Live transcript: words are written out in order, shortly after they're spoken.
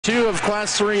Two of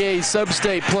Class 3A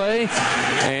sub-state play,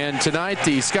 and tonight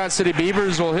the Scott City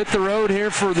Beavers will hit the road here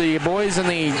for the boys in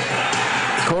the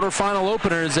quarterfinal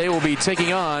openers. They will be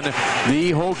taking on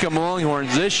the Holcomb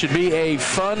Longhorns. This should be a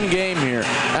fun game here.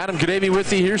 Adam Kadavy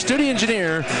with you here. Studio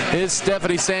engineer is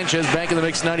Stephanie Sanchez. Back in the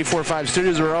Mix 94.5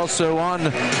 studios. We're also on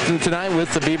tonight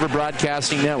with the Beaver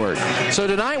Broadcasting Network. So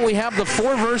tonight we have the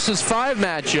 4 versus 5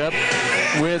 matchup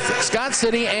with Scott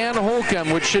City and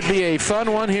Holcomb, which should be a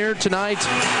fun one here tonight,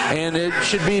 and it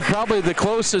should be probably the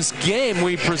closest game,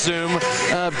 we presume,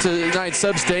 of tonight's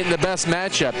sub-state and the best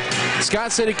matchup.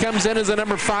 Scott City comes in as a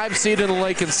number 5 seed in the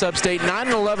Lake and sub-state,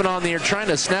 9-11 on the year, trying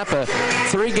to snap a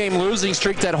 3-game losing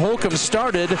streak that Holcomb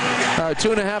started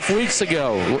 2.5 weeks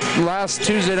ago. Last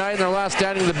Tuesday night in their last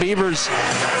outing, the Beavers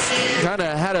kind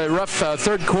of had a rough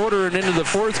third quarter and into the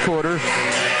fourth quarter,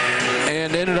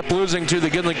 and ended up losing to the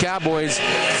Goodland Cowboys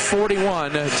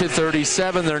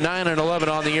 41-37. They're 9-11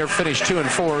 on the year, finished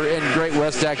 2-4 in Great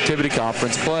West Activity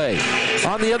Conference play.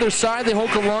 On the other side, the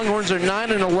Holcomb Longhorns are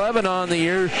 9-11 on the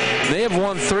year. They have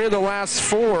won 3 of the last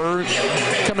 4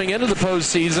 coming into the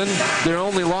postseason. Their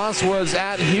only loss was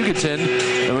at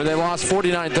Hugoton, where they lost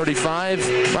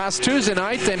 49-35. Last Tuesday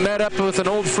night, they met up with an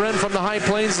old friend from the High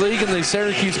Plains League and the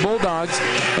Syracuse Bulldogs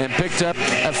and picked up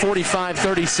a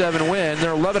 45-37 win.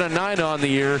 They're 11-9 on the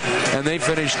year, and they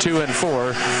finished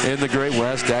 2-4 in the Great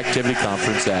West Activity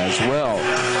Conference as well.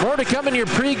 More to come in your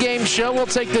pregame show. We'll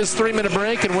take this 3-minute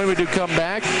break, and when we do come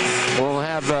back, we'll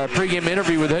have a pregame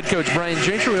interview with head coach Brian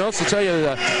Jinker. We'll also tell you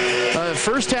the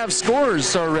first half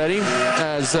scores already,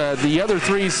 as the other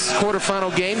 3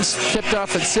 quarterfinal games tipped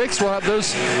off at 6. We'll have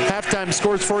those halftime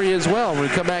scores for you as well when we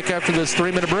come back after this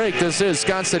 3-minute break. This is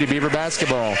Scott City Beaver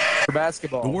basketball.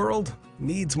 The world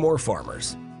needs more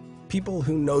farmers. People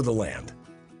who know the land.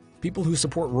 People who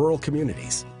support rural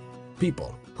communities.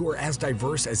 People who are as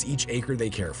diverse as each acre they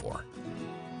care for.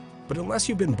 But unless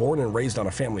you've been born and raised on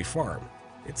a family farm,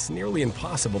 it's nearly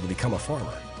impossible to become a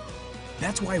farmer.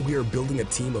 That's why we are building a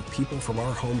team of people from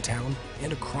our hometown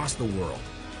and across the world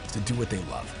to do what they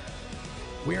love.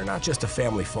 We are not just a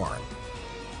family farm.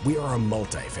 We are a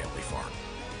multi-family farm.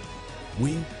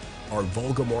 We are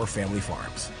Volgamore Family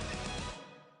Farms.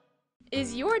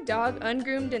 Is your dog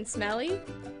ungroomed and smelly?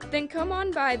 Then come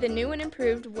on by the new and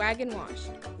improved Wagon Wash,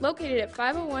 located at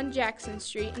 501 Jackson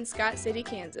Street in Scott City,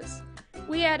 Kansas.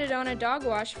 We added on a dog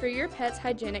wash for your pet's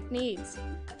hygienic needs.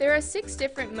 There are 6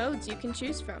 different modes you can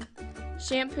choose from: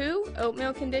 shampoo,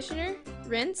 oatmeal conditioner,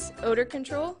 rinse, odor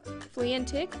control, flea and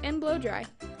tick, and blow dry.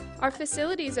 Our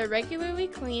facilities are regularly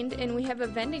cleaned, and we have a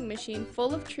vending machine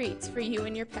full of treats for you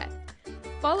and your pet.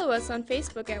 Follow us on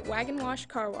Facebook at Wagon Wash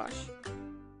Car Wash.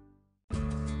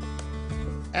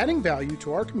 Adding value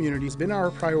to our community has been our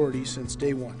priority since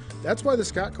day one. That's why the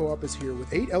Scott Co-op is here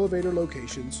with 8 elevator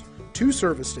locations, 2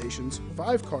 service stations,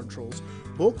 5 car trolls,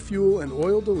 bulk fuel and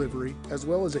oil delivery, as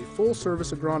well as a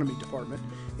full-service agronomy department,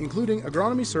 including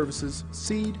agronomy services,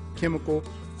 seed, chemical,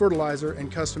 fertilizer,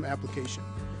 and custom application.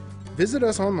 Visit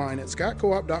us online at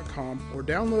scottcoop.com or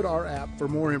download our app for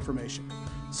more information.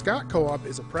 Scott Co-op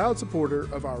is a proud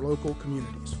supporter of our local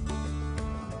communities.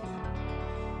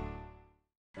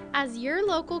 As your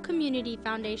local community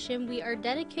foundation, we are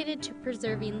dedicated to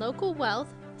preserving local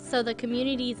wealth so the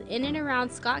communities in and around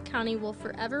Scott County will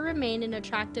forever remain an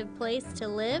attractive place to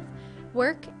live,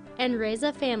 work, and raise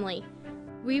a family.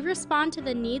 We respond to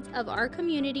the needs of our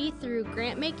community through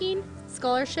grant making,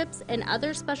 scholarships, and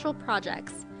other special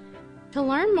projects. To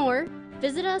learn more,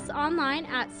 visit us online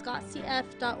at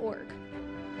scottcf.org.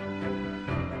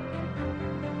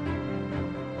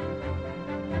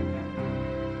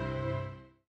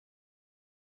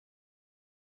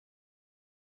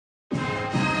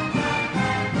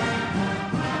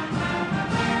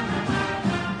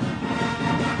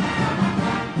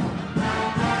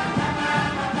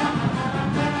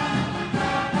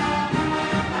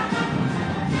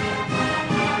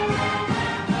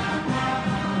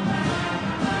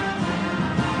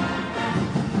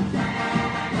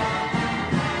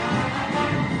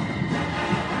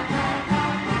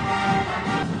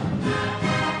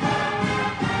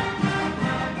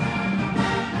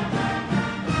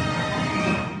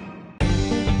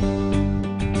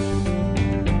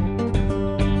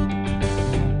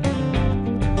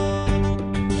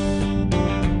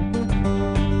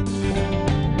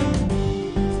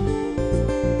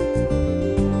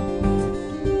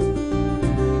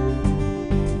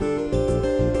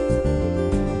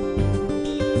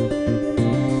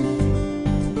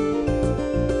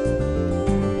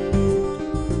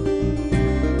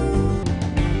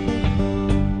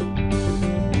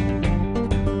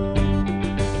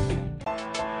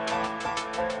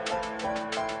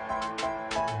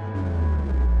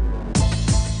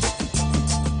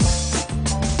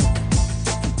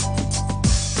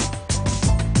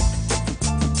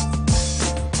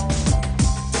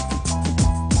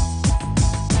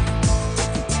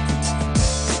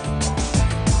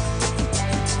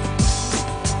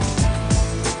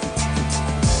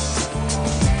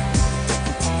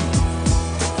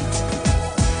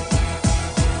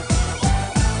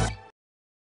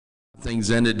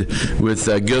 things ended with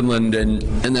Goodland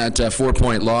and that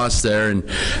 4-point loss there. And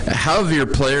how have your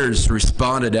players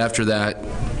responded after that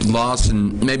loss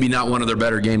and maybe not one of their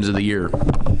better games of the year?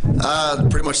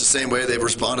 Pretty much the same way they've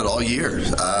responded all year.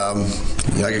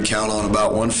 I could count on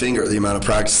about one finger the amount of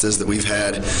practices that we've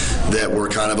had that were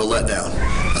kind of a letdown.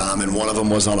 And one of them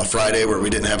was on a Friday where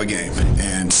we didn't have a game.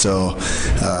 And so,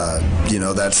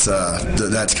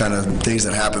 that's kind of things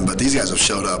that happen. But these guys have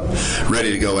showed up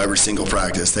ready to go every single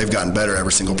practice. They've gotten better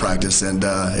every single practice, and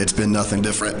it's been nothing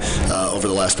different over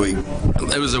the last week.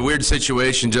 It was a weird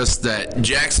situation, just that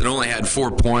Jackson only had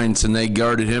 4 points and they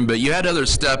guarded him, but you had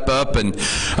others step up, and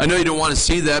I know you don't want to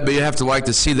see that, but you have to like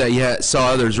to see that you saw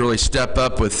others really step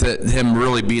up with him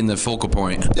really being the focal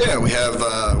point. Yeah,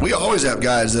 we always have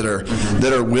guys that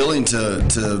are willing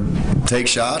to take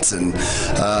shots, and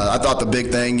I thought the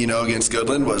big thing, against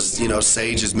Goodland was,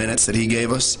 Sage's minutes that he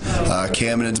gave us,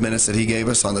 Camden's minutes that he gave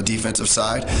us on the defensive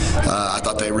side. I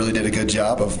thought they really did a good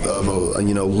job of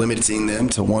limiting them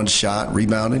to one shot,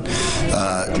 rebounding.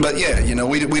 But yeah,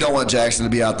 we don't want Jackson to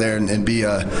be out there and be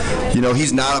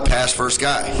he's not a pass first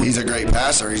guy. He's a great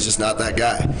passer. He's just not that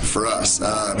guy for us.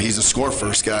 He's a score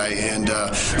first guy, and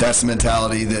that's the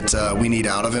mentality that we need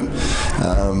out of him.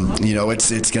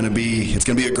 It's going to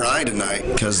be a grind tonight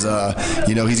because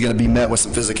he's going to be met with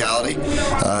some physicality.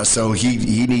 So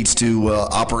he needs to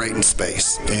operate in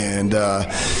space, and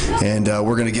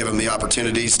we're going to give him the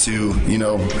opportunities to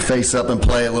face up and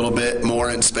play a little bit more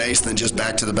in space than just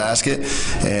back to the basket.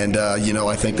 And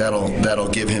I think that'll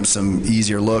give him some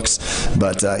easier looks.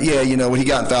 But when he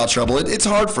got in foul trouble, it's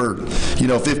hard for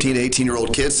 15 to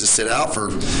 18-year-old kids to sit out for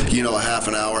a half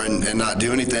an hour and not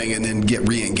do anything and then get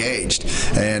re-engaged.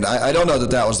 And I don't know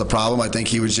that was the problem. I think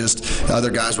he was just other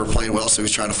guys were playing well, so he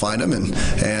was trying to find them.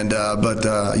 But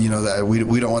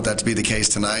we don't want that to be the case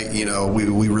tonight.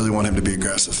 We really want him to be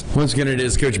aggressive. Once again, it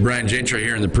is Coach Brian Gentry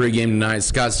here in the pregame tonight.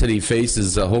 Scott City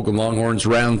faces Holcomb Longhorns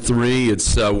round 3.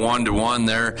 It's 1-1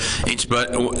 there. Each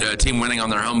team winning on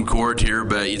their home court here.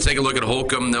 But you take a look at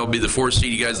Holcomb, they'll be the 4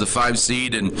 seed, you guys the 5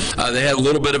 seed, and they had a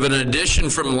little bit of an addition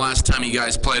from the last time you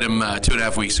guys played them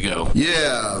 2.5 weeks ago.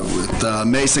 Yeah, with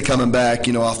Mesa coming back,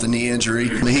 off the knee injury.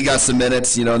 He got some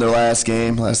minutes, in their last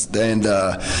game, and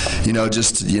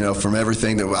from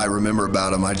everything that I remember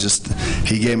about him,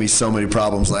 he gave me so many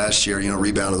problems last year.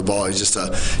 Rebounding the ball, he's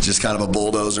just kind of a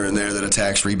bulldozer in there that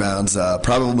attacks rebounds.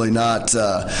 Probably not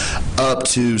up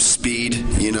to speed,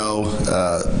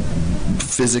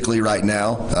 physically right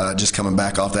now, just coming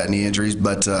back off that knee injuries,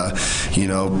 but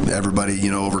everybody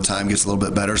over time gets a little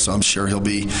bit better, so I'm sure he'll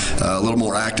be a little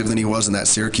more active than he was in that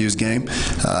Syracuse game.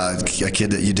 A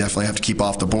kid that you definitely have to keep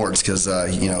off the boards because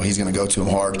he's going to go to him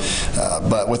hard.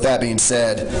 But with that being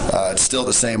said, it's still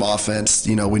the same offense.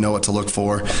 We know what to look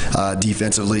for.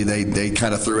 Defensively, they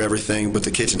kind of threw everything but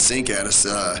the kitchen sink at us.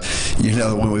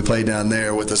 When we played down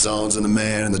there with the zones and the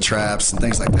man and the traps and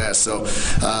things like that. So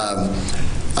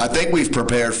I think we've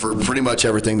prepared for pretty much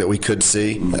everything that we could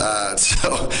see.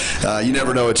 You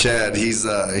never know with Chad. He's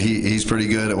pretty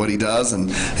good at what he does,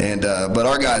 but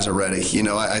our guys are ready.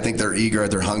 I think they're eager,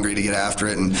 they're hungry to get after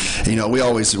it, and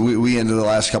we ended the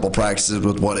last couple practices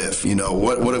with what if.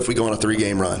 What if we go on a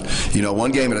 3-game run?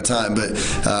 One game at a time, but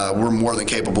we're more than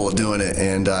capable of doing it,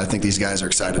 and I think these guys are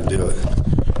excited to do it.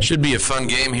 Should be a fun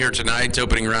game here tonight.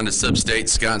 Opening round of Sub-State,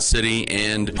 Scott City,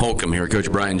 and Holcomb here.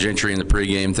 Coach Brian Gentry in the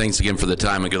pregame. Thanks again for the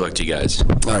time, and good luck to you guys.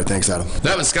 All right, thanks, Adam.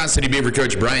 That was Scott City Beaver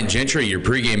Coach Brian Gentry. Your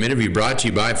pregame interview brought to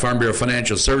you by Farm Bureau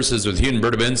Financial Services with Hugh and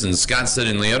Berta Benson, Scott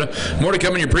City and Leota. More to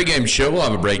come in your pregame show. We'll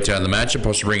have a breakdown of the matchup.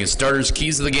 Also bring us starters,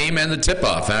 keys of the game, and the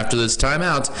tip-off. After this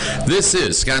timeout, this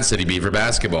is Scott City Beaver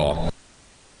basketball.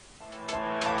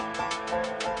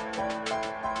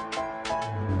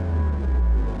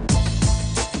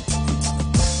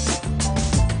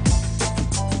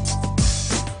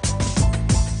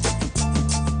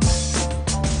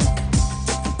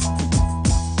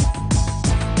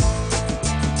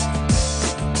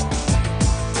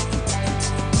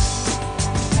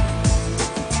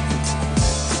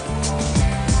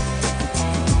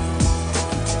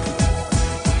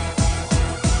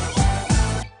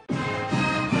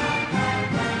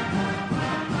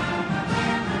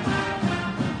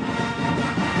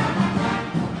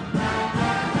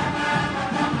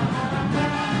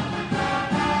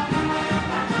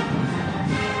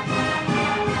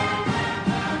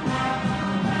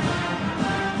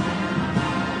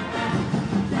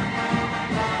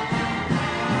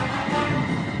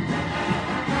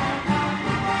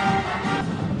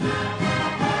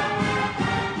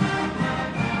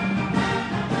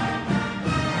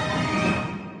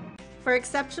 For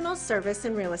exceptional service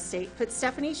in real estate, put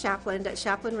Stephanie Shapland at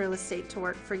Shapland Real Estate to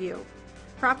work for you.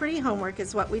 Property homework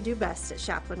is what we do best at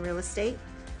Chaplin Real Estate.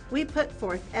 We put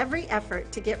forth every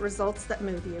effort to get results that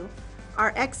move you.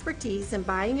 Our expertise in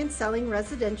buying and selling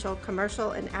residential,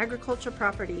 commercial, and agriculture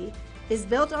property is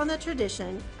built on the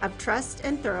tradition of trust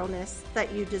and thoroughness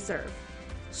that you deserve.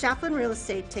 Chaplin Real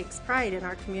Estate takes pride in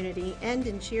our community and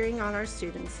in cheering on our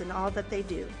students in all that they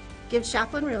do. Give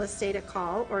Chaplin Real Estate a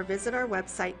call or visit our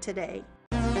website today.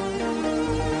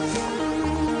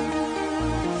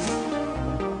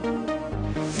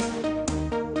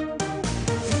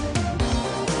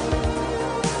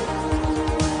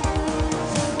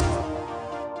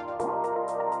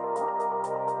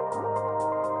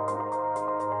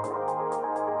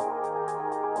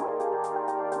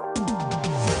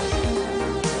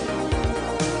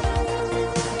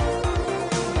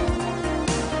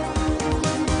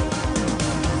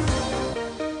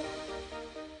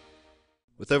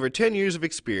 With over 10 years of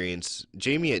experience,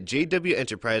 Jamie at JW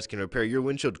Enterprise can repair your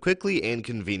windshield quickly and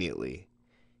conveniently.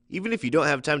 Even if you don't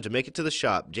have time to make it to the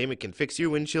shop, Jamie can fix your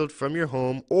windshield from your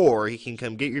home, or he can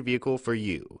come get your vehicle for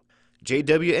you.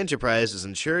 JW Enterprise is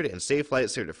insured and Safe Flight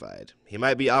certified. He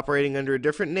might be operating under a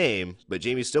different name, but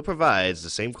Jamie still provides the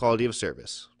same quality of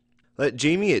service. Let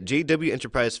Jamie at JW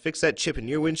Enterprise fix that chip in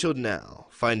your windshield now.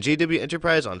 Find JW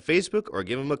Enterprise on Facebook or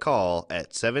give him a call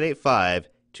at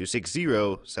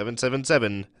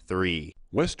 785-260-7773.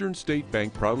 Western State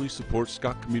Bank proudly supports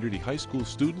Scott Community High School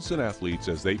students and athletes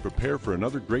as they prepare for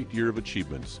another great year of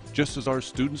achievements. Just as our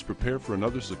students prepare for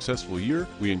another successful year,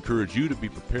 we encourage you to be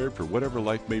prepared for whatever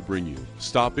life may bring you.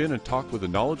 Stop in and talk with the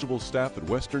knowledgeable staff at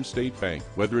Western State Bank,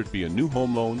 whether it be a new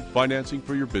home loan, financing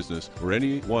for your business, or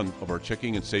any one of our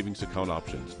checking and savings account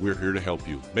options. We're here to help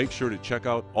you. Make sure to check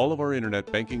out all of our internet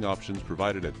banking options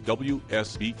provided at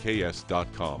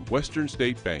WSBKS.com. Western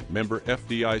State Bank, member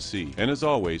FDIC. And as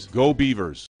always, go Beavers!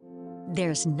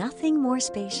 There's nothing more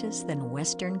spacious than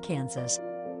Western Kansas,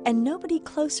 and nobody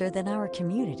closer than our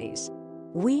communities.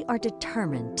 We are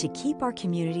determined to keep our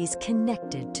communities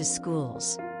connected to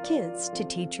schools, kids to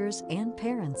teachers and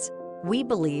parents. We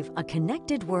believe a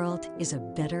connected world is a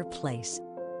better place.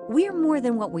 We're more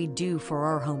than what we do for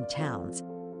our hometowns.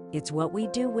 It's what we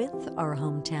do with our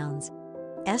hometowns.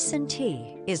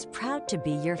 S&T is proud to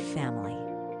be your family,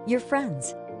 your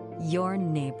friends, your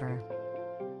neighbor.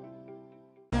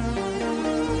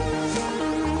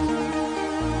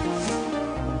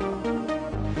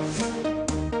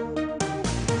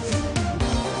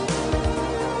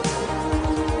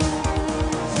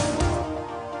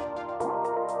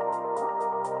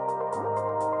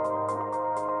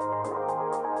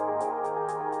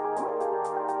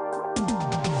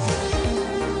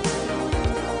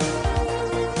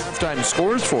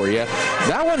 Scores for you.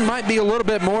 That one might be a little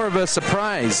bit more of a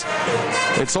surprise.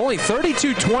 It's only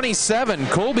 32-27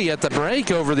 Colby at the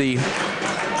break over the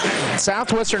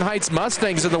Southwestern Heights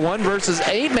Mustangs in the 1 versus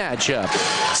 8 matchup.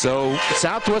 So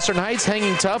Southwestern Heights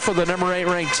hanging tough with the number 8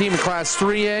 ranked team in Class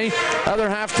 3A. Other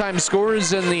halftime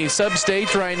scores in the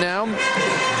sub-state right now,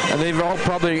 and they've all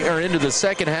probably are into the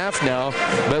second half now.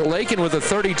 But Lakin with a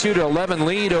 32-11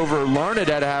 lead over Larned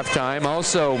at halftime.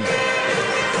 Also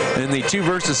in the 2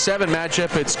 versus 7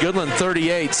 matchup, it's Goodland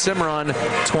 38, Cimarron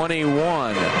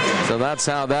 21. So that's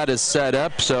how that is set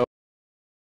up. So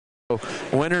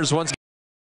winners once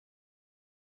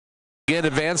again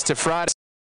advance to Friday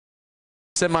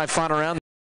semifinal round.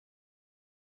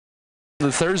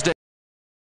 The Thursday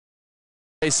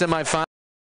semifinals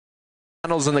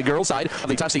on the girls' side of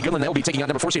the top seed Goodland, they'll be taking on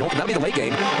number 4 seed Holcomb. That'll be the late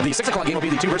game. The 6 o'clock game will be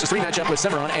the 2 versus 3 matchup with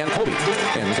Cimarron and Colby.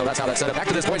 And so that's how that's set up. Back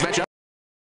to this boys matchup.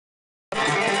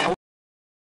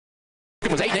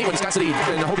 Was 8-8 when Scott City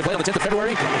and Holcomb played on the 10th of February,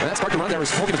 and that sparked a run. There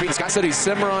was Holcomb beating Scott City,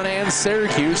 Cimarron, and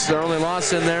Syracuse. Their only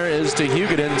loss in there is to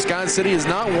Hugoton. Scott City has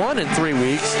not won in 3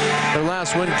 weeks. Their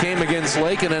last win came against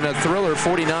Lakin in a thriller,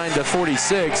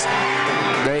 49-46.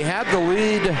 They had the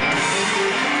lead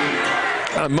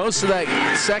most of that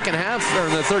second half, or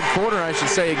in the third quarter, I should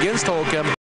say, against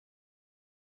Holcomb.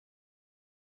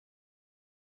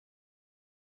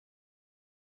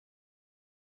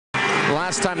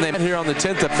 Last time they met here on the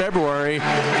 10th of February,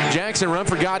 Jackson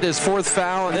Rumford got his 4th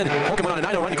foul, and then Holcomb went on a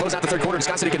 9-0 run to close out the third quarter, and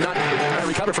Scott City could not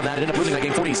recover from that. It ended up losing that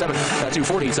game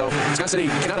 47-40. So Scott City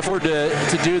cannot afford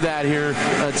to do that here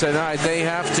tonight. They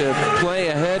have to play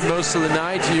ahead most of the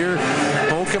night here.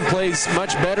 Holcomb plays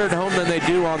much better at home than they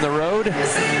do on the road.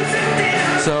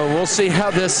 So we'll see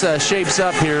how this shapes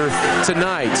up here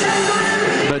tonight.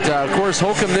 But of course,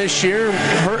 Holcomb this year,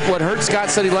 what hurt Scott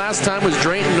City last time was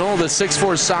Drayton Knoll, the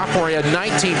 6'4" sophomore. He had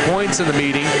 19 points in the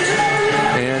meeting,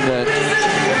 and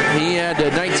he had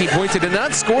had 19 points. He did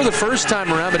not score the first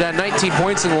time around, but had 19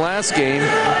 points in the last game.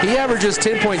 He averages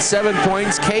 10.7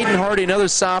 points. Caden Hardy, another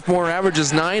sophomore,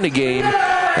 averages 9 a game.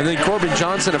 And then Corbin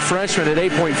Johnson, a freshman, at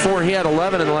 8.4. He had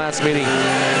 11 in the last meeting.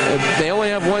 They only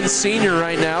have one senior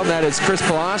right now, and that is Chris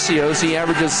Palacios. He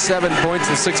averages 7 points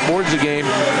and 6 boards a game.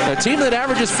 A team that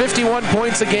averages 51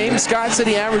 points a game, Scott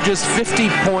City averages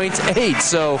 50.8.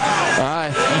 So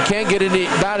you can't get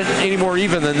any more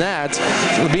even than that.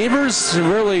 The Beavers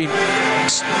really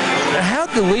had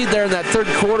the lead there in that third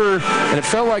quarter, and it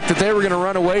felt like that they were going to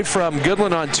run away from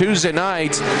Goodland on Tuesday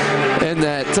night in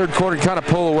that third quarter and kind of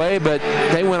pull away, but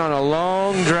they went on a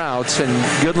long drought, and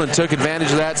Goodland took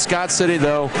advantage of that. Scott City,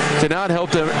 though, did not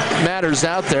help the matters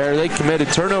out there. They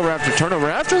committed turnover after turnover.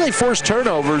 After they forced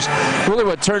turnovers, really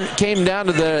what came down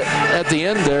to at the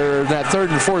end there, that third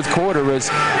and fourth quarter, was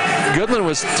Goodland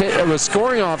was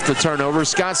scoring off the turnover.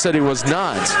 Scott City was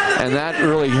not, and that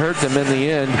really hurt them in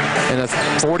the end in a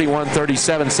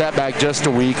 41-37 setback just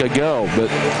a week ago. But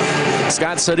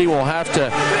Scott City will have to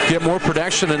get more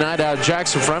production tonight out of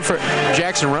Jackson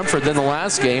Rumford than the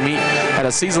last game. He had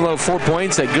a season low 4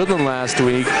 points at Goodland last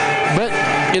week, but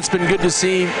it's been good to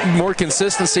see more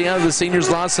consistency out of the seniors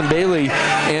Lawson Bailey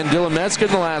and Dylan Metzger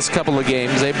in the last couple of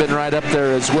games. They've been right up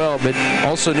there as well, but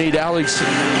also need Alex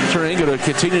Tarango to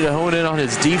continue to hone in on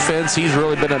his defense. He's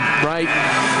really been a bright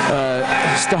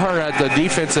star at the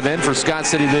defensive end for Scott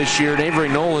City this year. And Avery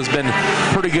Knoll has been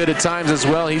pretty good at times as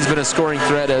well. He's been a scoring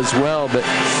threat as well. But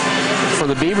for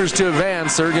the Beavers to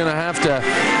advance, they're going to have to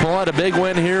pull out a big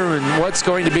win here in what's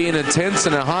going to be an intense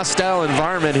and a hostile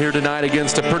environment here tonight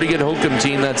against a pretty good Holcomb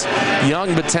team that's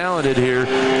young but talented here,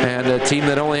 and a team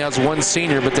that only has one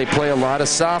senior, but they play a lot of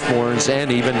sophomores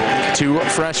and even 2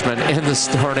 freshmen in the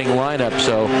starting lineup.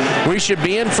 So we should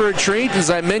be in for a treat.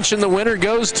 As I mentioned, the winner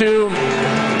goes to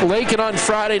Lakin on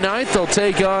Friday night. They'll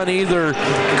take on either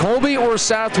Colby or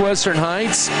Southwestern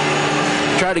Heights.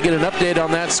 Try to get an update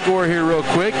on that score here real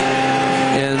quick.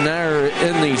 And they're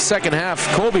in the second half.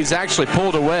 Colby's actually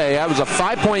pulled away. That was a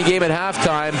 5-point game at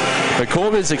halftime, but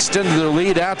Colby's extended their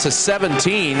lead out to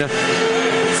 17,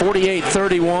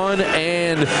 48-31,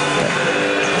 and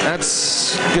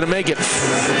that's going to make it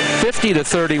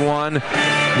 50-31.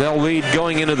 They'll lead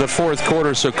going into the fourth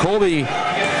quarter. So Colby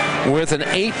with an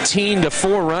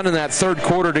 18-4 run in that third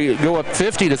quarter to go up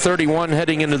 50-31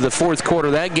 heading into the fourth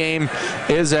quarter. That game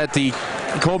is at the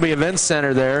Colby Events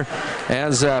Center there.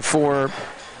 As for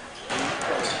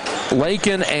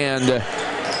Lakin and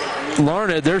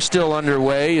Larned, they're still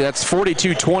underway. That's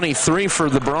 42-23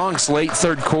 for the Bronx late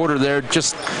third quarter there,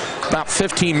 just about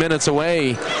 15 minutes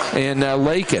away in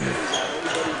Lakin.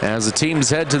 As the teams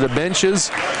head to the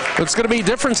benches, it's going to be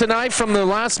different tonight from the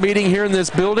last meeting here in this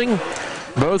building.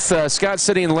 Both Scott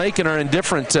City and Lakin are in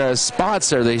different spots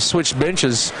there. They switched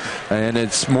benches, and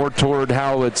it's more toward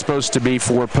how it's supposed to be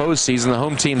for postseason. The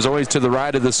home team's always to the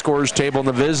right of the scorers table, and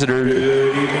the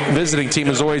visiting team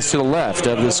is always to the left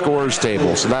of the scorers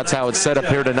table. So that's how it's set up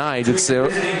here tonight. It's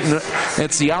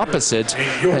the opposite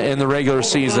in the regular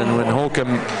season when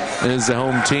Holcomb is the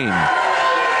home team.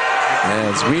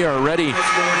 As we are ready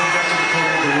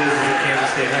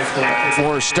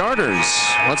for starters,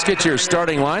 let's get to your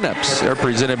starting lineups. They're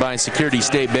presented by Security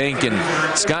State Bank in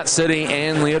Scott City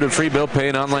and Leota Freebill Pay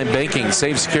and Online Banking.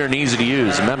 Safe, secure, and easy to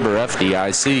use. Member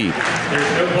FDIC.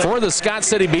 For the Scott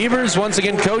City Beavers, once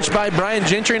again coached by Brian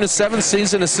Gentry in his 7th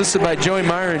season, assisted by Joey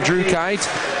Meyer and Drew Kite.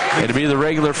 It'll be the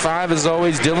regular 5 as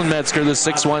always. Dylan Metzger, the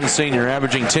 6'1 senior,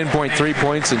 averaging 10.3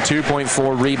 points and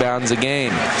 2.4 rebounds a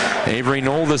game. Avery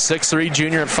Knoll, the 6'3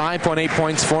 junior, at 5.8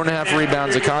 points, 4.5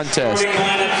 rebounds a contest.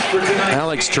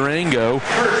 Alex Tarango,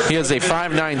 he is a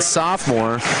 5'9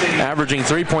 sophomore, averaging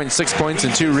 3.6 points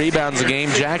and 2 rebounds a game.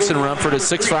 Jackson Rumford, a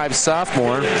 6'5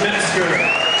 sophomore.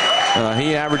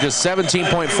 He averages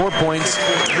 17.4 points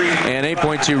and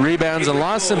 8.2 rebounds. And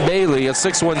Lawson Bailey, a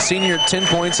 6'1 senior, 10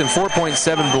 points and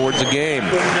 4.7 boards a game.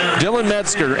 Dylan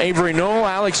Metzger, Avery Knoll,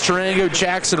 Alex Tarango,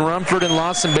 Jackson Rumford, and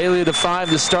Lawson Bailey to 5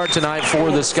 to start tonight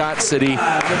for the Scott City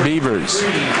Beavers.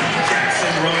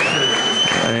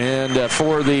 And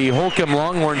for the Holcomb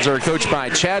Longhorns, are coached by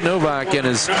Chad Novak in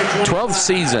his 12th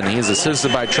season. He is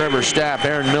assisted by Trevor Stapp,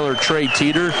 Aaron Miller, Trey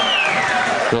Teeter.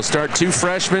 They'll start 2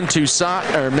 freshmen, 2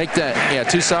 sophomores,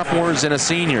 and a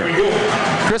senior.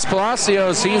 Chris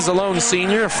Palacios, he's a lone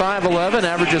senior, 5'11",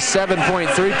 averages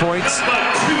 7.3 points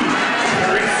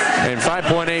and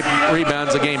 5.8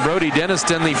 rebounds a game. Brody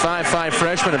Denniston, the 5'5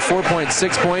 freshman, at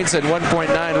 4.6 points and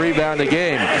 1.9 rebound a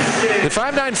game. The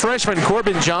 5'9 freshman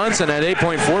Corbin Johnson at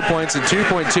 8.4 points and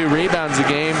 2.2 rebounds a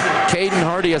game. Caden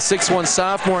Hardy, a 6'1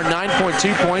 sophomore,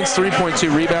 9.2 points,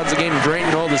 3.2 rebounds a game.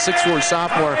 Drayton Knoll, the 6'4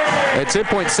 sophomore, at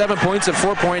 10.7 points and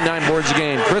 4.9 boards a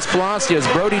game. Chris Palacios,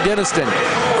 Brody Denniston,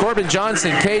 Corbin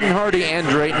Johnson, Caden Hardy, and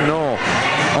Drayton Knoll.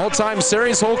 All-time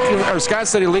series, Scott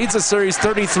City leads the series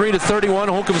 33-31.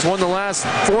 Holcomb's won the last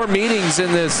 4 meetings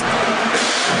in this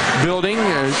building,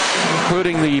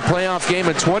 including the playoff game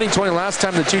in 2020. Last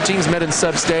time the two teams met in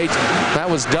Sub-State, that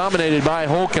was dominated by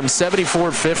Holcomb,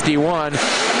 74-51.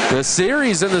 The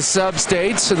series in the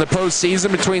Sub-States in the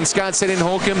postseason between Scott City and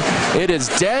Holcomb, it is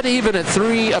dead even at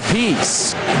 3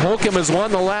 apiece. Holcomb has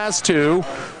won the last 2.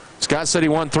 Scott City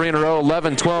won 3 in a row,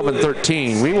 11, 12, and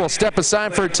 13. We will step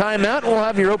aside for a timeout. We'll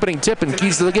have your opening tip and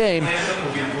keys to the game.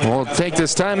 We'll take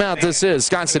this timeout. This is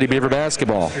Scott City Beaver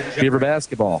basketball. Beaver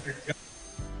basketball.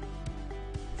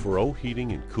 Furrow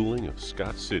Heating and Cooling of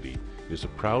Scott City is a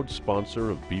proud sponsor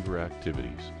of Beaver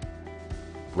activities.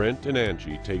 Brent and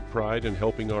Angie take pride in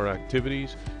helping our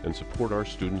activities and support our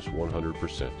students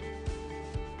 100%.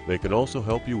 They can also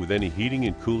help you with any heating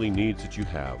and cooling needs that you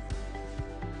have.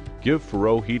 Give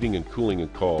Furrow Heating and Cooling a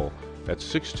call at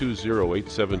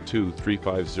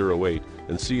 620-872-3508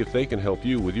 and see if they can help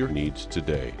you with your needs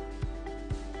today.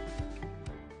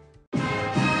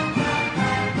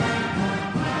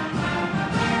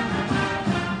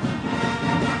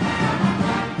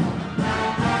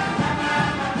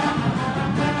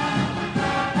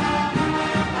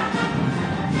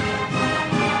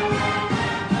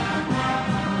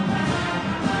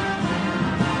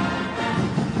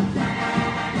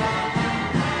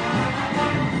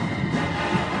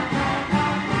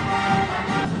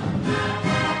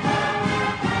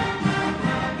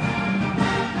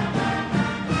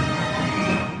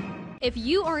 If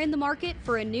you are in the market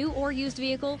for a new or used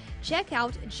vehicle, check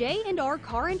out J&R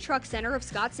Car and Truck Center of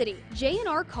Scott City.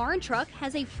 J&R Car and Truck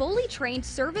has a fully trained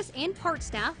service and parts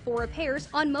staff for repairs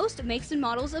on most makes and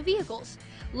models of vehicles.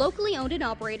 Locally owned and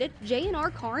operated, J&R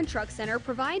Car and Truck Center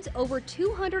provides over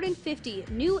 250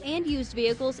 new and used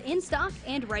vehicles in stock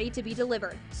and ready to be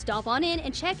delivered. Stop on in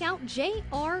and check out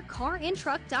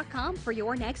jrcarandtruck.com for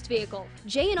your next vehicle.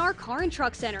 J&R Car and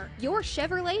Truck Center, your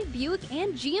Chevrolet, Buick,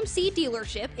 and GMC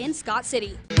dealership in Scott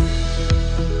City.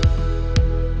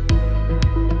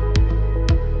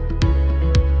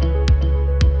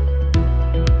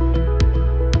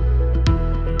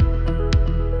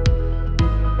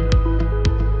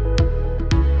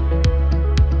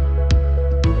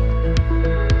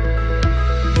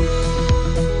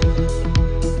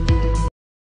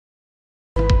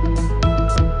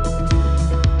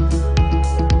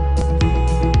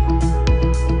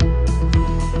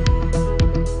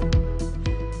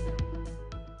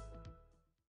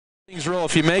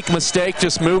 If you make a mistake,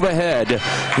 just move ahead.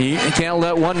 You can't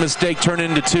let one mistake turn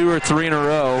into 2 or 3 in a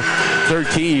row. Third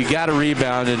key, you got to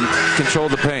rebound and control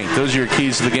the paint. Those are your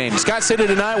keys to the game. Scott City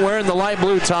tonight wearing the light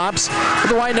blue tops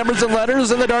with the white numbers and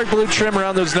letters and the dark blue trim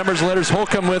around those numbers and letters.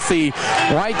 Holcomb with the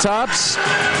white tops,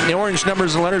 the orange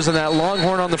numbers and letters, and that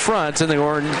longhorn on the front, and the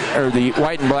orange or the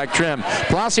white and black trim.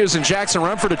 Palacios and Jackson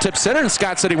run for the tip center, and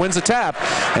Scott City wins the tap.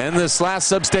 And this last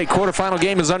sub-state quarterfinal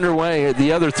game is underway.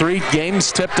 The other 3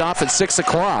 games tipped off at 6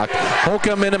 o'clock.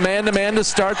 Holcomb in a man-to-man to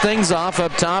start things off.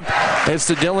 Up top, it's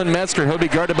to Dylan Metzger. He'll be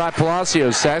guarded by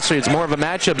Palacios. Actually, it's more of a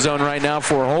matchup zone right now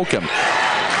for Holcomb.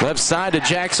 Left side to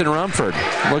Jackson Rumford.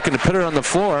 Looking to put it on the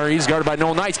floor. He's guarded by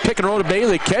Noel Knights. Pick and roll to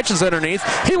Bailey. Catches underneath.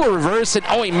 He will reverse it.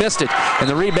 Oh, he missed it. And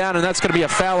the rebound, and that's going to be a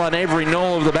foul on Avery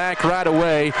Knoll over the back right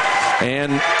away.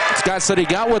 And Scott City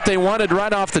got what they wanted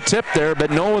right off the tip there,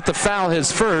 but Knoll with the foul,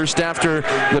 his first after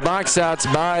the box outs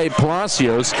by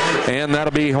Palacios. And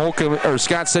that'll be Holcomb or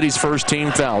Scott City's first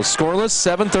team foul. Scoreless,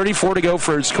 7:34 to go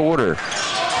first quarter.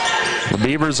 The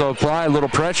Beavers will apply a little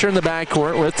pressure in the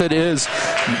backcourt. With it is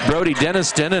Brody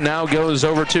Denniston, and now goes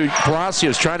over to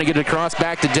Palacios, trying to get it across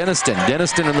back to Denniston.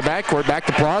 Denniston in the backcourt, back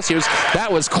to Palacios. That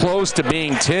was close to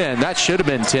being 10. That should have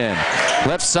been 10.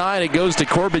 Left side, it goes to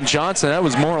Corbin Johnson. That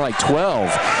was more like 12.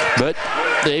 But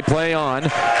they play on.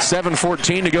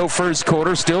 7:14 to go first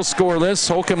quarter. Still scoreless.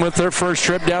 Holcomb with their first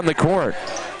trip down the court.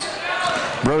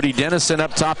 Brody Dennison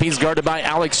up top. He's guarded by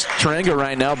Alex Trenga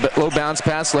right now, but low bounce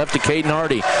pass left to Caden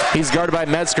Hardy. He's guarded by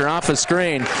Metzger off a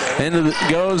screen. In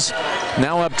goes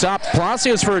Now up top,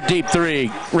 Palacios for a deep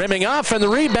three. Rimming off, and the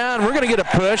rebound. We're going to get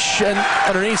a push, and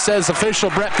underneath says official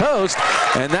Brett Post,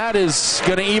 and that is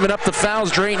going to even up the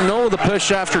fouls. Drayton Knoll with the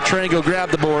push after trying to go grab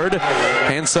the board.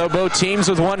 And so both teams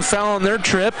with one foul on their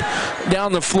trip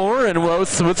down the floor, and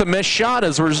both with a missed shot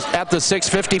as we're at the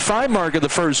 6:55 mark of the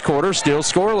first quarter, still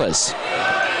scoreless.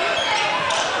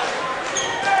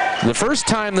 The first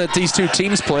time that these two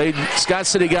teams played, Scott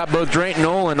City got both Drayton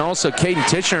Knoll and also Caden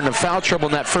Titchener into foul trouble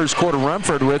in that first quarter.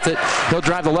 Rumford with it. He'll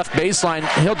drive the left baseline.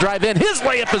 He'll drive in. His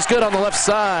layup is good on the left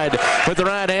side with the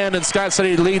right hand, and Scott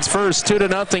City leads first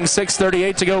 2-0.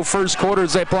 6:38 to go first quarter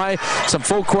as they apply some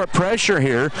full court pressure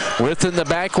here. Within the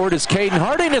backcourt is Caden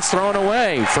Harding. It's thrown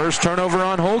away. First turnover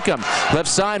on Holcomb. Left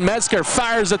side, Metzger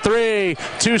fires a three.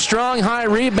 Too strong, high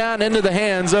rebound into the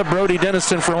hands of Brody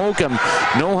Denniston for Holcomb.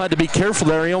 Knoll had to be careful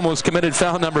there. He almost committed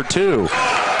foul number 2.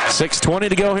 6:20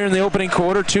 to go here in the opening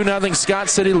quarter. 2-0 Scott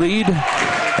City lead.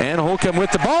 And Holcomb with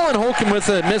the ball, and Holcomb with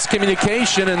a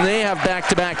miscommunication, and they have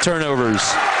back-to-back turnovers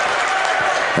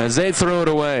as they throw it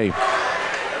away.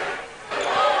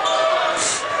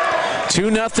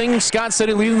 2-0, Scott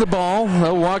City leading the ball.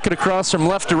 They'll walk it across from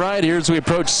left to right here as we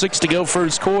approach 6 to go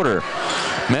first quarter.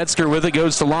 Metzger with it,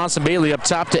 goes to Lawson Bailey up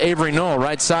top to Avery Knoll.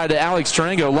 Right side to Alex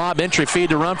Tarango. Lob entry feed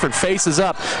to Rumford. Faces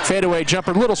up. Fadeaway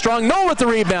jumper. Little strong. Knoll with the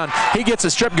rebound. He gets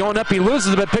a strip going up. He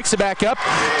loses it but picks it back up.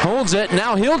 Holds it.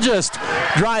 Now he'll just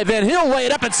drive in. He'll lay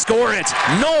it up and score it.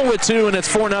 Knoll with 2, and it's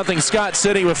 4-0 Scott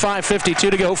City with 5:52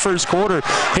 to go first quarter.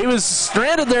 He was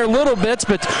stranded there a little bit,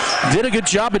 but did a good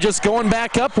job of just going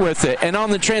back up with it. And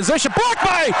on the transition, blocked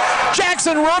by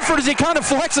Jackson Rumford as he kind of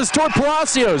flexes toward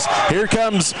Palacios. Here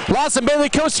comes Lawson Bailey,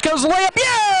 coast to coast layup.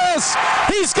 Yes!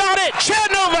 He's got it.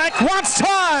 Chad Novak wants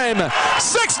time.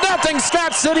 6-0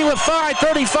 Scott City with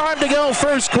 5:35 to go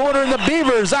first quarter, and the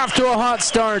Beavers off to a hot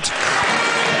start.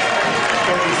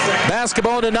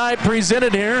 Basketball tonight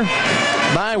presented here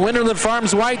by Winterland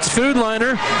Farms White's Food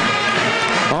Liner.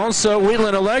 Also,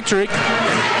 Wheatland Electric,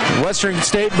 Western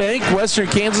State Bank, Western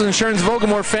Kansas Insurance,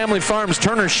 Vogelmore Family Farms,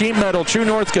 Turner Sheet Metal, True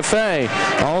North Cafe.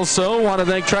 Also, want to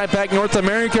thank Tri-Pac North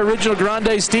America, Original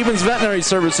Grande, Stevens Veterinary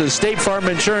Services, State Farm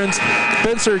Insurance,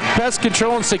 Spencer Pest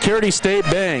Control, and Security State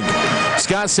Bank.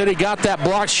 Scott City got that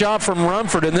block shot from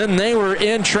Rumford, and then they were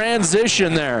in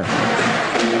transition there,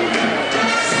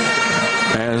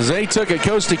 as they took it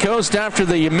coast to coast after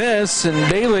the miss,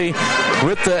 and Bailey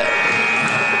with the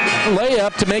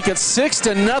layup to make it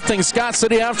 6-0 Scott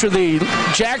City after the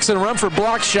Jackson Rumford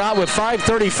block shot with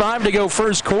 5:35 to go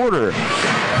first quarter.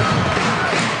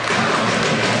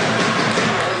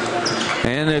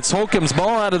 And it's Holcomb's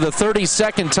ball out of the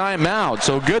 32nd timeout.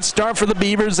 So good start for the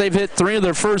Beavers. They've hit 3 of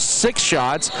their first 6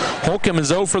 shots. Holcomb is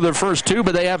 0 for their first 2,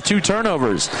 but they have 2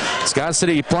 turnovers. Scott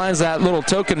City applies that little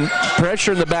token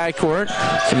pressure in the backcourt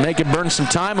to make it burn some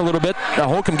time a little bit.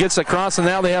 Holcomb gets across, and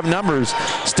now they have numbers.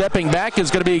 Stepping back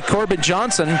is going to be Corbin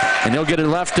Johnson, and he'll get it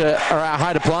left to, or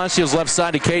high to Palacios, left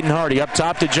side to Caden Hardy. Up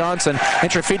top to Johnson.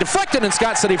 Entry feed deflected, and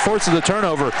Scott City forces the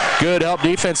turnover. Good help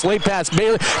defense. Late pass,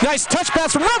 Bailey. Nice touch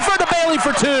pass from Rumford to Bailey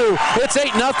for 2. It's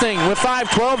 8-0 with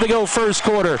 5:12 to go first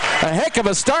quarter. A heck of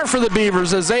a start for the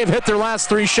Beavers as they've hit their last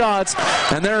 3 shots,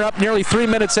 and they're up nearly 3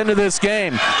 minutes into this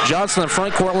game. Johnson, the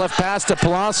front court left pass to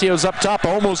Palacios up top,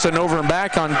 almost an over and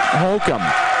back on Holcomb.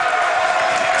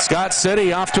 Scott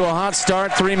City off to a hot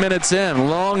start, 3 minutes in.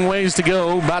 Long ways to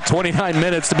go, about 29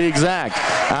 minutes to be exact.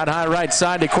 Out high right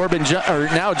side to Corbin,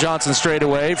 now Johnson straight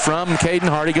away from Caden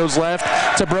Hardy, goes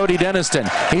left to Brody Denniston.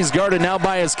 He's guarded now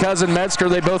by his cousin Metzger.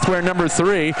 They both wear number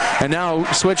 3, and now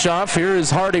switch off. Here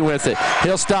is Hardy with it.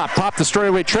 He'll stop, pop the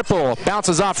straightaway triple,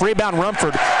 bounces off, rebound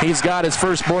Rumford. He's got his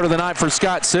first board of the night for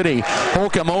Scott City.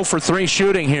 Holcomb 0 for 3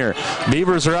 shooting here.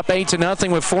 Beavers are up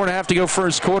 8-0 with 4.5 to go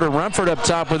first quarter. Rumford up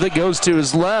top with it, goes to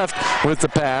his left with the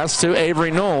pass to Avery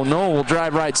Knoll. Knoll will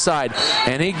drive right side,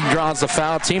 and he draws the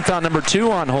foul. Team foul number 2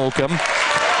 on Holcomb,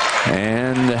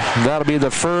 and that'll be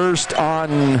the first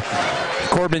on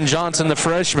Corbin Johnson, the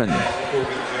freshman.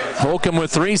 Holcomb with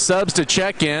 3 subs to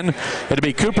check in. It'll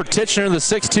be Cooper Titchener, the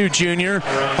 6'2 junior,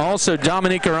 also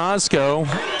Dominique Orozco,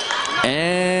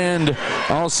 and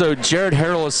also Jared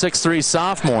Harrell, a 6'3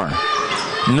 sophomore.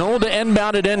 Knoll to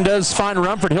inbound it in, does find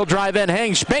Rumford. He'll drive in,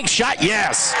 hangs, bank shot,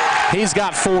 yes! He's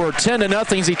got 4,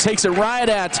 10-0. He takes it right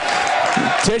at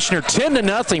Tishner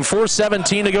 10-0,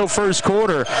 4:17 to go first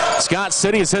quarter. Scott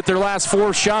City has hit their last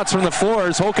 4 shots from the floor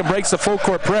as Holcomb breaks the full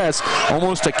court press.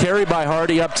 Almost a carry by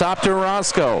Hardy up top to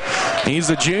Orozco. He's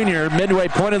a junior. Midway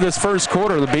point of this first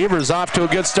quarter. The Beavers off to a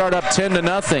good start, up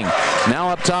 10-0. Now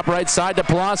up top right side to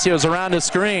Palacios around the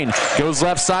screen. Goes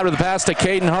left side with a pass to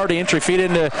Caden Hardy. Entry feed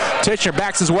into Tishner.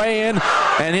 Backs his way in.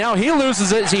 And now he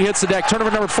loses it as he hits the deck.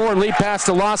 Turnover number 4. Lead pass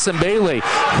to Lawson Bailey.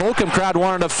 Holcomb crowd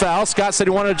wanted a foul. Scott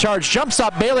City wanted a charge. Jumps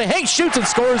up Bailey. Hey, shoots and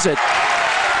scores it.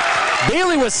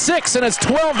 Bailey with 6, and it's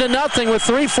 12-0 with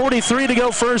 3:43 to go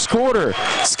first quarter.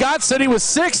 Scott City with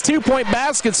 6 2-point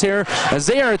baskets here as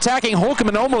they are attacking Holcomb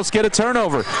and almost get a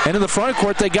turnover. And in the front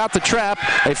court, they got the trap.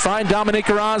 They find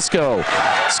Dominic Orozco.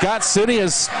 Scott City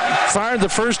has fired the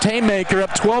first haymaker,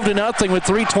 up 12-0 with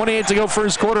 3:28 to go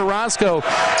first quarter. Orozco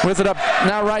with it up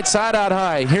now right side out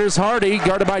high. Here's Hardy,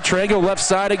 guarded by Trago. Left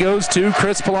side it goes to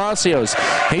Chris Palacios.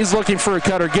 He's looking for a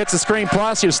cutter, gets a screen.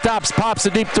 Palacios stops, pops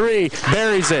a deep 3,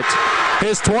 buries it.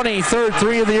 His 23rd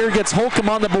 3 of the year gets Holcomb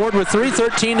on the board with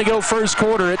 3:13 to go first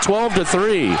quarter at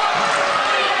 12-3.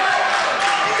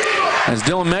 As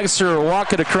Dylan Metzger will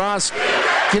walk it across,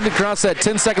 getting across that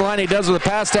 10-second line, he does with a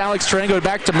pass to Alex Trango,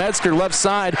 back to Metzger, left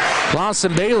side,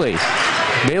 Lawson Bailey.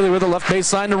 Bailey with a left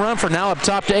baseline to run for now up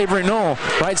top to Avery Knoll.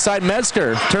 Right side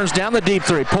Metzger turns down the deep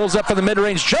 3, pulls up for the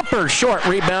mid-range jumper, short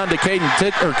rebound to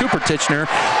Cooper Titchener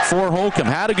for Holcomb.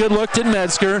 Had a good look, did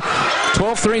Metzger.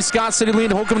 12-3 Scott City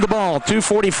lead Holcomb the ball.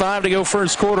 2:45 to go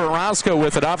first quarter. Orozco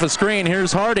with it off a screen.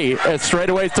 Here's Hardy. A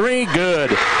straightaway 3, good.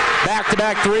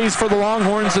 Back-to-back 3s for the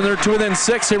Longhorns, and they're within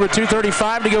 6 here with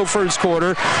 2:35 to go first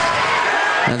quarter.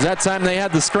 At that time they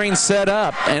had the screen set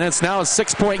up, and it's now a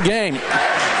 6-point game.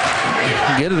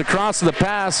 Get it across to the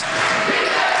pass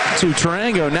to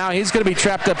Tarango. Now he's going to be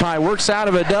trapped up high. Works out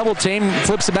of a double team.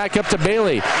 Flips it back up to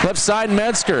Bailey. Left side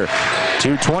Metzger.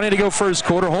 2:20 to go first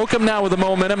quarter. Holcomb now with the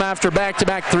momentum after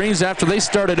back-to-back 3s after they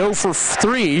started 0 for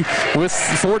 3 with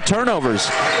 4 turnovers.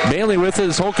 Bailey with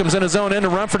his Holcomb's in his own end to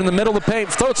Rumford in the middle of the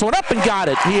paint. Floats one up and got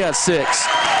it. He has 6.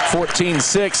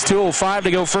 14-6. 2:05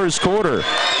 to go first quarter.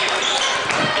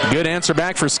 Good answer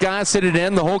back for Scott City to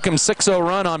end the Holcomb 6-0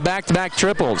 run on back-to-back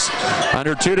triples.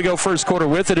 Under 2 to go first quarter.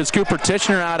 With it is Cooper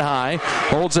Titchener out high.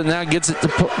 Holds it now, gets it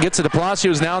to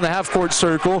Palacios now in the half-court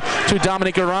circle to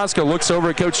Dominic Orozco. Looks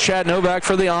over at Coach Chad Novak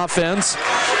for the offense.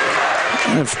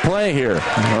 Play here.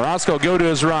 Orozco go to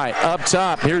his right. Up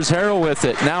top, here's Harrell with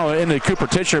it. Now into Cooper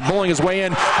Titchener, bowling his way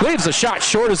in. Leaves the shot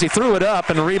short as he threw it up,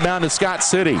 and a rebound to Scott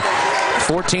City.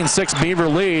 14-6 Beaver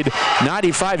lead.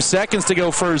 95 seconds to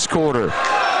go first quarter.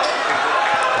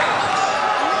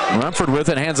 Rumford with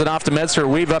it, hands it off to Metzger.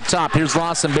 Weave up top. Here's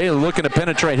Lawson Bailey looking to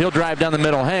penetrate. He'll drive down the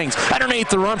middle, hangs underneath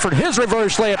the Rumford. His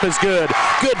reverse layup is good.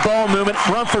 Good ball movement.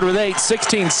 Rumford with 8,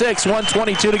 16-6,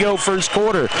 1:22 to go first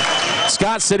quarter.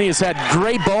 Scott City has had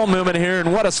great ball movement here,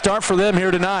 and what a start for them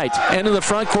here tonight. End of the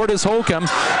front court is Holcomb.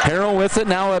 Harrell with it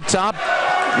now up top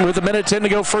with 1:10 to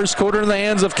go first quarter in the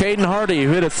hands of Caden Hardy,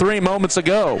 who hit a 3 moments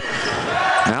ago.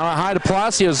 Now a high to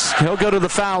Palacios. He'll go to the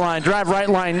foul line. Drive right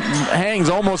line. Hangs.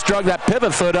 Almost drug that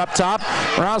pivot foot up top.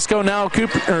 Roscoe now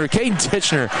Caden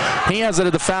Titchener. He has it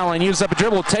at the foul line. Uses up a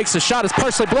dribble. Takes the shot. It's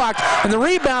partially blocked. And the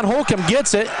rebound, Holcomb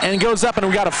gets it and goes up, and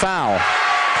we got a foul.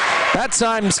 That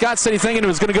time, Scott City thinking it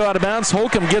was going to go out of bounds.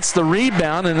 Holcomb gets the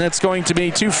rebound, and it's going to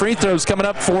be 2 free throws coming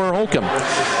up for Holcomb.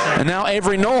 And now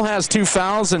Avery Knoll has 2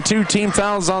 fouls and 2 team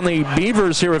fouls on the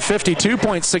Beavers here with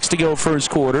 52.6 to go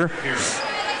first quarter.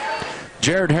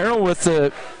 Jared Harrell with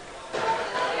the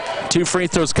 2 free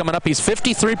throws coming up. He's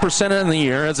 53% in the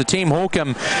year. As a team,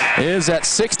 Holcomb is at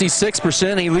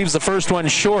 66%. He leaves the first one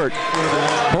short.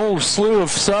 Whole slew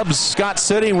of subs. Scott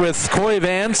City with Coy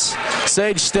Vance,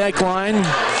 Sage Steckline,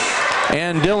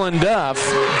 and Dylan Duff.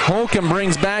 Holcomb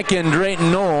brings back in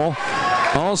Drayton Knoll.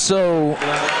 Also,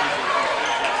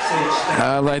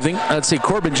 I think, let's see,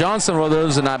 Corbin Johnson were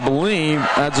those, and I believe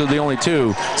those are the only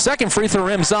 2. Second free throw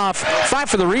rims off. 5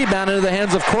 for the rebound into the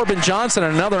hands of Corbin Johnson.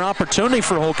 Another opportunity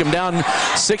for Holcomb, down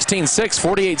 16-6,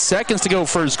 48 seconds to go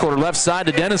first quarter. Left side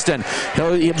to Denniston.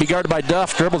 He'll be guarded by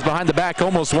Duff. Dribbles behind the back,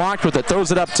 almost walked with it.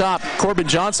 Throws it up top. Corbin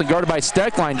Johnson guarded by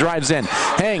Steckline. Drives in.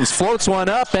 Hangs, floats one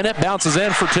up, and it bounces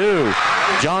in for 2.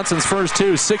 Johnson's first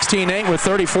 2, 16-8 with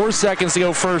 34 seconds to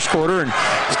go first quarter. And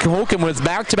Holcomb with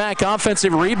back-to-back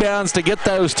offensive rebounds to get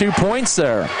those 2 points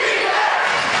there.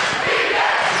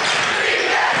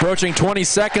 Approaching 20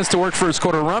 seconds to work first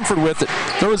quarter. Rumford with it.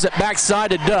 Throws it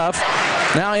backside to Duff.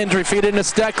 Now entry feed into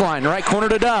Steckline. Right corner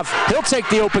to Duff. He'll take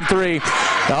the open 3.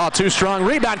 Oh, too strong.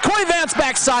 Rebound. Coy Vance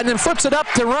backside and then flips it up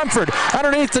to Rumford.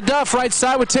 Underneath the Duff, right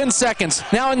side with 10 seconds.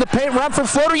 Now in the paint, Rumford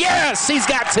floater. Yes, he's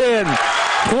got 10.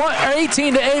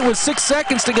 18-8 with 6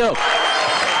 seconds to go.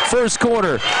 first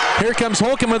quarter. Here comes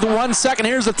Holcomb with 1 second.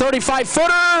 Here's a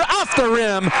 35-footer off the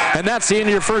rim, and that's the end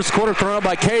of your first quarter, thrown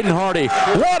by Caden Hardy.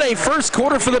 What a first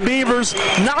quarter for the Beavers.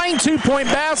 9 two-point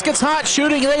baskets, hot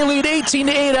shooting. They lead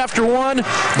 18-8 after 1.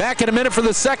 Back in a minute for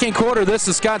the second quarter. This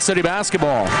is Scott City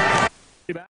basketball.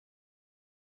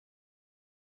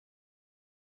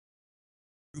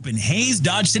 Group in Hayes,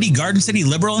 Dodge City, Garden City,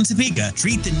 Liberal, and Topeka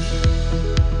treat the...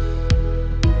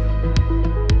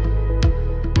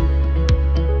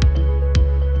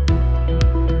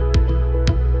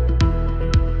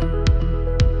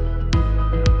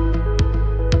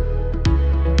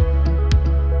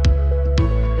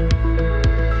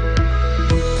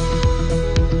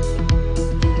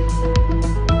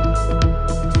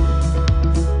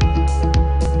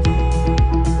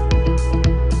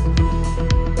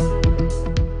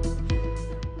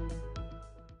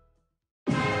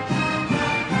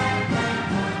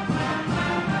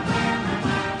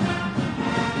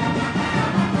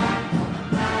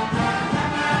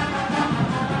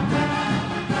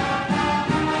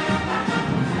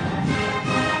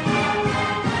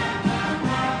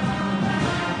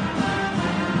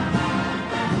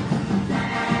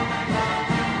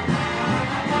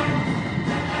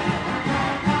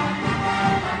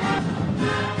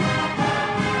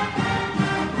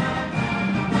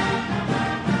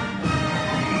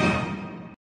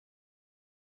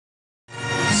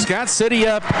 Scott City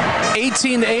up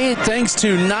 18-8 thanks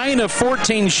to 9 of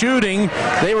 14 shooting.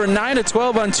 They were 9 of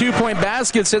 12 on two-point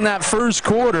baskets in that first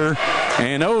quarter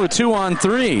and 0 of 2 on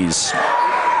threes.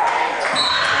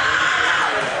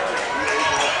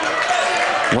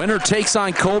 Winner takes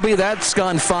on Colby. That's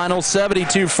gone final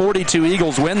 72-42.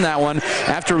 Eagles win that one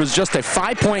after it was just a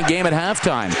 5-point game at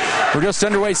halftime. We're just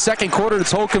underway second quarter.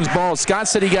 It's Holcomb's ball. Scott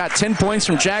City got 10 points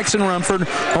from Jackson Rumford.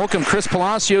 Holcomb, Chris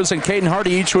Palacios, and Caden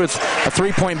Hardy each with a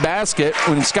 3-point basket.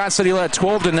 When Scott City led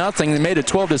 12-0, they made it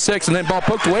 12-6, and then ball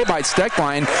poked away by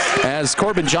Steckline as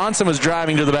Corbin Johnson was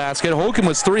driving to the basket. Holcomb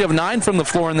was 3 of 9 from the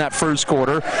floor in that first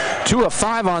quarter, 2 of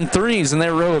 5 on threes, and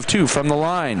they were 0 of 2 from the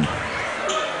line.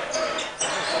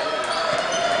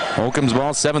 Holcomb's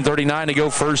ball, 7:39 to go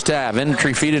first half.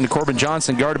 Entry feed into Corbin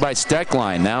Johnson, guarded by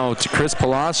Steckline. Now to Chris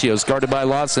Palacios, guarded by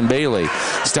Lawson Bailey.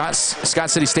 Scott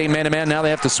City stay man-to-man. Now they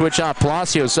have to switch off.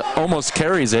 Palacios almost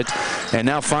carries it and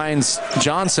now finds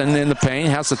Johnson in the paint.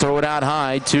 Has to throw it out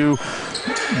high to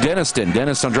Denniston.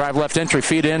 Denniston drive left, entry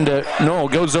feed into Noel.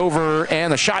 Goes over,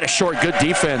 and the shot is short. Good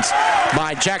defense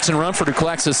by Jackson Rumford, who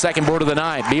collects his second board of the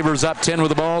night. Beavers up 10 with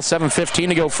the ball. 7:15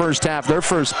 to go first half. Their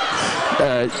first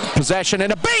possession,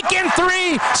 and a bacon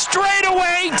three straight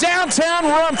away downtown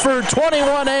Rumford,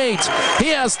 21-8. He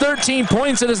has 13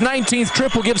 points, and his 19th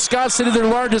triple gives Scott City their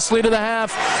largest lead of the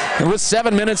half, and with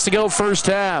 7 minutes to go first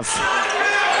half.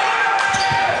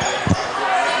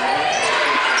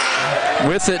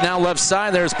 With it now left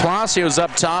side, there's Palacios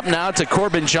up top now to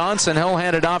Corbin Johnson. He'll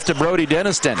hand it off to Brody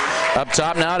Denniston. Up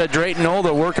top now to Drayton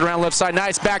Olda, working around left side.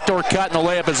 Nice backdoor cut, and the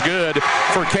layup is good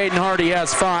for Caden Hardy. He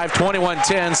has 5,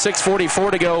 21-10,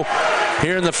 6:44 to go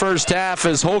here in the first half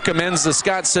as Holcomb ends the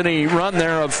Scott City run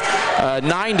there of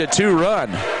 9-2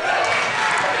 run.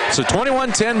 So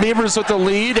 21-10, Beavers with the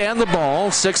lead and the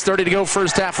ball. 6:30 to go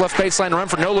first half. Left baseline run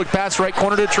for no-look pass, right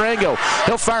corner to Tarango.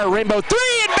 He'll fire a rainbow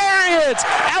three and bury it!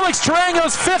 Alex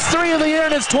Tarango's 5th three of the year,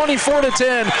 and it's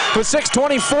 24-10 with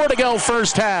 6:24 to go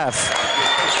first half.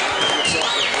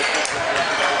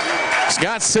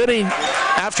 Scott City,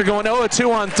 after going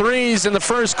 0-2 on threes in the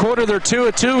first quarter, they're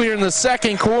 2-2 here in the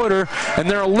second quarter, and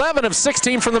they're 11 of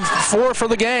 16 from the floor for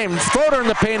the game. Floater in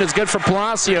the paint is good for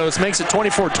Palacios, makes it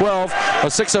 24-12,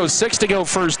 with 6:06 to go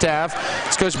first half.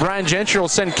 This Coach Brian Gentry will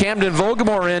send Camden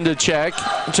Volgamore in to check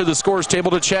to the scores table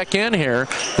to check in here.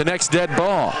 The next dead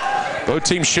ball. Both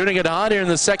teams shooting it hot here in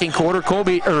the second quarter.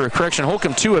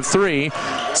 Holcomb 2 of 3.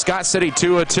 Scott City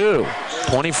 2 of 2.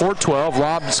 24-12.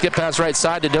 Lob, skip pass right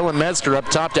side to Dylan Metzger. Up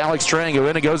top to Alex Tarango.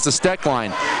 In it goes to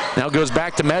Steckline. Now goes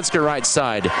back to Metzger right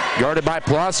side. Guarded by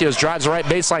Palacios. Drives the right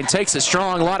baseline. Takes it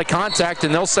strong. A lot of contact.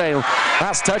 And they'll say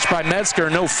last touch by Metzger.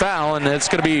 No foul. And it's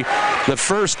going to be the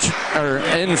first, or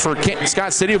in for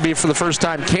Scott City will be for the first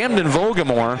time Camden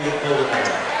Volgamore.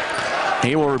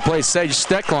 He will replace Sage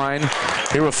Steckline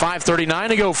here with 5:39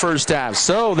 to go first half.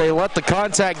 So they let the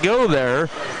contact go there,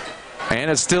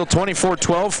 and it's still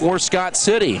 24-12 for Scott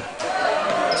City.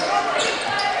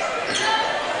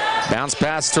 Bounce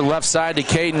pass to left side to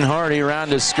Caden Hardy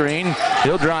around his screen.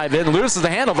 He'll drive in, loses the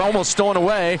handle, almost stolen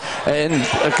away. And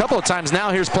a couple of times now,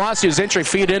 here's Palacios' entry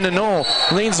feed into Knoll.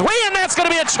 Leans way in, that's going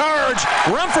to be a charge.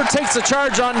 Rumford takes the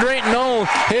charge on Drayton Knoll,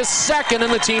 his second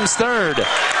and the team's third.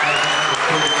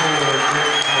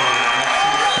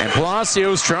 And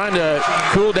Palacios trying to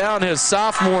cool down his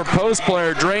sophomore post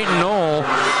player, Drayton Knoll,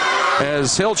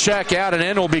 as he'll check out, and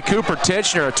in will be Cooper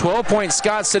Titchener. A 12-point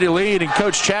Scott City lead, and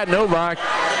Coach Chad Novak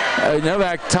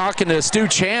talking to Stu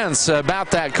Chance about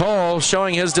that call,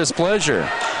 showing his displeasure.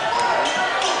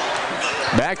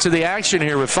 Back to the action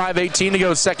here with 5:18 to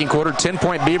go second quarter.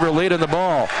 10-point Beaver lead in the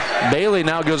ball. Bailey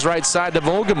now goes right side to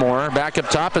Volgamore. Back up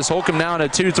top is Holcomb now in a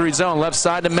 2-3 zone. Left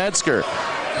side to Metzger.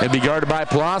 It'll be guarded by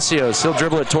Palacios. He'll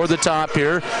dribble it toward the top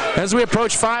here as we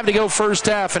approach 5 to go first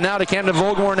half. And now to Camden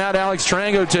Volgamore, now to Alex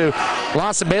Trango to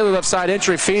Lawson Bailey, left side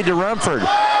entry, feed to Rumford.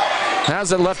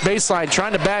 Has it left baseline,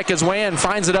 trying to back his way in,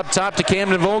 finds it up top to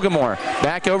Camden Volgamore.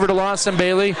 Back over to Lawson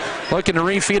Bailey, looking to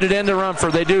refeed it into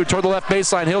Rumford. They do, toward the left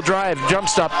baseline. He'll drive, jump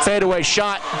stop, fadeaway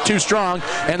shot, too strong,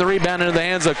 and the rebound into the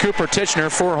hands of Cooper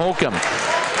Titchener for Holcomb.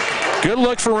 Good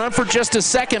look for Rumford, just a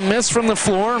second miss from the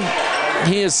floor.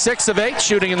 He is 6 of 8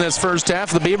 shooting in this first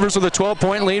half. The Beavers with a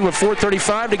 12-point lead with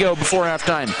 4:35 to go before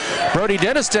halftime. Brody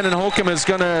Denniston and Holcomb is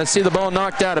going to see the ball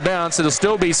knocked out of bounds. It'll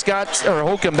still be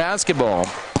Holcomb basketball.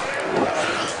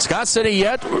 Scott City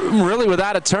yet really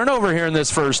without a turnover here in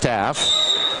this first half.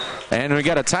 And we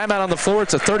got a timeout on the floor.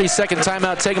 It's a 30-second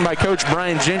timeout taken by Coach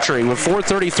Brian Gentry with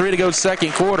 4:33 to go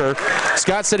second quarter.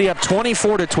 Scott City up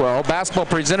 24-12. Basketball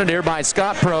presented here by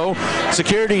Scott Pro,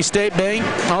 Security State Bank,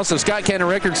 also Scott County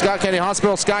Records, Scott County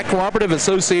Hospital, Scott Cooperative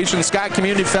Association, Scott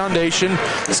Community Foundation,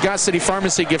 Scott City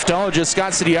Pharmacy Giftologist,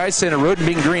 Scott City Ice Center, Road and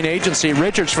Bean Green Agency,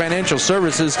 Richards Financial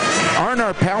Services,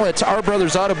 Arnar Pallet, Our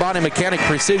Brothers Auto Body Mechanic,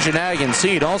 Precision Ag and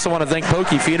Seed. Also want to thank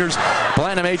Pokey Feeders,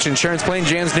 Platinum H Insurance, Plain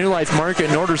Jan's New Life Market,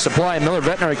 and Order Supply, Miller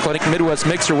Veterinary Clinic, Midwest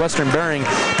Mixer, Western Bearing,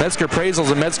 Metzger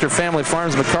Appraisals and Metzger Family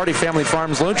Farms, McCarty Family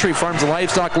Farms, Lone Tree Farms and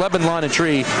Livestock, Lebanon Lawn and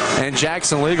Tree, and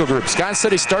Jackson Legal Group. Scott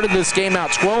City started this game out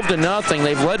 12-0.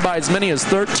 They've led by as many as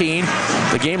 13.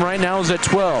 The game right now is at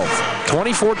 12.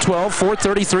 24-12,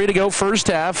 4:33 to go first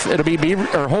half. It'll be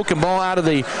Holcomb ball out of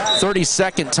the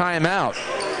 32nd timeout.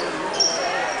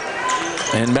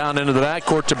 Inbound into the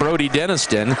backcourt to Brody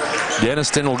Denniston.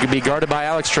 Denniston will be guarded by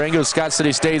Alex Trango. Scott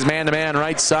City stays man-to-man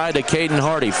right side to Caden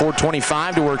Hardy.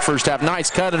 4:25 to work first half. Nice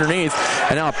cut underneath.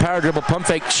 And now a power dribble pump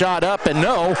fake shot up and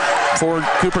no for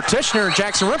Cooper Titchener.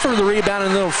 Jackson Rumford with the rebound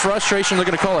and a little frustration. They're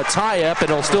going to call a tie-up.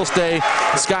 It'll still stay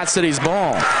Scott City's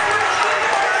ball.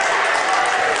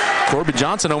 Corbin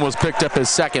Johnson almost picked up his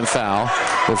second foul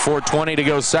with 4:20 to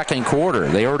go second quarter.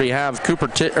 They already have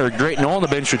Drayton Knoll on the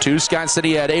bench with 2. Scott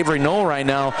City had Avery Knoll right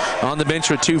now on the bench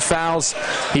with 2 fouls.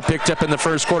 He picked up in the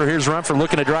first quarter. Here's Rumford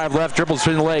looking to drive left, dribbles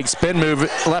between the legs, spin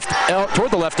move left toward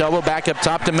the left elbow, back up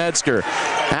top to Metzger.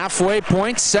 Halfway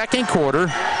point, second quarter.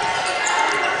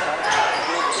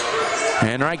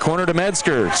 And right corner to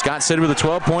Metzger. Scott City with a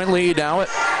 12-point lead now at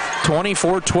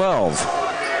 24-12.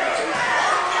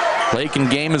 Lake and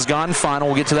game is gone final.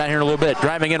 We'll get to that here in a little bit.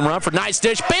 Driving in Rumford. Nice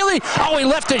dish. Bailey. Oh, he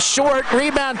left it short.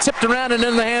 Rebound tipped around and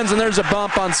in the hands, and there's a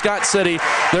bump on Scott City.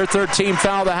 Their third team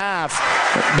foul of the half.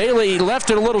 Bailey left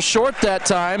it a little short that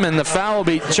time, and the foul will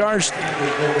be charged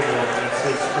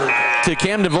to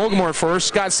Camden Volgamore first.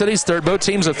 Scott City's third. Both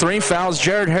teams with 3 fouls.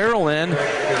 Jared Harrell in.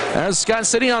 As Scott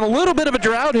City on a little bit of a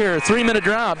drought here, 3-minute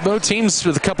drought. Both teams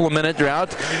with a couple of minute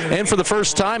drought. And for the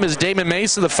first time is Damon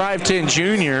Mason, the 5'10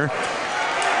 junior.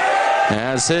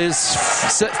 As his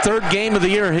third game of the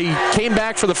year, he came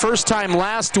back for the first time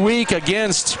last week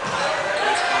against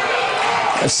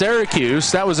Syracuse.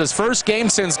 That was his first game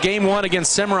since game 1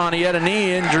 against Cimarron. He had a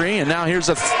knee injury, and now here's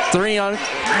a 3 on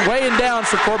weighing down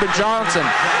for Corbin Johnson.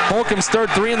 Holcomb's third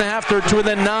 3.5, third 2, and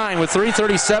then 9 with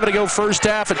 3:37 to go first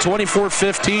half at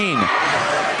 24-15.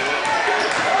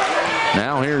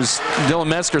 Now here's Dylan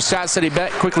Metzger. Scott City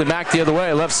quickly back the other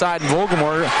way. Left side,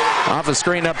 Volgamore off a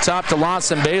screen up top to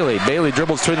Lawson Bailey. Bailey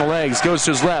dribbles between the legs, goes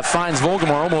to his left, finds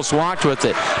Volgamore, almost walked with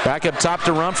it. Back up top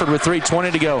to Rumford with 3:20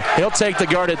 to go. He'll take the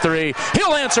guard at 3.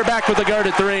 He'll answer back with the guard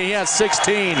at 3. He has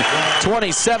 16.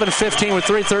 27-15 with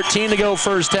 3:13 to go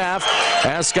first half.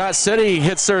 As Scott City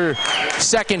hits their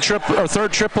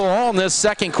third triple all in this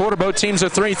second quarter. Both teams are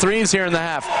 3 threes here in the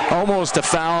half. Almost a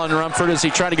foul on Rumford as he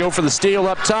tried to go for the steal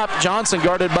up top. Johnson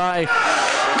guarded by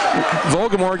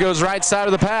Volgamore goes right side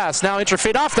of the pass. Now entry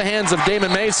feed off the hands of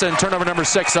Damon Mason. Turnover number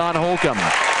 6 on Holcomb.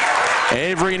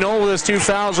 Avery Knoll with his 2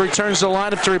 fouls returns to the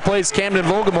lineup to replace Camden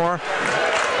Volgamore.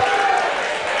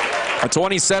 A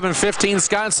 27-15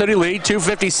 Scott City lead.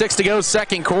 2:56 to go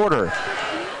second quarter.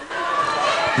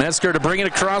 Metzger to bring it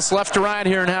across left to right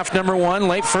here in half number 1.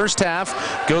 Late first half.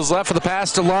 Goes left for the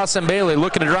pass to Lawson Bailey.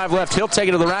 Looking to drive left. He'll take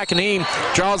it to the rack and he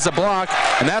draws the block.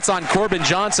 And that's on Corbin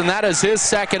Johnson. That is his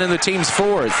second and the team's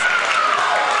 4th.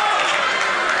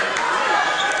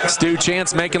 Stu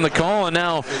Chance making the call, and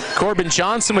now Corbin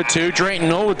Johnson with 2, Drayton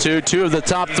Knoll with 2. 2 of the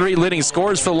top 3 leading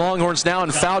scorers for the Longhorns now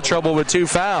in foul trouble with 2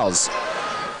 fouls.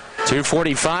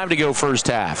 2:45 to go first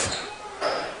half.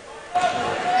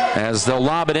 As they'll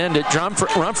lob it in to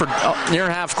Rumford near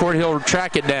half court, he'll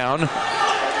track it down.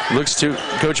 Looks to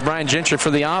Coach Brian Gentry for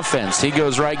the offense. He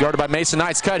goes right, guarded by Mason.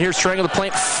 Nice cut here, strangling the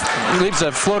paint. Leaves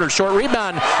a floater, short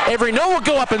rebound. Avery Noel will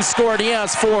go up and score. He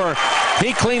has 4.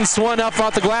 He cleans one up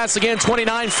off the glass again.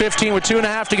 29-15 with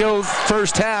 2.5 to go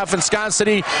first half. And Scott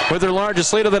City with their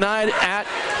largest lead of the night at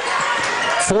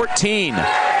 14.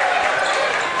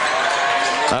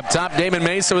 Up top, Damon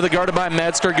Mesa with it guarded by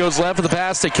Metzger. Goes left with the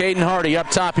pass to Caden Hardy. Up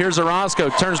top, here's Orozco.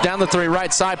 Turns down the 3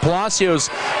 right side. Palacios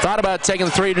thought about taking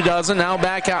the 3, doesn't. Now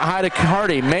back out high to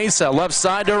Hardy. Mesa, left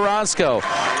side to Orozco.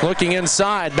 Looking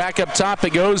inside. Back up top,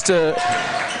 it goes to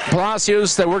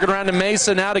Palacios. They're working around to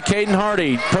Mesa. Now to Caden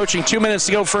Hardy. Approaching 2 minutes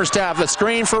to go first half. The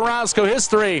screen for Orozco. His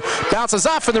 3. Bounces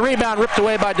off, and the rebound ripped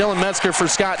away by Dylan Metzger for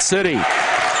Scott City.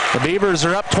 The Beavers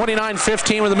are up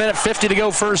 29-15 with 1:50 to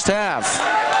go first half.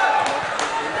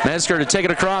 Metzger to take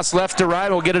it across left to right.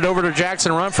 We'll get it over to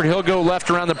Jackson Rumford. He'll go left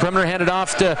around the perimeter, hand it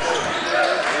off to,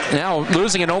 now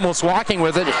losing it, almost walking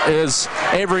with it, is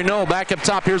Avery Noel. Back up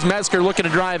top, here's Metzger looking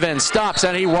to drive in. Stops,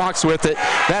 and he walks with it.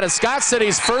 That is Scott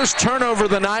City's first turnover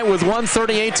of the night with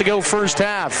 1:38 to go first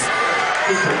half.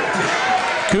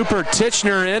 Cooper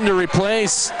Titchener in to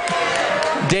replace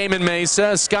Damon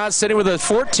Mesa. Scott City with a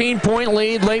 14-point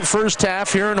lead late first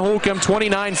half here in Holcomb,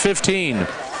 29-15.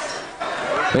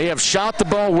 They have shot the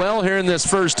ball well here in this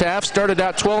first half. Started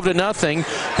out 12-0.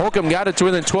 Holcomb got it to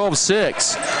within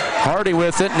 12-6. Hardy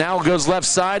with it. Now goes left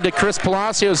side to Chris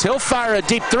Palacios. He'll fire a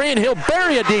deep 3, and he'll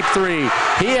bury a deep 3.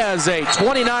 He has a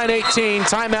 29-18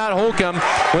 timeout Holcomb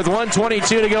with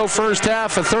 1:22 to go first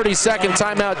half. A 30-second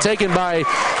timeout taken by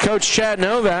Coach Chad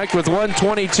Novak with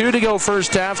 1:22 to go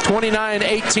first half.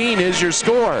 29-18 is your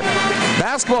score.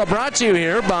 Basketball brought to you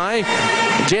here by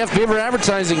JF Beaver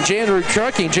Advertising, J&R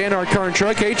Trucking, J&R Car and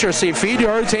Truck, HRC Feed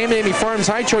Yards, Amy Farms,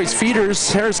 High Choice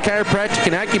Feeders, Harris Chiropractic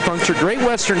and Acupuncture, Great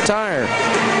Western Tire.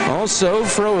 Also,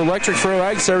 Fro Electric, Fro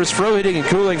Ag Service, Fro Heating and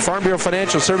Cooling, Farm Bureau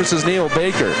Financial Services, Neil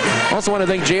Baker. Also want to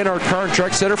thank J&R Car and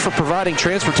Truck Center for providing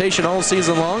transportation all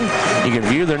season long. You can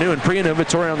view their new and pre-owned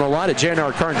inventory on the lot at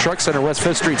J&R Car and Truck Center, West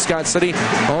 5th Street, Scott City.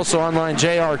 Also online,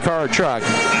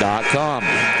 jrcartruck.com.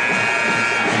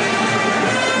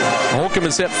 Holcomb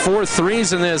has hit 4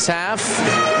 threes in this half.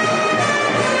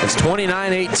 It's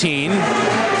 29-18.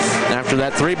 After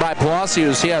that 3 by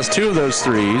Palacios, he has 2 of those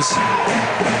threes.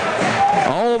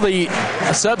 All the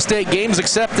sub-state games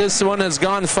except this one has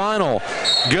gone final.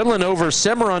 Goodland over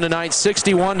Cimarron tonight,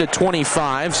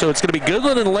 61-25. So it's going to be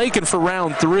Goodland and Lakin for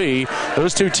round 3.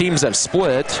 Those 2 teams have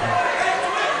split.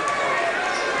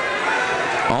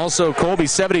 Also, Colby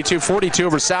 72-42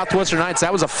 over Southwestern Knights.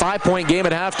 That was a 5-point game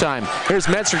at halftime. Here's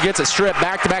Metzger, gets it stripped.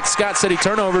 Back-to-back Scott City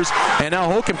turnovers. And now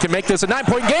Holcomb can make this a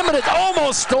 9-point game, but it's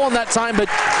almost stolen that time. But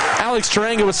Alex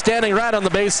Taranga was standing right on the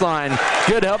baseline.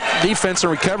 Good help defense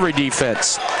and recovery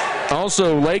defense.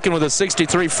 Also, Lakin with a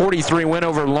 63-43 win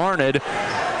over Larned.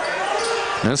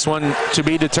 This one to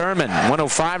be determined.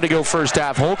 1:05 to go first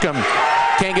half. Holcomb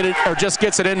can't get it, or just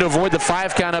gets it in to avoid the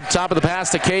 5 count up top of the pass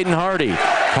to Caden Hardy.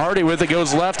 Hardy with it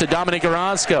goes left to Dominic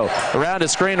Orozco. Around a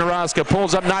screen, Orozco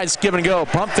pulls up, nice give and go.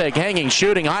 Pump fake, hanging,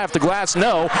 shooting, high off the glass,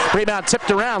 no. Rebound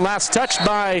tipped around, last touched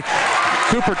by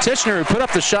Cooper Titchener, who put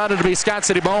up the shot. It'll be Scott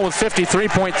City ball with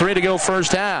 53.3 to go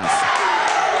first half.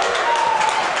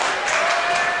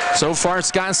 So far,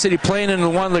 Scott City playing into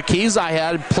one of the keys I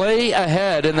had, play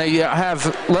ahead, and they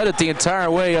have led it the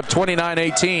entire way up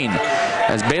 29-18.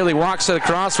 As Bailey walks it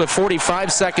across with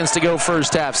 45 seconds to go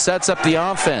first half, sets up the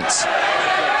offense.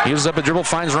 Uses up a dribble,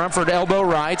 finds Rumford, elbow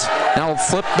right. Now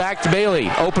flip back to Bailey.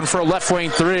 Open for a left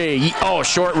wing 3. Oh,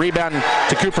 short rebound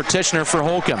to Cooper Titchener for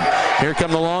Holcomb. Here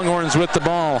come the Longhorns with the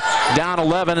ball. Down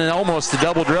 11 and almost a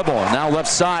double dribble. Now left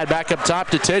side, back up top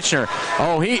to Titchener.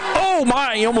 He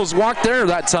almost walked there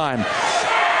that time.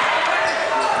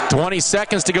 20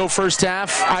 seconds to go first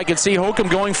half. I can see Holcomb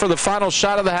going for the final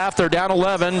shot of the half. They're down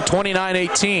 11,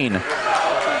 29-18.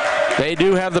 They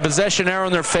do have the possession arrow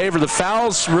in their favor. The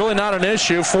foul's really not an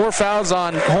issue. 4 fouls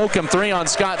on Holcomb, 3 on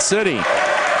Scott City.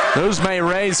 Those may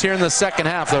raise here in the second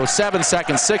half, though. 7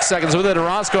 seconds, 6 seconds with it.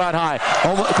 Orozco out high.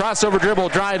 Crossover dribble,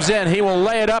 drives in. He will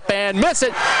lay it up and miss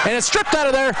it. And it's stripped out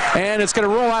of there. And it's going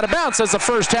to roll out of bounds as the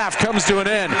first half comes to an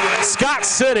end. Scott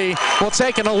City will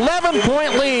take an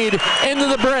 11-point lead into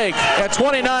the break at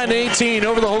 29-18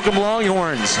 over the Holcomb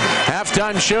Longhorns.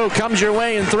 Halftime show comes your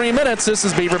way in 3 minutes. This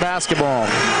is Beaver Basketball.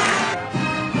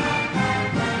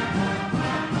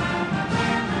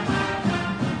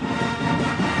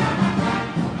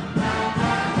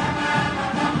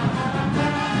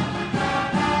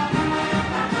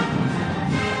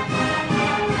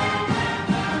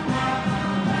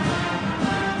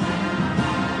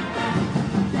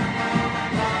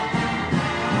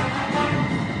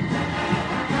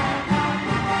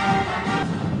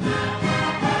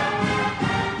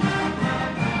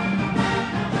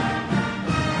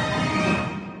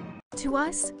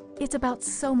 us, it's about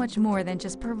so much more than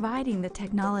just providing the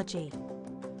technology.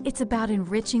 It's about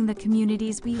enriching the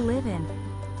communities we live in,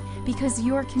 because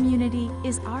your community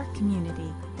is our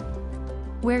community.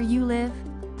 Where you live,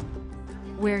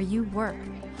 where you work,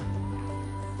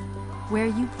 where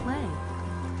you play,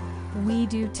 we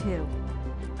do too.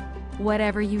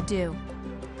 Whatever you do,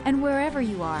 and wherever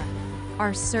you are,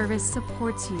 our service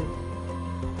supports you.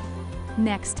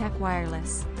 Next Tech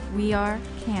Wireless. We are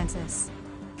Kansas.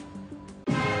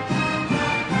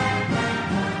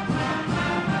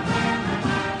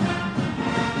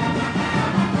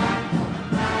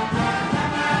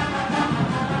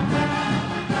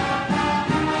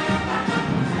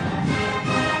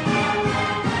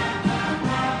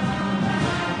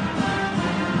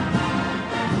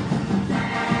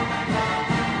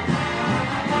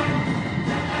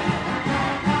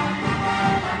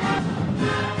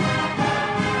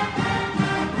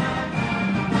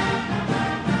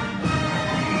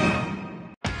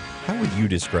 You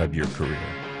describe your career?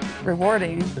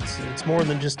 Rewarding. It's more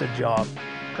than just a job.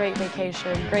 Great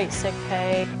vacation, great sick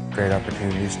pay. Great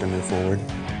opportunities to move forward.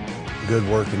 Good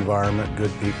work environment, good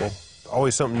people.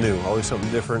 Always something new, always something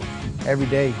different. Every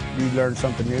day you learn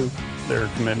something new. Their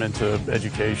commitment to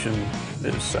education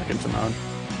is second to none.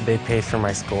 They pay for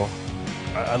my school.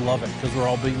 I love it because we're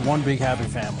all one big happy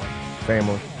family.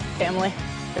 Family.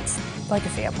 It's like a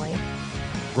family.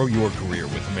 Grow your career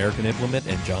with American Implement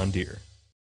and John Deere.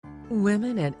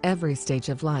 Women at every stage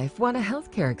of life want a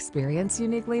healthcare experience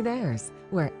uniquely theirs,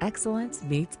 where excellence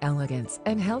meets elegance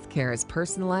and healthcare is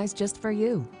personalized just for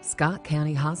you. Scott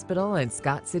County Hospital and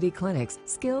Scott City Clinic's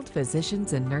skilled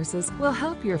physicians and nurses will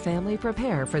help your family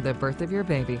prepare for the birth of your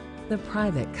baby. The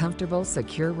private, comfortable,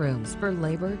 secure rooms for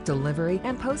labor, delivery,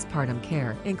 and postpartum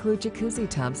care include jacuzzi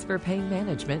tubs for pain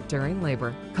management during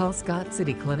labor. Call Scott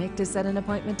City Clinic to set an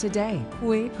appointment today.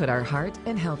 We put our heart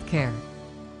in healthcare.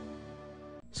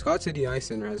 Scott City Eye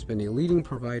Center has been a leading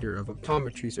provider of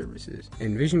optometry services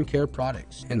and vision care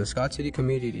products in the Scott City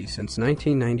community since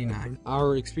 1999.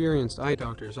 Our experienced eye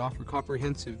doctors offer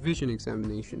comprehensive vision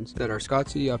examinations that our Scott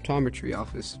City Optometry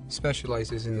office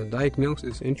specializes in the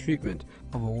diagnosis and treatment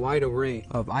of a wide array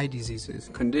of eye diseases,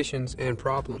 conditions, and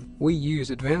problems. We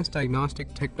use advanced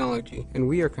diagnostic technology, and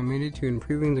we are committed to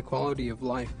improving the quality of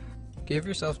life. Give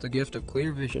yourself the gift of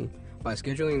clear vision by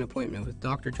scheduling an appointment with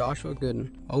Dr. Joshua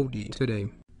Gooden, OD, today.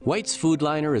 White's Food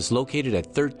Liner is located at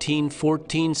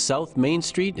 1314 South Main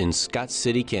Street in Scott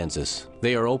City, Kansas.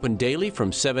 They are open daily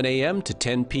from 7 a.m. to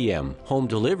 10 p.m. Home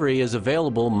delivery is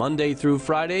available Monday through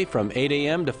Friday from 8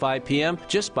 a.m. to 5 p.m.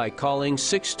 just by calling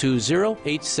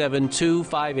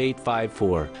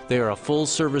 620-872-5854. They are a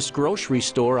full-service grocery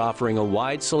store offering a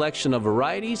wide selection of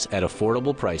varieties at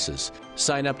affordable prices.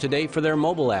 Sign up today for their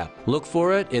mobile app. Look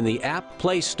for it in the app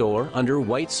Play Store under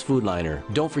White's Food Liner.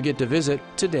 Don't forget to visit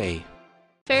today.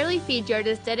 Fairleigh Feed Yard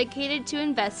is dedicated to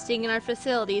investing in our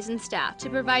facilities and staff to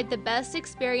provide the best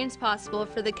experience possible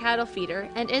for the cattle feeder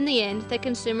and, in the end, the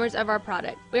consumers of our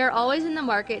product. We are always in the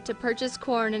market to purchase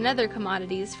corn and other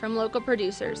commodities from local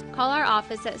producers. Call our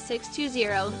office at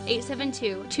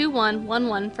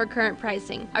 620-872-2111 for current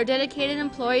pricing. Our dedicated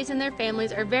employees and their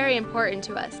families are very important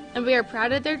to us, and we are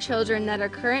proud of their children that are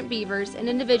current Beavers and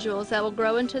individuals that will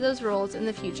grow into those roles in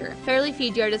the future. Fairleigh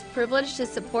Feed Yard is privileged to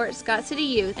support Scott City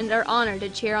youth and are honored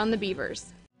to cheer on the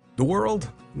Beavers. The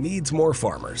world needs more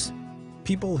farmers.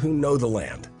 People who know the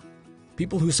land.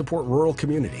 People who support rural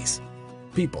communities.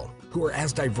 People who are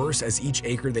as diverse as each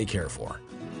acre they care for.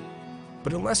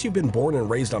 But unless you've been born and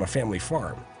raised on a family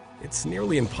farm, it's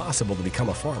nearly impossible to become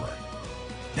a farmer.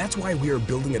 That's why we are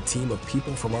building a team of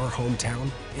people from our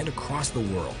hometown and across the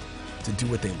world to do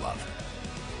what they love.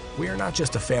 We are not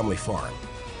just a family farm.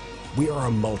 We are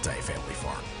a multi-family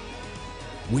farm.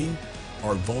 We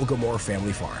are Volgamore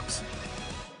Family Farms.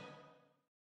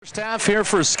 First half here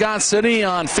for Scott City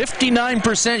on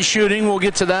 59% shooting. We'll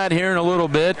get to that here in a little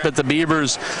bit, but the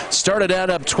Beavers started out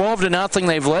up 12-0.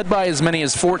 They've led by as many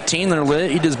as 14. Their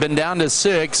lead has been down to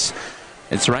 6.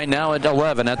 It's right now at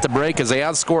 11 at the break as they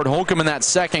outscored Holcomb in that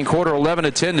second quarter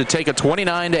 11-10 to take a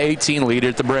 29-18 lead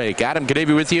at the break. Adam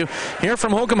Kadavy with you here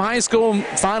from Holcomb High School.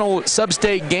 Final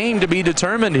sub-state game to be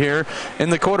determined here in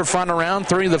the quarterfinal round.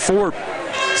 3 of the 4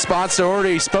 spots are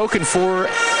already spoken for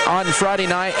on Friday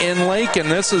night in Lake,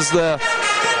 and this is the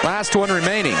last one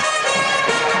remaining.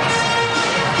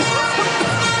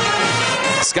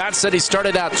 Scott City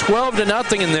started out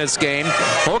 12-0 in this game.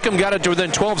 Holcomb got it to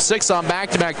within 12-6 on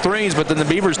back-to-back threes, but then the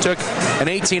Beavers took an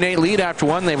 18-8 lead after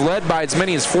one. They've led by as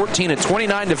many as 14 at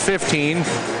 29-15.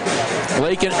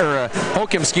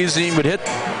 Holcomb, would hit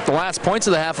the last points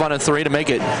of the half on a 3 to make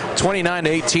it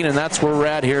 29-18, and that's where we're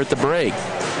at here at the break.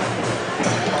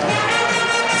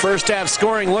 First half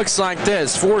scoring looks like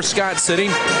this for Scott City.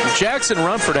 Jackson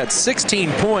Rumford had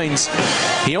 16 points.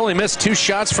 He only missed 2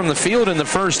 shots from the field in the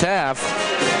first half.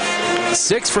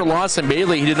 6 for Lawson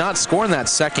Bailey. He did not score in that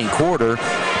second quarter.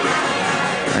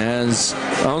 As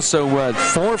also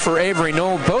 4 for Avery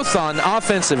Knoll, both on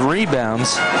offensive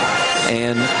rebounds.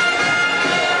 And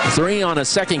 3 on a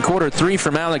second quarter, 3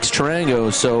 from Alex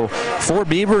Tarango. So 4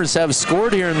 Beavers have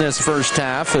scored here in this first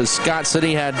half, as Scott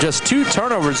City had just 2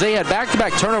 turnovers. They had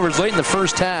back-to-back turnovers late in the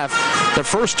first half. The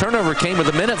first turnover came with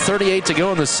 1:38 to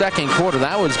go in the second quarter.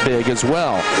 That was big as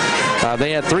well.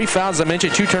 They had 3 fouls, I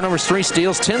mentioned, 2 turnovers, 3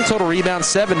 steals, 10 total rebounds,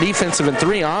 7 defensive and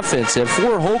 3 offensive.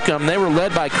 For Holcomb, they were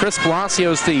led by Chris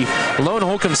Palacios, the lone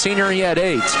Holcomb senior. He had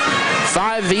 8.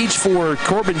 5 each for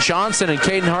Corbin Johnson and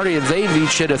Caden Hardy, and they've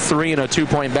each hit a 3 and a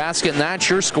 2-point basket, and that's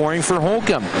your scoring for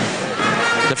Holcomb.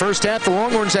 The first half, the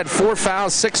Longhorns had 4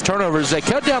 fouls, 6 turnovers. They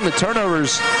cut down the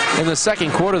turnovers in the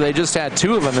second quarter. They just had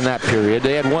 2 of them in that period.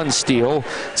 They had 1 steal,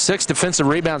 6 defensive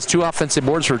rebounds, 2 offensive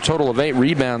boards for a total of 8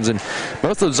 rebounds, and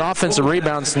both those offensive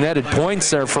rebounds netted points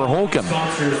there for Holcomb.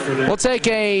 We'll take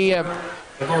a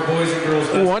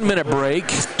 1-minute break.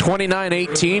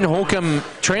 29-18. Holcomb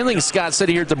trailing Scott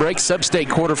City here at the break. Sub-state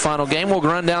quarterfinal game. We'll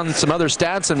run down some other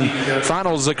stats and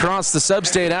finals across the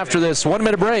sub-state after this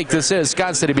 1-minute break. This is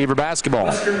Scott City Beaver basketball.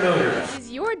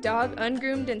 Is your dog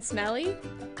ungroomed and smelly?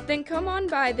 Then come on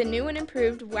by the new and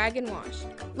improved Wagon Wash,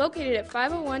 located at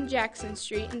 501 Jackson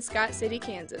Street in Scott City,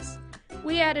 Kansas.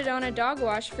 We added on a dog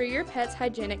wash for your pet's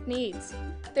hygienic needs.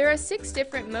 There are 6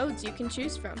 different modes you can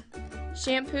choose from: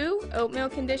 shampoo, oatmeal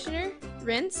conditioner,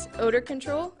 rinse, odor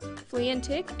control, flea and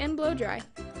tick, and blow dry.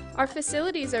 Our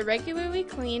facilities are regularly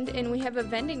cleaned, and we have a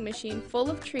vending machine full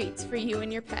of treats for you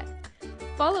and your pet.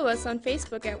 Follow us on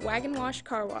Facebook at Wagon Wash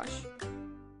Car Wash.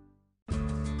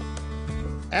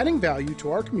 Adding value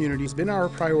to our community has been our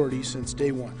priority since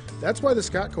day one. That's why the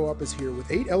Scott Co-op is here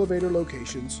with 8 elevator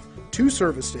locations, 2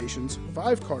 service stations,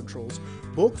 5 car trolls,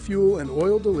 bulk fuel and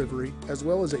oil delivery, as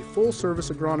well as a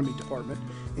full-service agronomy department,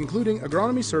 including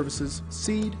agronomy services,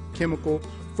 seed, chemical,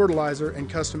 fertilizer, and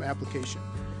custom application.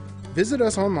 Visit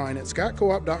us online at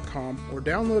scottcoop.com or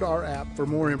download our app for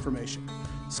more information.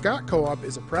 Scott Co-op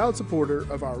is a proud supporter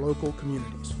of our local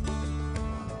communities.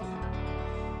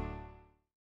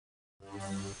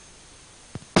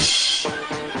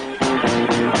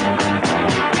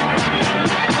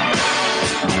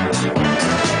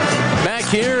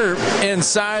 Here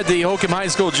inside the Holcomb High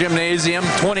School Gymnasium,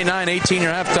 29-18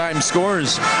 your halftime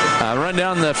scores. Run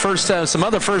down the some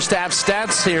other first half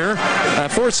stats here.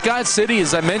 For Scott City,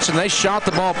 as I mentioned, they shot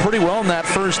the ball pretty well in that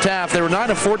first half. They were 9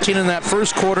 of 14 in that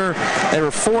first quarter. They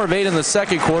were 4 of 8 in the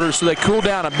second quarter, so they cooled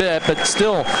down a bit, but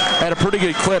still had a pretty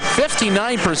good clip.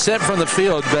 59% from the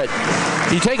field, but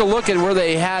you take a look at where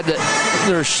they had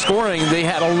their scoring. They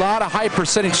had a lot of high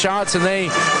percentage shots, and they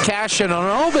cashed in on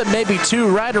all but maybe 2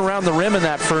 right around the rim in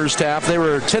that first half. They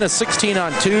were 10 of 16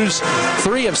 on 2s,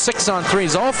 3 of 6 on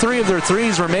 3s. All 3 of their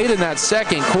 3s were made in that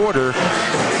second quarter. In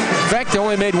fact, they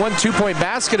only made 1 2-point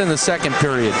basket in the second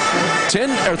period.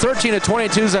 13 of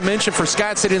 22, as I mentioned, for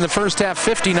Scott City in the first half,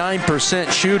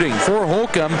 59% shooting. For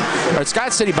Holcomb, or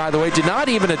Scott City, by the way, did not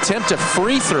even attempt a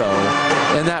free throw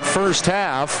in that first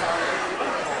half.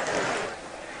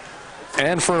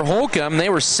 And for Holcomb, they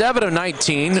were 7 of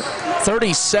 19,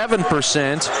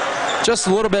 37%. Just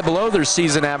a little bit below their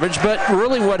season average, but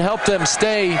really what helped them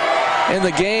stay in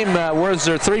the game was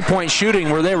their 3-point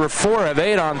shooting, where they were 4 of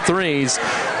 8 on 3s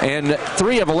and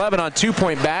 3 of 11 on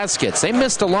 2-point baskets. They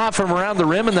missed a lot from around the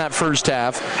rim in that first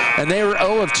half, and they were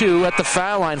 0 of 2 at the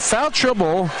foul line. Foul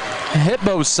trouble hit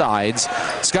both sides.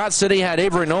 Scott City had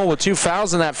Avery Knoll with 2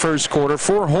 fouls in that first quarter.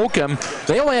 For Holcomb,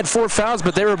 they only had 4 fouls,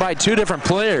 but they were by 2 different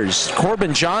players.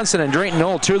 Corbin Johnson and Drayton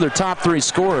Knoll, 2 of their top 3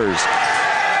 scorers.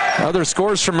 Other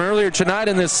scores from earlier tonight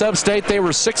in this sub-state, they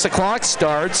were 6 o'clock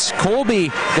starts. Colby,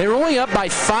 they were only up by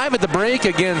 5 at the break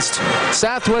against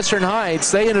Southwestern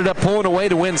Heights. They ended up pulling away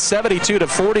to win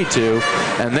 72-42,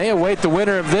 and they await the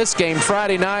winner of this game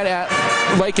Friday night at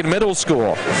Lakin Middle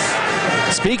School.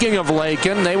 Speaking of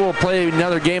Lakin, they will play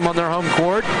another game on their home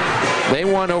court. They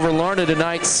won over Larned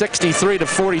tonight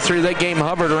 63-43. That game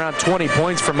hovered around 20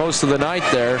 points for most of the night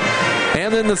there.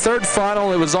 And then the third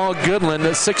final, it was all Goodland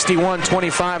at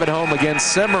 61-25 at home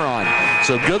against Cimarron.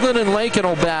 So Goodland and Lakin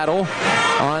will battle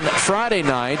on Friday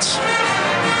night.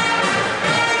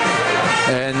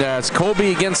 And it's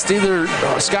Colby against either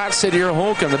Scott City or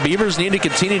Holcomb. The Beavers need to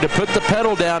continue to put the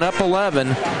pedal down, up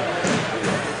 11.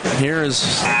 Here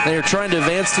is they are trying to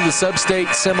advance to the sub-state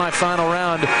semifinal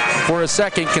round for a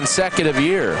second consecutive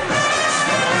year.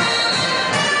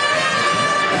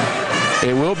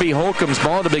 It will be Holcomb's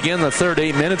ball to begin the third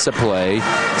 8 minutes of play.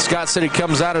 Scott City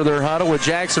comes out of their huddle with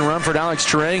Jackson Rumford, Alex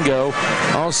Tarango,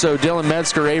 also Dylan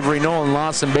Metzger, Avery Knoll, and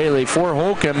Lawson Bailey. For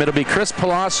Holcomb, it'll be Chris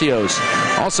Palacios,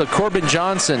 also Corbin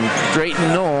Johnson, Drayton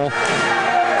Knoll,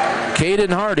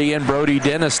 Caden Hardy, and Brody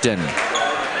Denniston.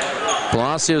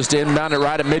 Palacios to inbound it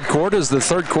right at midcourt as the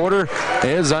third quarter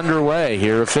is underway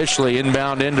here officially.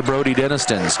 Inbound into Brody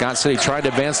Denniston. Scott City tried to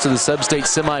advance to the sub-state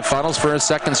semifinals for a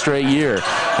second straight year,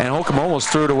 and Holcomb almost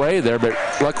threw it away there, but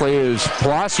luckily it was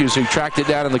Palacios who tracked it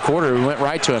down in the corner and went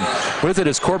right to him. With it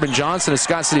is Corbin Johnson as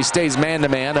Scott City stays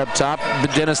man-to-man up top.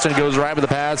 Denniston goes right with the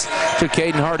pass to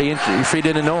Caden Hardy. Feed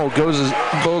into Knoll.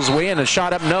 Goes way in. A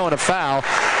shot up, no, and a foul.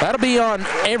 That'll be on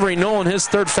Avery Knoll, and his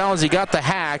third foul as he got the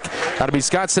hack. That'll be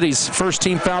Scott City's first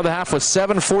team foul of the half with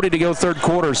 7:40 to go third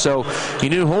quarter. So you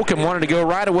knew Holcomb wanted to go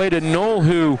right away to Knoll,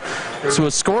 who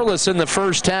was scoreless in the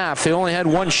first half. He only had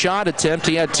one shot attempt.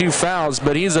 He had 2 fouls,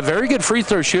 but he's a very good free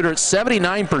throw shooter at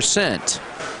 79%.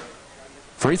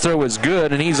 Free throw was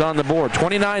good, and he's on the board.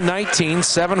 29-19,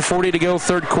 7:40 to go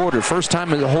third quarter. First time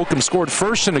that Holcomb scored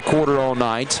first in a quarter all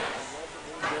night.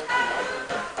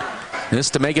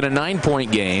 This to make it a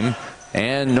 9-point game.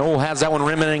 And Knoll has that one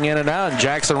rimming in and out. And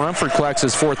Jackson Rumford collects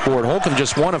his fourth board. Holcomb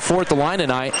just 1 of 4 at the line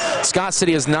tonight. Scott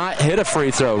City has not hit a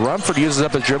free throw. Rumford uses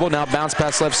up his dribble. Now bounce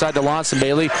pass left side to Lawson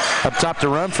Bailey. Up top to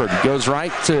Rumford. Goes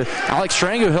right to Alex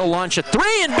Tarango. He'll launch a 3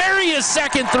 and bury his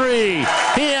second 3.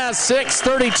 He has 6,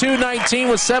 32-19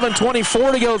 with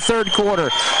 7:24 to go third quarter.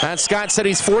 That's Scott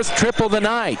City's 4th triple of the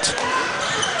night.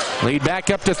 Lead back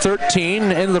up to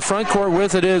 13. In the front court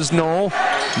with it is Knoll.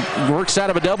 Works out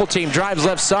of a double team. Drives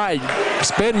left side.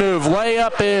 Spin move.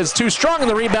 Layup is too strong. And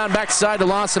the rebound backside to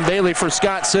Lawson Bailey for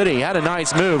Scott City. Had a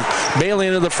nice move. Bailey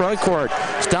into the front court.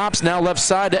 Stops now left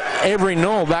side to Avery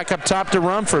Knoll. Back up top to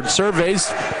Rumford. Surveys.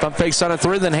 Pump fakes on a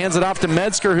 3. Then hands it off to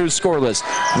Metzger, who's scoreless.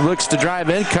 Looks to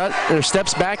drive in. Cut. Or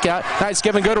steps back out. Nice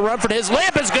give and go to Rumford. His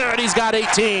layup is good. He's got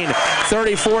 18.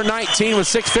 34-19 with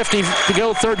 6:50 to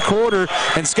go third quarter.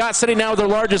 And Scott City now with their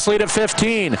largest lead at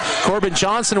 15. Corbin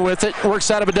Johnson with it.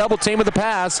 Works out of a double team with the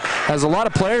pass. Has a lot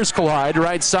of players collide.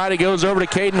 Right side it goes over to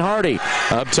Caden Hardy.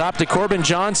 Up top to Corbin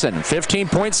Johnson.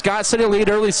 15-point Scott City lead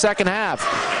early second half.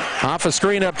 Off a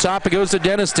screen up top it goes to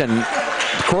Denniston.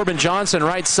 Corbin Johnson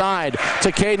right side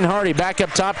to Caden Hardy. Back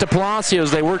up top to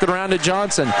Palacios. They work it around to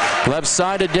Johnson. Left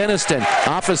side to Denniston.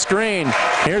 Off a screen.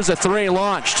 Here's a 3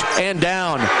 launched and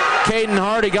down. Caden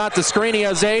Hardy got the screen. He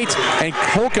has 8. And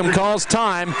Holcomb calls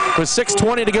time with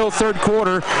 6:20 to go third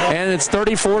quarter. And it's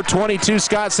 34-22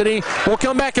 Scott City. We'll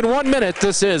come back in 1 minute.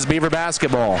 This is Beaver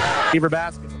Basketball. Beaver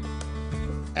Basketball.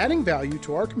 Adding value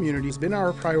to our community has been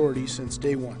our priority since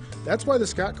day one. That's why the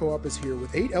Scott Co-op is here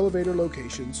with 8 elevator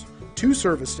locations, 2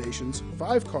 service stations,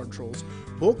 5 controls,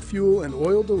 bulk fuel and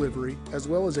oil delivery, as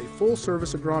well as a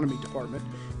full-service agronomy department,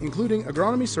 including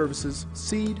agronomy services,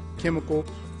 seed, chemical,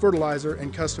 fertilizer,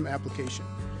 and custom application.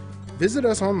 Visit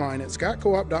us online at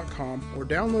scottcoop.com or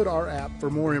download our app for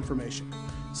more information.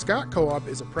 Scott Co-op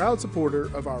is a proud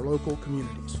supporter of our local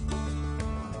communities.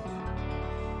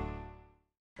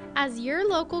 As your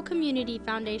local community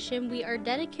foundation, we are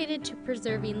dedicated to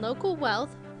preserving local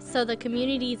wealth so the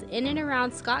communities in and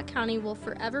around Scott County will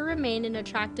forever remain an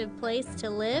attractive place to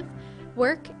live,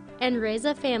 work, and raise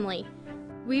a family.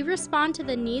 We respond to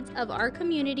the needs of our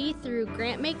community through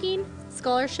grant making,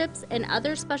 scholarships, and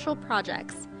other special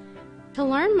projects. To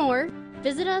learn more,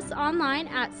 visit us online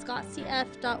at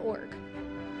scottcf.org.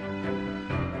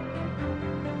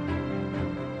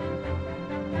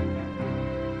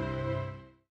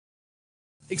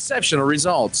 Exceptional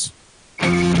results.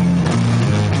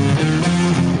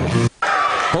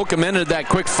 Holcomb ended that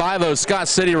quick 5-0 Scott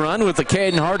City run with the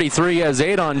Caden Hardy 3. He has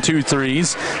 8 on 2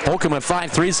 threes. Holcomb with 5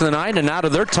 threes in the night and out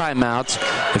of their timeouts.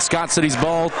 It's Scott City's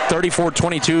ball,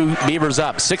 34-22, Beavers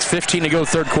up. 6:15 to go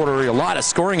third quarter. A lot of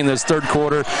scoring in this third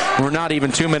quarter. We're not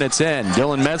even 2 minutes in.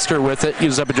 Dylan Metzger with it.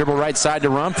 Uses up a dribble right side to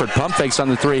Rumford. Pump fakes on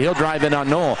the 3. He'll drive in on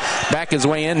Knoll. Back his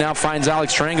way in. Now finds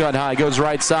Alex Tarango at high. Goes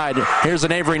right side. Here's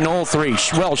an Avery Knoll 3.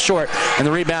 Well short. And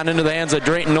the rebound into the hands of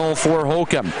Drayton Knoll for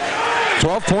Holcomb.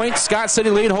 12 points, Scott City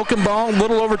lead. Holcomb ball, a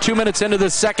little over 2 minutes into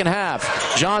this second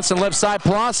half. Johnson left side,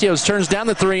 Palacios turns down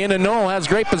the 3 into Knoll, has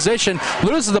great position,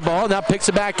 loses the ball, now picks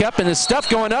it back up, and his stuff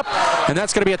going up, and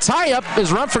that's going to be a tie-up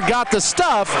as Rumford got the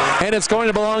stuff, and it's going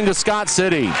to belong to Scott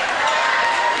City.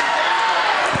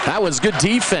 That was good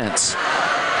defense.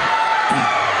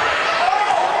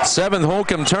 7th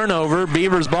Holcomb turnover.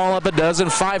 Beavers ball up a dozen.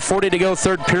 5:40 to go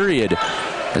third period.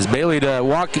 As Bailey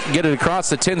to get it across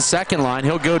the 10-second line.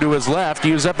 He'll go to his left,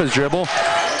 use up his dribble,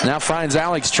 Now finds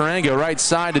Alex Tarango right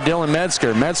side to Dylan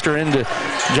Metzger. Metzger into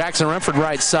Jackson Rumford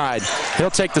right side. He'll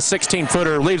take the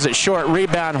 16-footer, leaves it short.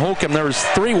 Rebound Holcomb. There was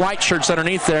 3 white shirts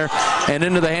underneath there and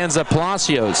into the hands of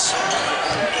Palacios.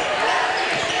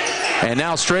 And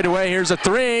now straight away, here's a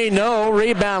 3. No,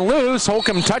 rebound loose.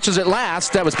 Holcomb touches it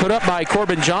last. That was put up by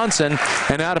Corbin Johnson.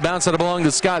 And out of bounds, it belonged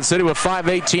to Scott City with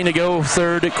 5:18 to go,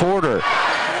 third quarter.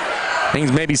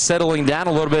 Things maybe settling down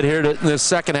a little bit here in the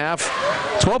second half.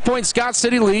 12-point Scott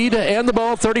City lead and the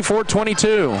ball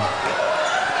 34-22.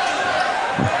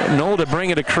 Knoll to bring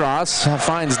it across.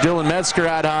 Finds Dylan Metzger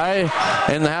out high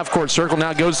in the half-court circle.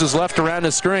 Now goes to his left around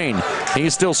the screen.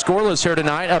 He's still scoreless here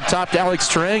tonight. Up top to Alex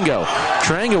Tarango.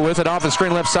 Tarango with it off the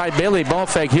screen left side. Bailey ball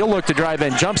fake. He'll look to drive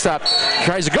in. Jump stop.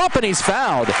 Tries to go up and he's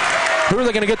fouled. Who are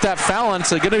they going to get that foul on? It's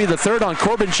going to be the third on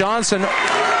Corbin Johnson.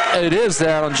 It is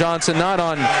that on Johnson, not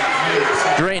on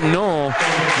Drayton Knoll.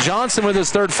 Johnson with his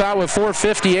third foul with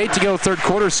 4:58 to go, third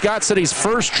quarter. Scott City's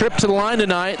first trip to the line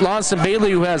tonight. Lawson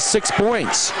Bailey, who has 6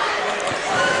 points.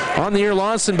 On the year,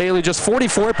 Lawson Bailey just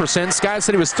 44%. Scott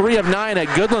City was 3 of 9 at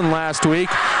Goodland last week,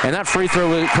 and that free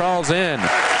throw crawls in.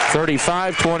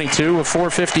 35-22 with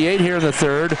 4:58 here in the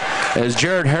third, as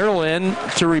Jared Harrell in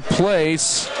to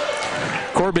replace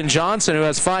Corbin Johnson, who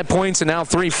has 5 points and now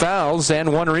 3 fouls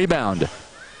and 1 rebound.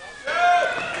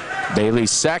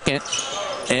 Bailey's second,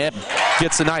 and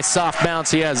gets a nice soft bounce.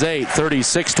 He has 8,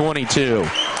 36-22.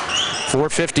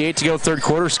 4:58 to go, third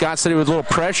quarter. Scott City with a little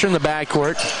pressure in the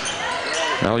backcourt.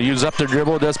 They'll use up their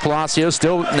dribble. Does Palacios.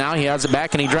 Still, now he has it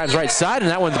back, and he drives right side,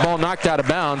 and that one's ball knocked out of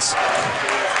bounds.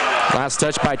 Last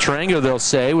touch by Tarango, they'll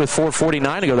say, with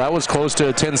 4:49 to go. That was close to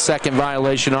a 10-second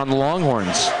violation on the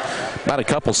Longhorns. About a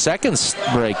couple seconds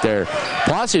break there.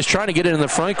 Palacios trying to get it in the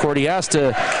front court. He has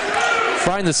to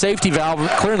find the safety valve,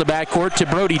 clear in the backcourt to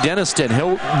Brody Deniston.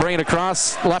 He'll bring it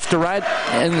across left to right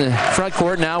in the front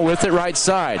court now with it right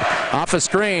side. Off a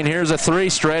screen, here's a 3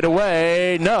 straight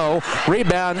away. No.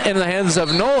 Rebound in the hands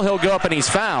of Knoll. He'll go up and he's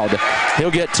fouled. He'll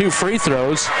get 2 free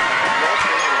throws.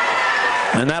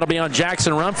 And that'll be on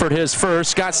Jackson Rumford, his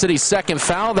first. Scott City's second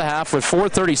foul of the half with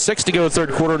 4:36 to go,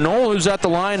 third quarter. Knoll, who's at the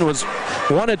line, was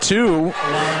 1 of 2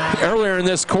 earlier in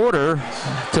this quarter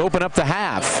to open up the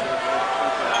half.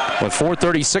 With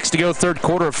 4:36 to go, third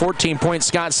quarter, a 14-point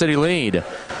Scott City lead.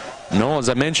 Knoll, as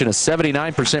I mentioned, a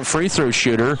 79% free throw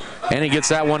shooter, and he gets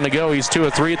that one to go. He's 2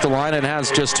 of 3 at the line and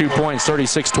has just 2 points,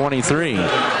 36-23.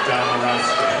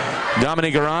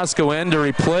 Dominic Orozco in to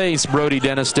replace Brody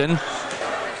Deniston.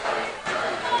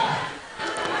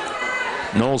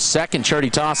 Knoll's second charity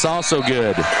toss also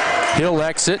good. He'll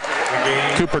exit.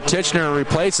 Cooper Titchener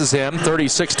replaces him.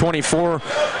 36-24.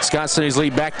 Scott City's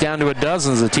lead back down to a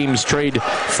dozen as the teams trade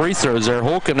free throws there.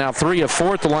 Holcomb now 3 of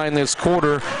 4 at the line this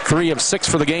quarter. 3 of 6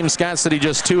 for the game. Scott City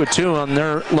just 2 of 2 on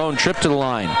their lone trip to the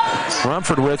line.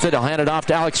 Rumford with it. He'll hand it off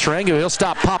to Alex Tarango. He'll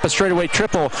stop, pop a straightaway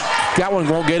triple. That one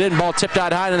won't get in. Ball tipped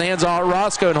out high in the hands of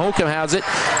Roscoe, and Holcomb has it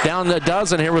down the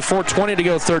dozen here with 4:20 to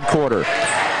go, third quarter.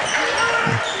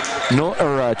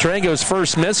 Tarango's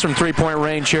first miss from three-point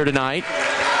range here tonight.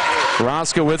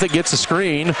 Roscoe with it, gets a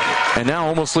screen, and now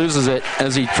almost loses it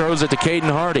as he throws it to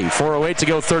Caden Hardy. 4:08 to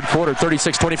go, third quarter,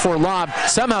 36-24 lob.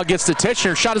 Somehow gets to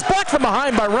Titchener. Shot is blocked from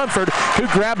behind by Rumford, who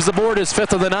grabs the board, his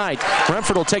 5th of the night.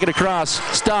 Rumford will take it across,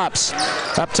 stops.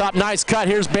 Up top, nice cut.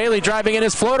 Here's Bailey driving in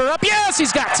his floater up. Yes,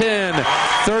 he's got 10.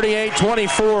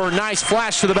 38-24. Nice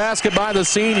flash to the basket by the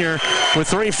senior with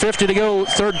 3:50 to go,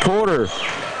 third quarter.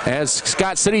 As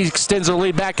Scott City extends their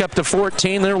lead back up to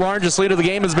 14. Their largest lead of the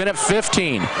game has been at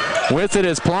 15. With it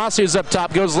is Palacios up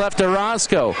top, goes left to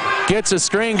Roscoe. Gets a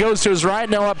screen, goes to his right,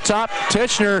 now up top.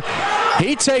 Titchener,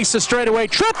 he takes the straightaway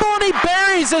triple, and he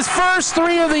buries his first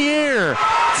 3 of the year.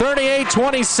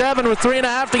 38-27 with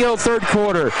 3.5 to go, third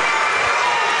quarter.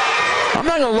 I'm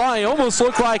not going to lie, it almost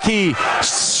looked like he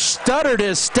stuttered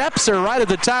his steps there right at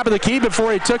the top of the key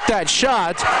before he took that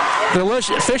shot. The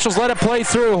officials let it play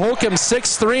through. Holcomb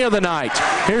 6-3 of the night.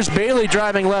 Here's Bailey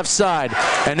driving left side.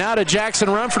 And now to Jackson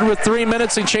Rumford with 3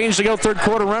 minutes and change to go, third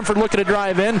quarter. Rumford looking to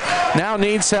drive in. Now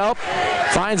needs help.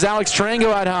 Finds Alex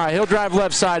Tarango out high. He'll drive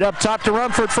left side. Up top to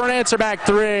Rumford for an answer back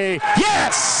 3.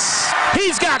 Yes!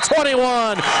 He's got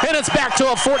 21, and it's back to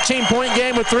a 14-point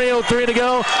game with 3:03 to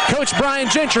go. Coach Brian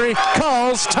Gentry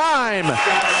calls time.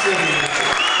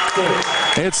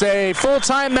 It's a full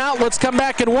timeout. Let's come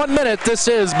back in 1 minute. This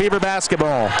is Beaver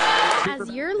basketball. As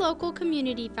your local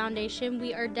community foundation,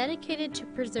 we are dedicated to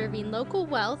preserving local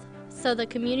wealth so the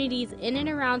communities in and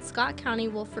around Scott County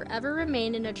will forever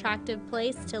remain an attractive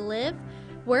place to live,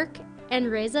 work,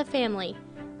 and raise a family.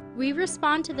 We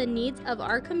respond to the needs of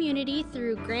our community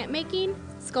through grant making,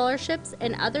 scholarships,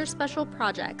 and other special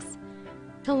projects.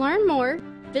 To learn more,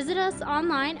 Visit us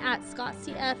online at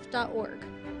scottcf.org.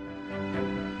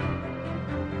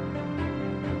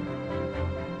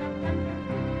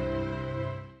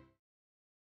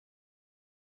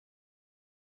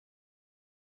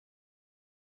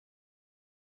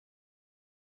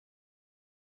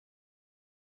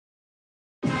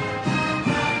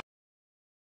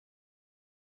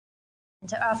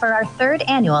 To offer our third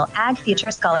annual Ag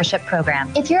Future Scholarship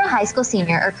Program. If you're a high school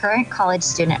senior or current college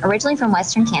student originally from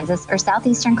Western Kansas or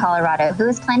Southeastern Colorado who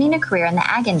is planning a career in the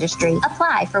ag industry,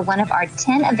 apply for one of our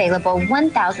 10 available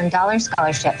 $1,000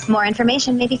 scholarships. More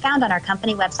information may be found on our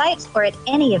company website or at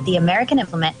any of the American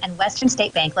Implement and Western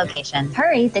State Bank locations.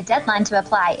 Hurry, the deadline to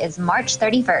apply is March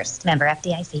 31st. Member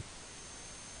FDIC.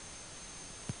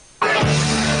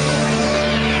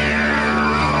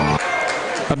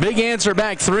 A big answer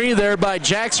back three there by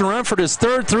Jackson Rumford, his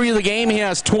third three of the game. He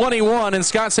has 21, and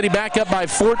Scott City back up by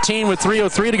 14 with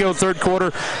 3:03 to go third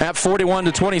quarter at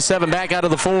 41-27. Back out of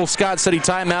the full Scott City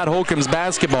timeout, Holcomb's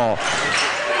basketball.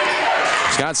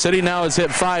 Scott City now has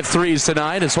hit 5 threes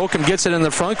tonight as Holcomb gets it in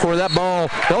the front court. That ball,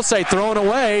 they'll say thrown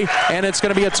away, and it's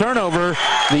going to be a turnover,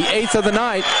 the 8th of the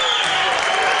night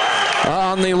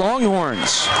on the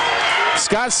Longhorns.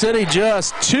 Scott City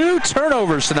just 2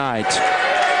 turnovers tonight.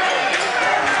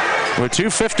 With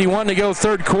 2:51 to go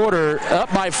third quarter,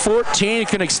 up by 14,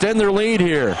 can extend their lead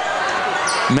here.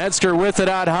 Metzger with it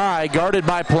out high, guarded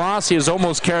by Palacios,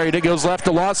 almost carried it, goes left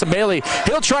to Lawson Bailey.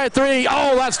 He'll try a three.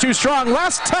 Oh, that's too strong.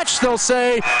 Last touch, they'll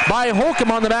say, by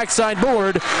Holcomb on the backside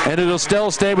board, and it'll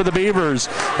still stay with the Beavers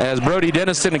as Brody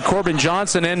Denniston and Corbin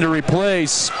Johnson in to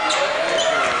replace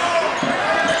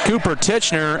Cooper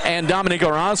Titchener and Dominic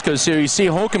Orozco. So you see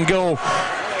Holcomb go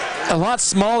a lot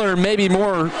smaller, maybe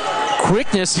more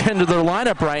quickness into their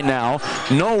lineup right now.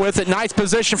 Noel with it. Nice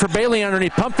position for Bailey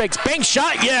underneath. Pump fakes. Bank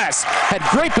shot. Yes. Had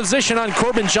great position on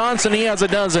Corbin Johnson. He has a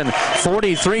dozen.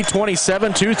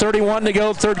 43-27. 2:31 to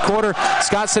go third quarter.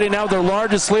 Scott City now their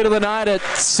largest lead of the night at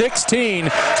 16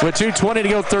 with 2:20 to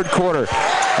go third quarter.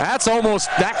 That's almost,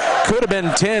 that could have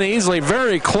been 10 easily.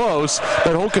 Very close,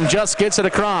 but Holcomb just gets it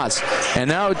across. And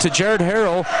now to Jared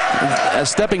Harrell.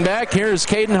 Stepping back. Here's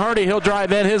Caden Hardy. He'll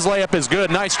drive in. His layup is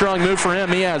good. Nice strong move for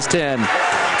him. He has 10.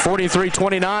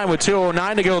 43-29 with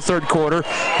 2:09 to go third quarter.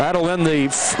 That'll end the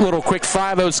little quick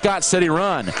 5-0 Scott City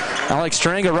run. Alex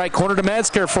Stranga right corner to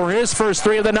Metzger for his first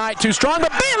three of the night. Too strong,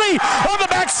 but Bailey on the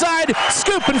backside.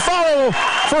 Scoop and follow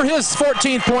for his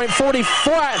 14th point.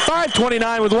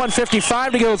 45-29 with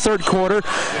 1:55 to go third quarter.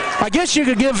 I guess you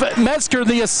could give Metzger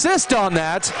the assist on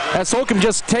that as Holcomb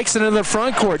just takes it in the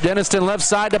front court. Denniston left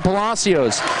side to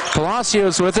Palacios.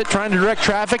 Palacios with it, trying to direct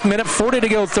traffic. Minute 40 to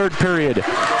go third period.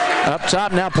 Up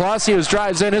top now, Palacios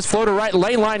drives in. His floater right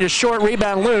lane line is short,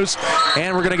 rebound loose,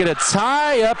 and we're going to get a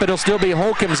tie up. It'll still be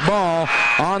Holcomb's ball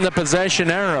on the possession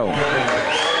arrow.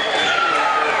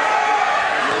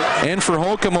 In for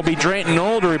Holcomb will be Drayton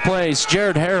Knoll to replace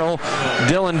Jared Harrell.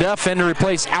 Dylan Duff in to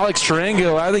replace Alex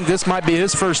Chiringo. I think this might be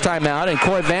his first time out, and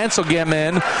Coy Vance will get him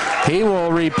in. He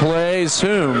will replace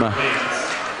whom?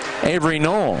 Avery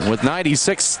Knoll with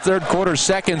 96 third quarter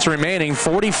seconds remaining.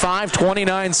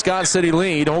 45-29 Scott City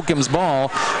lead. Holcomb's ball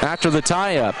after the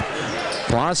tie-up.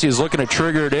 Palacios looking to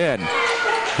trigger it in.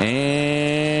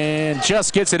 And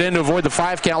just gets it in to avoid the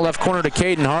 5 count left corner to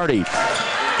Caden Hardy.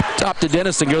 Top to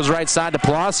Denniston, goes right side to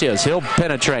Palacios. He'll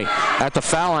penetrate at the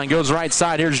foul line, goes right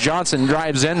side. Here's Johnson,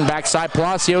 drives in, backside.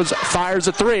 Palacios fires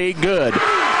a three, good.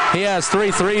 He has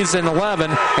 3 threes in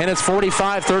 11, and it's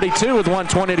 45-32 with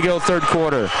 1:20 to go third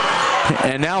quarter.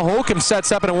 And now Holcomb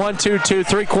sets up in a 1-2-2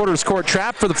 3/4 court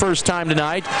trap for the first time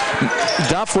tonight.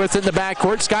 Duff with it in the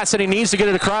backcourt. Scott City needs to get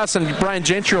it across, and Brian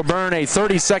Gentry will burn a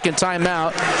 30-second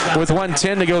timeout with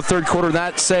 1:10 to go third quarter.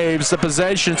 That saves the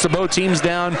possession, so both teams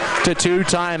down to 2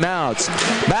 timeouts.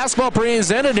 Basketball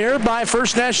presented here by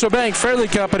First National Bank, Fairleigh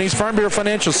Companies, Farm Bureau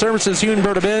Financial Services,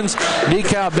 Huenberta Benz,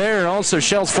 DeKalb Bear, and also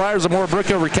Shells Flyers, Amore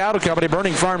Brookover Cattle Company,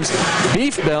 Burning Farms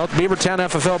Beef Belt, Beavertown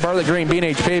FFL, Bartlett Green,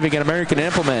 B&H Paving, and American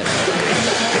Implement.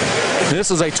 This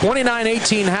is a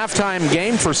 29-18 halftime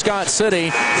game for Scott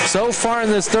City. So far in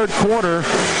this third quarter,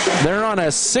 they're on a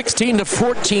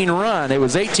 16-14 run. It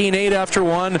was 18-8 after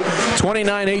one,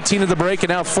 29-18 at the break, and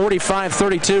now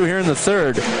 45-32 here in the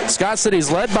third. Scott City's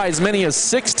led by as many as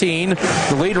 16.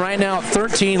 The lead right now at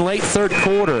 13 late third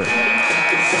quarter.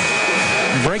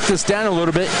 break this down a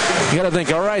little bit, you got to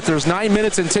think, all right, there's 9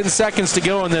 minutes and 10 seconds to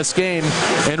go in this game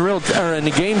in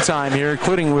the game time here,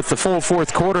 including with the full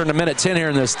fourth quarter and a minute 10 here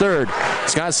in this third.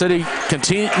 Scott City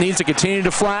needs to continue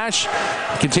to flash,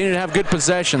 continue to have good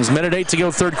possessions. Minute 8 to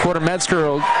go, third quarter. Metzger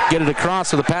will get it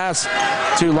across with a pass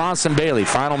to Lawson Bailey.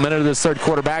 Final minute of this third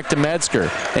quarter, back to Metzger.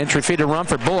 Entry feed to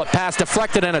Rumford. Bullet pass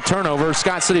deflected and a turnover.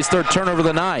 Scott City's third turnover of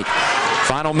the night.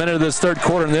 Final minute of this third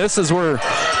quarter, and this is where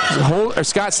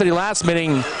Scott City last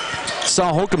meeting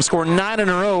saw Holcomb score 9 in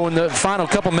a row in the final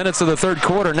couple minutes of the third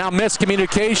quarter. Now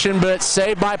miscommunication, but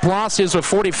saved by Palacios with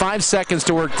 45 seconds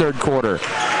to work third quarter.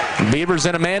 Beavers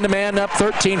in a man-to-man, up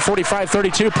 13,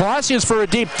 45-32. Palacios for a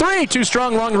deep three. Too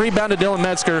strong, long rebound to Dylan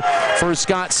Metzger for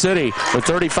Scott City. With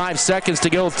 35 seconds to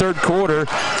go third quarter,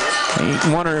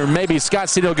 wonder maybe Scott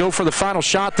City will go for the final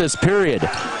shot this period.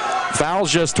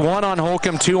 Fouls just 1 on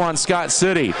Holcomb, 2 on Scott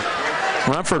City.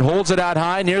 Rumford holds it out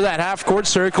high near that half-court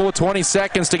circle with 20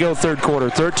 seconds to go third quarter.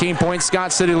 13-point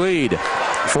Scott City lead,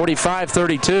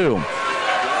 45-32.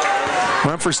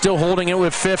 Rumford still holding it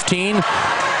with 15.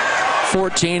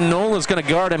 14. Nola's going to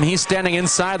guard him. He's standing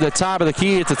inside the top of the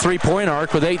key at the three-point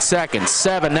arc with 8 seconds.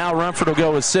 7. Now Rumford will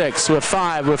go with 6, with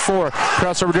 5, with 4.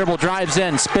 Crossover dribble, drives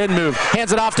in, spin move,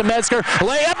 hands it off to Metzger.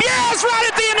 Layup, yes, right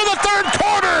at the end of the third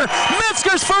quarter.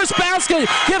 Metzger's first basket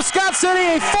gives Scott City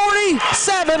a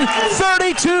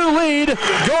 47-32 lead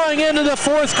going into the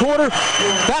fourth quarter.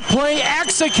 That play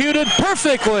executed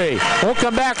perfectly. We'll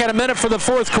come back in a minute for the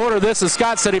fourth quarter. This is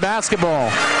Scott City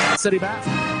basketball. City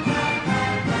basketball.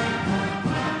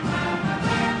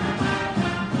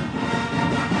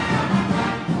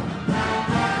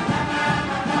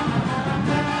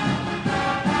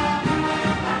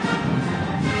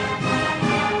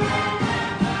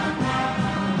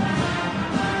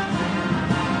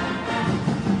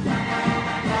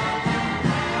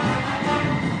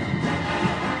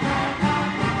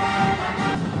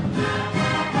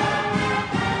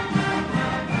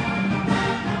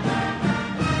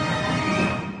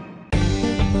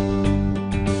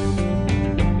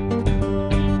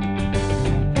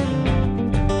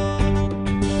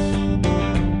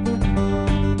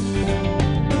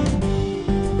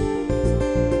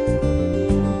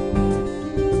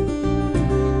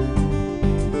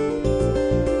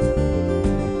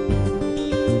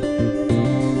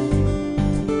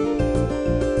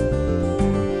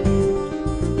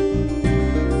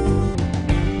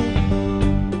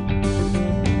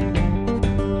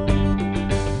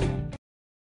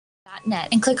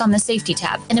 And click on the Safety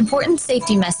tab. An important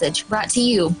safety message brought to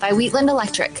you by Wheatland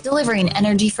Electric, delivering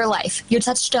energy for life. Your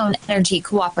Touchstone Energy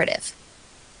Cooperative.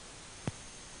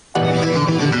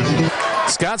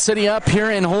 Scott City up here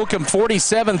in Holcomb,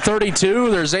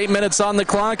 47-32. There's 8 minutes on the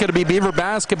clock. It'll be Beaver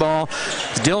basketball.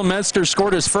 Dylan Metzger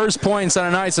scored his first points on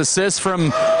a nice assist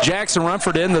from Jackson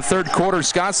Rumford in the third quarter.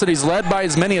 Scott City's led by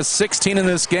as many as 16 in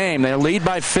this game. They lead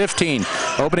by 15.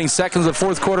 Opening seconds of the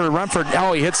fourth quarter, Rumford,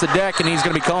 he hits the deck, and he's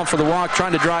going to be calling for the walk,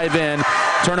 trying to drive in.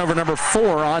 Turnover number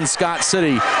 4 on Scott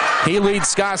City. He leads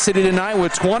Scott City tonight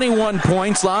with 21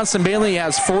 points. Lawson Bailey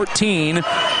has 14.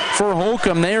 For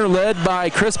Holcomb, they are led by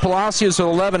Chris Palacios with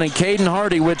 11 and Caden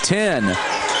Hardy with 10.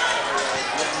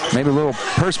 Maybe a little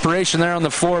perspiration there on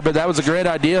the floor, but that was a great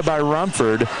idea by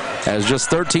Rumford as just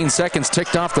 13 seconds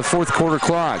ticked off the fourth quarter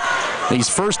clock. These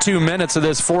first 2 minutes of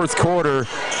this fourth quarter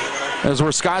is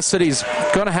where Scott City's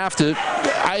going to have to,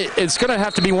 it's going to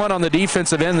have to be won on the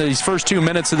defensive end of these first 2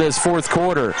 minutes of this fourth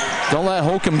quarter. Don't let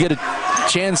Holcomb get a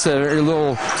chance, a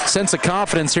little sense of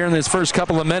confidence here in this first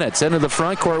couple of minutes. Into the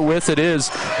front court with it is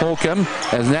Holcomb,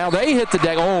 as now they hit the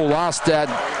deck. Lost that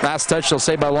last touch, they'll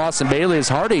say, by Lawson Bailey as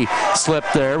Hardy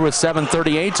slipped there with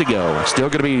 7:38 to go. Still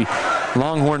going to be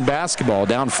Longhorn basketball,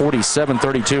 down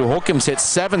 47-32. Holcomb's hit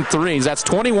 7 threes. That's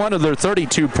 21 of their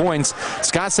 32 points.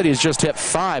 Scott City has just hit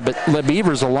 5, but the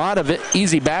Beavers, a lot of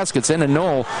easy baskets. Into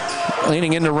Knoll,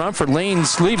 leaning into Rumford.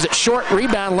 Leans, leaves it short.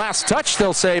 Rebound, last touch,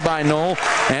 they'll say, by Knoll.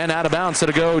 And out of bounds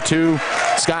to go to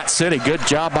Scott City. Good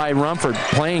job by Rumford,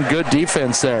 playing good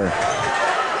defense there.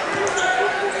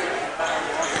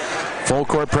 Full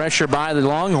court pressure by the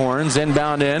Longhorns.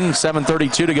 Inbound in,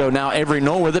 7:32 to go. Now Avery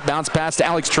Knoll with it. Bounce pass to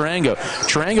Alex Tarango.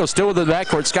 Tarango still with the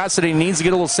backcourt. Scott City needs to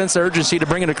get a little sense of urgency to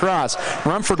bring it across.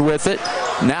 Rumford with it.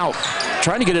 Now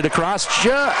trying to get it across.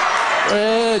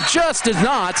 Just is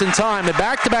not in time. And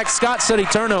back-to-back Scott City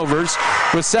turnovers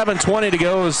with 7:20 to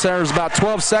go. There's about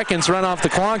 12 seconds run off the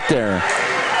clock there.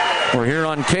 We're here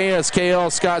on KSKL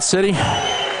Scott City.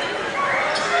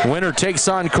 Winner takes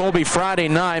on Colby Friday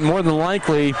night. More than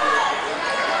likely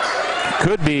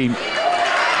could be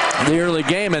the early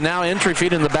game. And now entry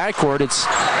feed in the backcourt. It's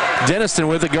Denniston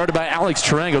with it, guarded by Alex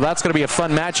Tarango. That's going to be a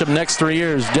fun matchup next 3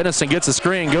 years. Denniston gets a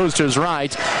screen, goes to his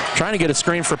right, trying to get a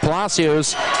screen for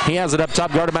Palacios. He has it up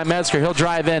top, guarded by Metzger. He'll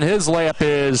drive in. His layup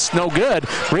is no good.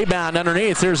 Rebound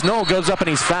underneath. Here's Noel, goes up and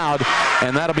he's fouled.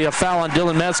 And that'll be a foul on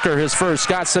Dylan Metzger, his first.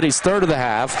 Scott City's third of the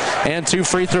half. And 2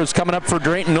 free throws coming up for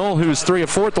Drayton Noel, who's 3 of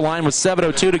 4 at the line with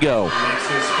 7:02 to go. That's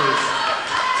his first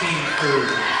team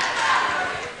third.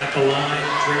 At the line,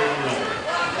 Drayton Noel.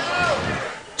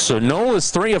 So Noel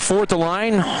is 3 of 4 at the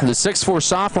line. The 6'4"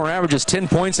 sophomore averages 10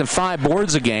 points and 5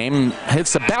 boards a game.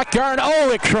 Hits the backyard.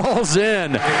 Oh, it crawls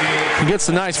in. He gets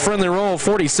a nice friendly roll.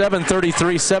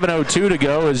 47-33, 7:02 to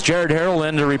go as Jared Harrell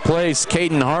in to replace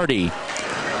Caden Hardy.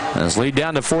 As lead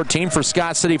down to 14 for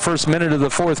Scott City, first minute of the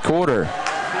fourth quarter.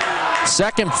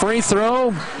 Second free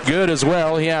throw, good as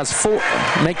well. He has 4,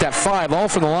 make that 5, all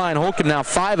from the line. Holcomb now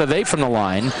 5 of 8 from the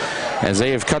line as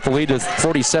they have cut the lead to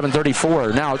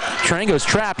 47-34. Now Tarango's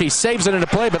trapped. He saves it into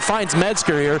play but finds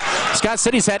Metzger here. Scott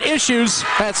City's had issues.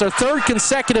 That's their third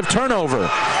consecutive turnover.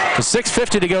 With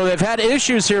 6:50 to go, they've had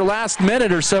issues here last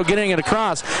minute or so getting it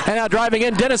across. And now driving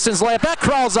in, Dennison's layup. That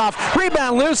crawls off.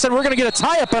 Rebound loose, and we're going to get a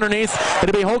tie-up underneath.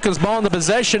 It'll be Holcomb's ball in the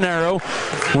possession arrow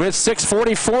with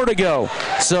 6:44 to go.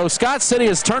 So Scott City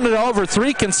has turned it over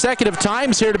 3 consecutive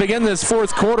times here to begin this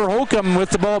fourth quarter. Holcomb with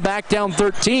the ball back down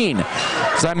 13.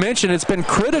 As I mentioned, it's been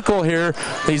critical here,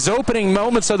 these opening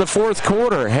moments of the fourth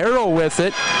quarter. Harrell with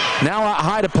it. Now out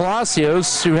high to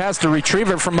Palacios, who has to retrieve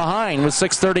it from behind with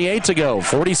 6:38 to go.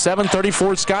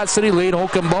 47-34 Scott City lead,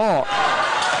 Holcomb ball.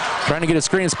 Trying to get a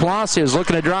screen is Palacios,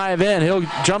 looking to drive in. He'll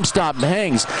jump stop,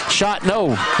 hangs. Shot,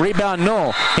 no. Rebound,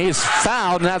 Noel. He's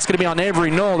fouled, and that's going to be on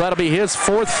Avery Noel. That'll be his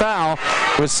 4th foul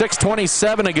with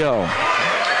 6:27 to go.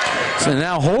 So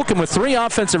now Holcomb with 3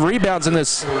 offensive rebounds in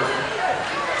this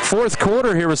fourth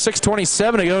quarter here with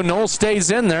 6:27 to go. Noel stays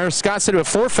in there. Scott City with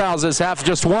 4 fouls this half,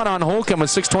 just 1 on Holcomb with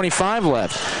 6:25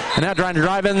 left. And now trying to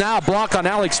drive in now, block on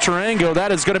Alex Tarango.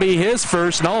 That is going to be his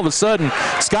first, and all of a sudden,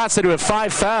 Scott City with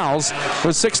 5 fouls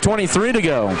with 6:23 to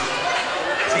go.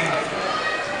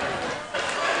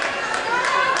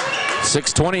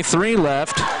 6:23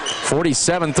 left.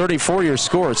 47-34 your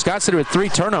score. Scott City with 3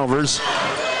 turnovers.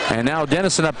 And now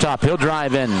Dennison up top. He'll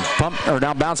drive in.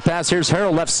 Now bounce pass. Here's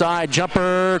Harrell left side.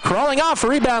 Jumper crawling off.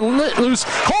 Rebound loose.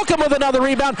 Holcomb with another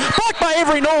rebound. Blocked by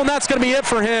Avery Noel, and that's going to be it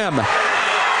for him.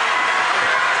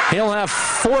 He'll have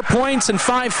 4 points and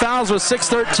 5 fouls with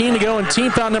 6:13 to go, and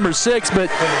team foul number 6. But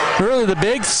really the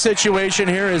big situation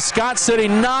here is Scott City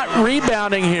not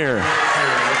rebounding here.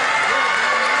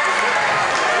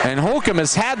 And Holcomb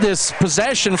has had this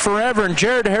possession forever, and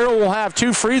Jared Harrell will have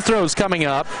 2 free throws coming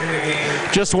up.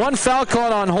 Just 1 foul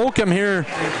caught on Holcomb here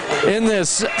in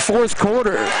this fourth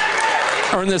quarter,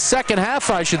 or in the second half,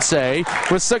 I should say,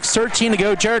 with 6:13 to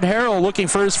go. Jared Harrell looking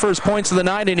for his first points of the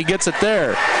night, and he gets it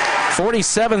there.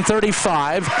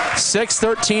 47-35,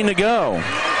 6:13 to go.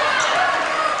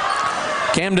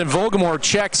 Camden Vogelmore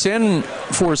checks in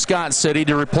for Scott City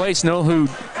to replace Noel, who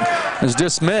is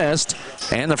dismissed.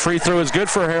 And the free throw is good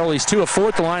for Harrell. He's 2 of 4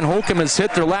 at the line. Holcomb has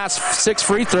hit their last 6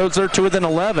 free throws. They're 2 within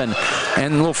 11.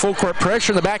 And a little full court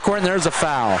pressure in the backcourt, and there's a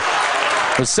foul.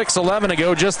 With 6:11 to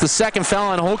go, just the second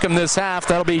foul on Holcomb this half.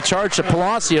 That'll be charged to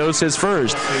Palacios, his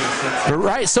first. But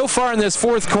right so far in this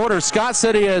fourth quarter, Scott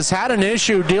City has had an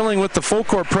issue dealing with the full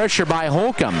court pressure by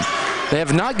Holcomb. They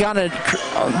have not gotten it.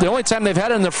 The only time they've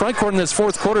had it in the front court in this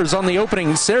fourth quarter is on the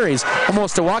opening series.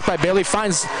 Almost a walk by Bailey.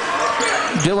 Finds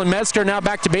Dylan Metzger, now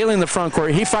back to Bailey in the front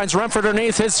court. He finds Rumford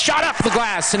underneath. His shot up the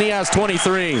glass, and he has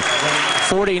 23.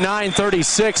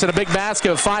 49-36, and a big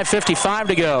basket with 5:55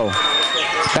 to go.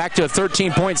 Back to a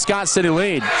 13-point Scott City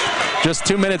lead. Just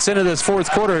 2 minutes into this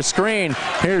fourth quarter, a screen.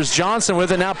 Here's Johnson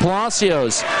with it. Now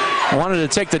Palacios wanted to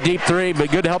take the deep 3,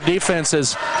 but good help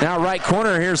defenses. Now right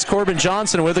corner, here's Corbin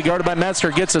Johnson with it, guarded by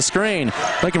Metzger. Gets a screen.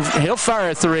 He'll fire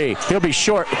a 3. He'll be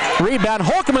short. Rebound.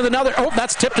 Holcomb with another. Oh,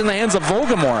 that's tipped in the hands of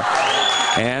Vogelmore.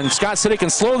 And Scott City can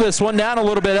slow this one down a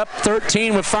little bit, up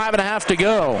 13 with 5.5 to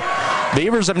go.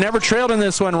 Beavers have never trailed in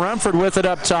this one. Rumford with it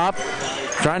up top,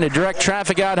 trying to direct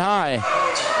traffic out high.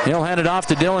 He'll hand it off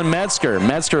to Dylan Metzger.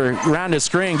 Metzger around his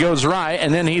screen, goes right,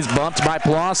 and then he's bumped by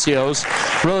Palacios.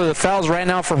 Really, the fouls right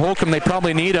now for Holcomb, they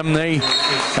probably need them. They've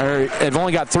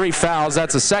only got 3 fouls.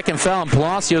 That's a second foul on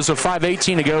Palacios with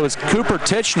 5:18 to go. It's Cooper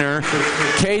Titchener,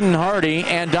 Caden Hardy,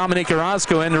 and Dominique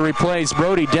Orozco in to replace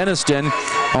Brody Denniston.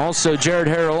 Also Jared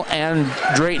Harrell and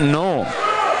Drayton Noel.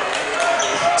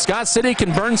 Scott City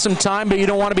can burn some time, but you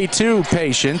don't want to be too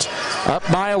patient. Up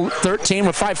by 13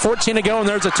 with 5:14 to go, and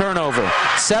there's a turnover.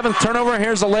 7th turnover.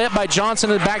 Here's a layup by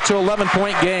Johnson, and back to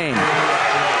 11-point game.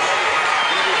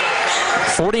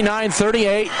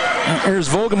 49-38. Here's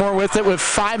Volgamore with it with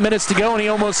 5 minutes to go, and he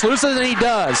almost loses, and he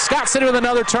does. Scott City with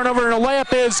another turnover, and a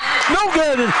layup is no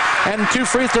good. And 2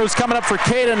 free throws coming up for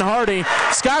Caden Hardy.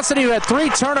 Scott City, who had 3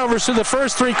 turnovers through the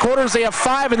first 3 quarters, they have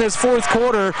 5 in this fourth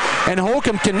quarter, and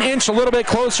Holcomb can inch a little bit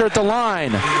closer at the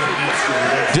line.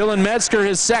 Dylan Metzger,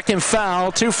 his second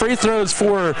foul. 2 free throws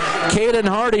for Caden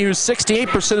Hardy, who's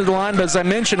 68% of the line, but as I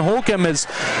mentioned, Holcomb is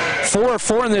 4 of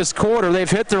 4 in this quarter. They've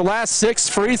hit their last 6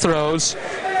 free throws.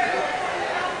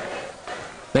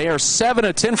 They are 7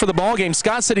 of 10 for the ball game.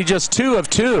 Scott City just 2 of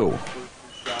 2.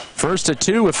 First to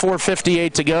 2 with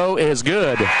 4:58 to go is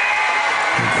good.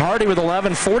 Hardy with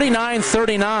 11,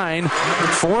 49-39,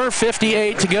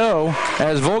 4:58 to go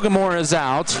as Volgamore is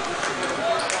out.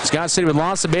 Scott City with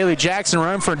Lawson, Bailey, Jackson,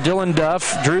 Rumford, Dylan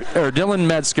Duff, Dylan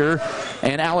Metzger,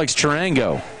 and Alex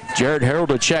Tarango. Jared Harold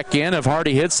to check in if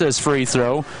Hardy hits this free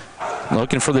throw.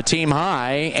 Looking for the team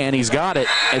high, and he's got it.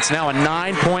 It's now a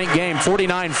 9-point game,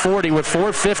 49-40 with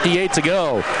 4:58 to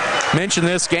go. Mentioned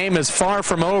this game is far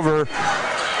from over.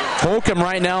 Holcomb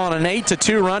right now on an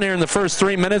 8-2 run here in the first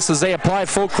 3 minutes as they apply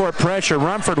full court pressure.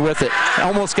 Rumford with it.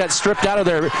 Almost got stripped out of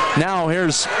there. Now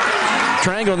here's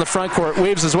Tarango in the front court.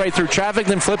 Weaves his way through traffic,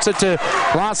 then flips it to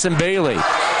Lawson Bailey.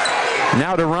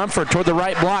 Now to Rumford toward the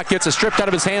right block. Gets it stripped out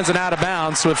of his hands and out of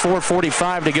bounds with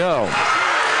 4:45 to go.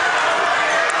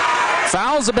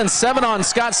 Fouls have been 7 on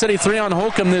Scott City, 3 on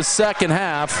Holcomb this second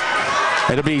half.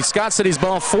 It'll be Scott City's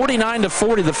ball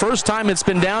 49-40, the first time it's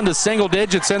been down to single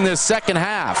digits in this second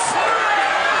half.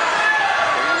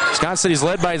 Scott City's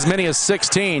led by as many as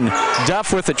 16.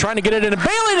 Duff with it, trying to get it in.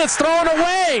 Bailey that's thrown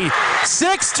away.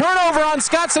 6 turnover on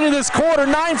Scott City this quarter,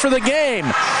 9 for the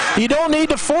game. You don't need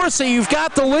to force it. You've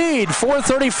got the lead.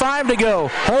 4:35 to go.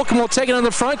 Holcomb will take it in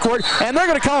the front court, and they're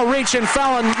going to call a reach and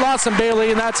foul on Lawson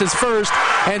Bailey, and that's his first,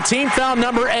 and team foul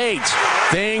number 8.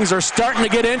 Things are starting to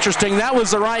get interesting. That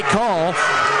was the right call.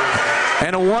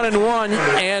 And a 1-and-1,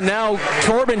 and now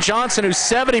Corbin Johnson, who's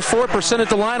 74% at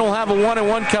the line, will have a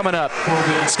 1-and-1 coming up.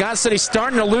 Scott City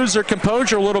starting to lose their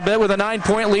composure a little bit with a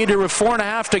 9-point lead with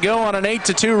 4.5 to go on an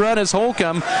 8-2 run as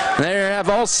Holcomb. They have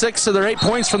all 6 of their 8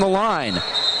 points from the line.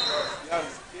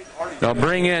 They'll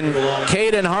bring in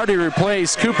Caden Hardy to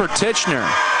replace Cooper Titchener.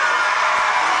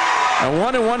 A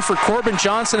 1-and-1 for Corbin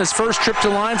Johnson, his first trip to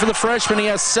the line for the freshman. He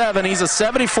has 7. He's a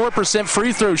 74%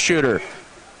 free throw shooter.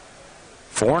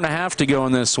 4.5 to go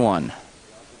in this one.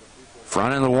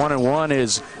 Front end of the 1-and-1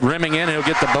 is rimming in. He'll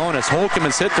get the bonus. Holcomb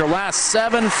has hit their last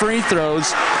 7 free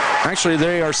throws. Actually,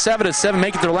 they are 7 of 7,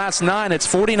 make it their last 9. It's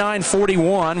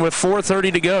 49-41 with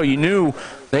 4:30 to go. You knew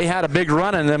they had a big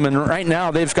run in them, and right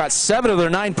now they've got 7 of their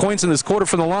 9 points in this quarter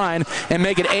from the line and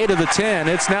make it 8 of the 10.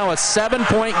 It's now a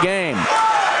 7-point game.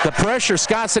 The pressure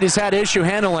Scott City's had issue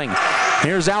handling.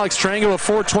 Here's Alex Tarango with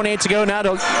 4:28 to go now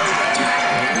to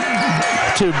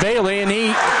Bailey, and he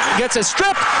gets it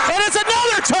stripped, and it's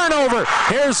another turnover.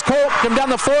 Here's Colt come down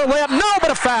the floor, layup, no,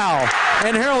 but a foul.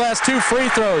 And Harrell has 2 free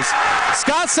throws.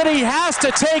 Scott City has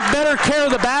to take better care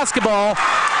of the basketball.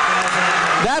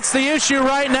 That's the issue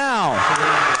right now.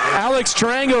 Alex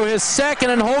Tarango is second,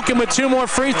 and Holcomb with 2 more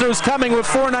free throws coming with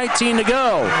 4:19 to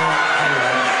go.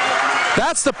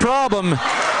 That's the problem.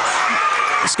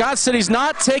 Scott City's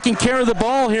not taking care of the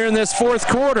ball here in this fourth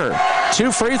quarter.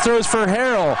 2 free throws for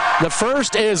Harrell. The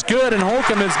first is good, and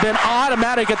Holcomb has been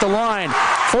automatic at the line.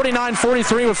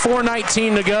 49-43 with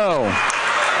 4:19 to go.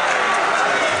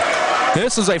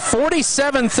 This is a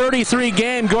 47-33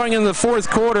 game going into the fourth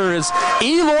quarter as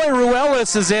Eloy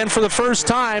Ruelas is in for the first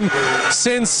time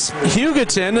since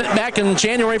Hugoton back in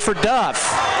January for Duff.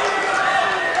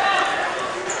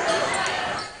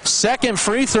 Second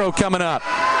free throw coming up.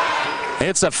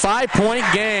 It's a 5-point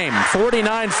game,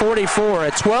 49-44,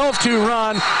 a 12-2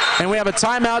 run, and we have a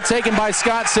timeout taken by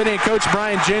Scott City and Coach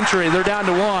Brian Gentry. They're down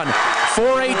to 1.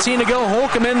 4:18 to go.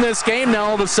 Holcomb in this game now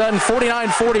all of a sudden,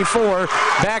 49-44.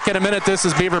 Back in a minute, this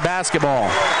is Beaver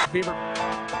basketball. Beaver.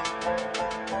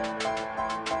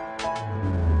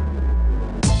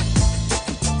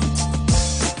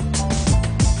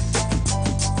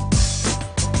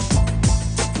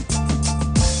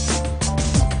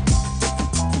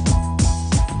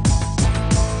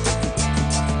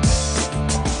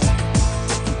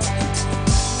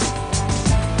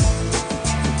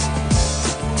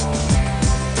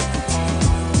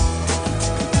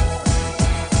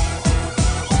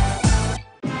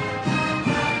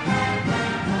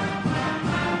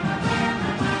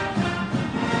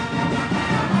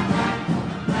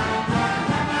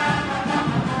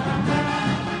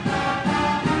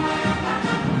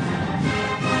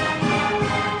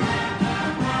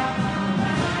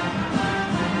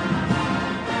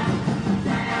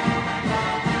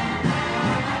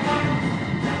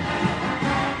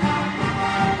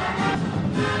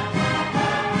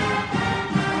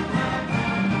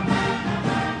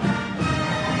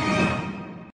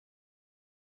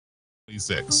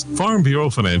 36. Farm Bureau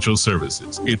Financial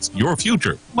Services. It's your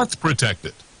future. Let's protect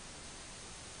it.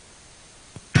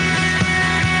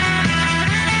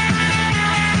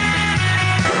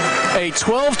 A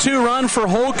 12-2 run for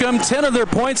Holcomb. 10 of their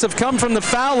points have come from the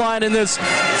foul line in this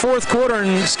fourth quarter,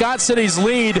 and Scott City's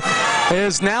lead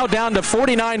is now down to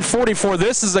 49-44.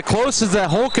 This is the closest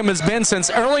that Holcomb has been since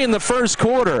early in the first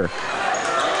quarter.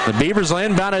 The Beavers will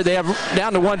inbound it. They have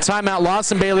down to one timeout.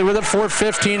 Lawson Bailey with it,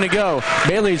 4:15 to go.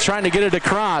 Bailey's trying to get it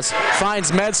across.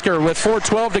 Finds Metzger with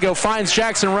 4:12 to go. Finds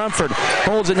Jackson Rumford.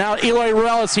 Holds it now. Eloy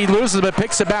Ruelas, he loses but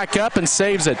picks it back up and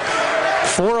saves it.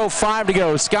 4:05 to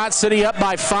go. Scott City up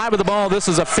by 5 with the ball. This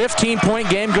is a 15-point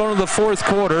game going to the fourth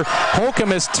quarter.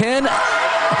 Holcomb is 10.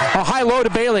 A high-low to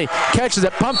Bailey. Catches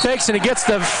it, pump fakes, and he gets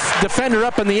the defender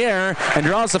up in the air and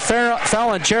draws the foul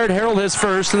on Jared Harrell, his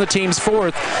first, and the team's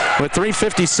fourth with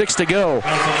 3:56 to go.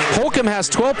 Holcomb has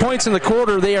 12 points in the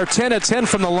quarter. They are 10 of 10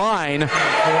 from the line.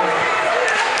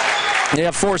 They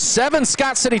have forced 7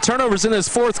 Scott City turnovers in this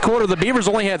fourth quarter. The Beavers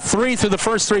only had 3 through the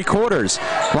first 3 quarters.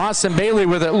 Lawson Bailey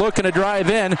with it looking to drive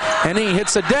in, and he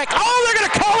hits the deck. Oh, they're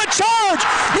going to call a charge!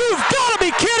 You've got to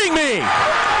be kidding me!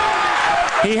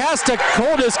 He has to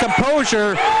hold his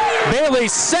composure.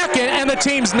 Bailey's second and the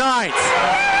team's 9th.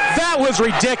 That was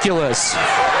ridiculous.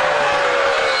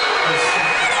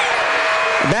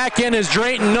 Back in is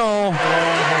Drayton Knoll.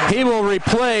 He will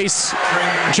replace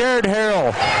Jared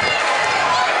Harrell.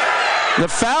 The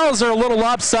fouls are a little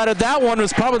lopsided. That one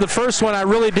was probably the first one I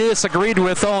really disagreed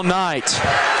with all night.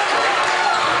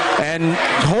 And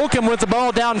Holcomb with the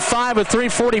ball down 5 with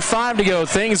 3:45 to go.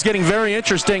 Things getting very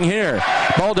interesting here.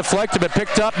 Ball deflected but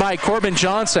picked up by Corbin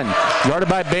Johnson. Guarded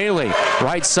by Bailey.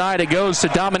 Right side it goes to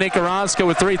Dominic Orozco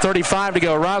with 3:35 to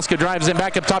go. Orozco drives in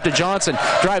back up top to Johnson.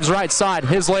 Drives right side.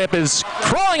 His layup is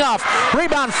crawling off.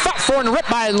 Rebound fought for and ripped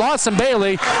by Lawson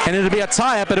Bailey. And it'll be a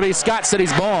tie-up. It'll be Scott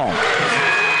City's ball.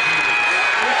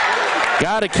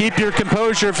 Got to keep your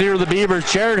composure if you're the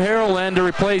Beavers. Jared Harrell in to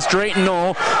replace Drayton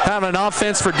Knoll. Having an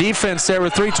offense for defense there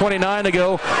with 3:29 to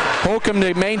go. Holcomb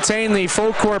to maintain the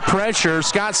full court pressure.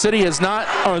 Scott City has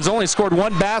only scored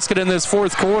 1 basket in this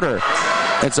fourth quarter.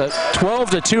 It's a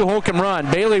 12-2 Holcomb run.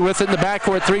 Bailey with it in the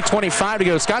backcourt, 3:25 to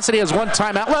go. Scott City has 1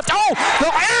 timeout left. Oh, they'll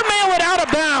airmail it out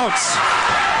of bounds.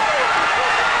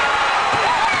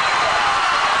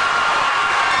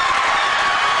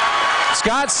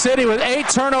 Scott City with 8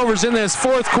 turnovers in this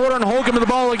fourth quarter, and Holcomb with the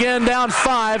ball again down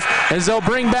 5 as they'll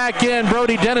bring back in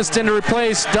Brody Denniston to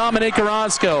replace Dominic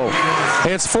Orozco.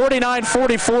 It's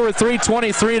 49-44 with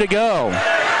 3:23 to go.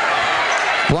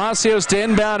 Palacios to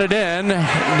inbound it in.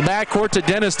 The backcourt to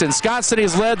Denniston. Scott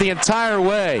City's led the entire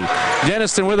way.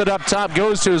 Denniston with it up top,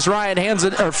 goes to his right, hands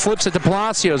it or flips it to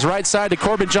Palacios. Right side to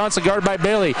Corbin Johnson, guarded by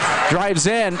Bailey. Drives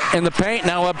in the paint,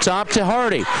 now up top to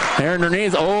Hardy. There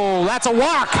underneath. Oh, that's a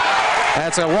walk.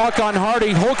 That's a walk on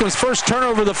Hardy. Holcomb's first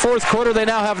turnover of the fourth quarter. They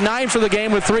now have 9 for the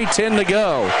game with 3:10 to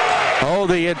go. Oh,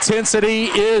 the intensity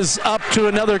is up to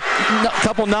another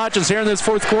couple notches here in this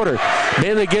fourth quarter.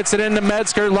 Bailey gets it into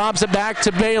Metzger, lobs it back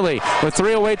to Bailey with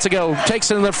 3:08 to go.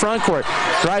 Takes it in the front court.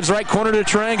 Drives right corner to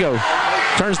Tarango.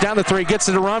 Turns down the 3, gets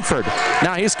it to Rumford.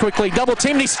 Now he's quickly double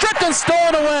teamed. He's stripped and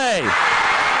stolen away.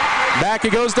 Back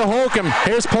it goes to Holcomb.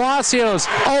 Here's Palacios,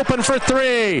 open for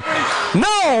 3.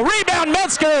 No! Rebound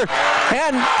Metzger!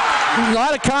 And a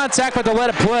lot of contact, but they'll let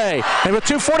it play. And with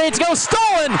 2:48 to go,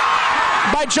 stolen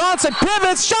by Johnson.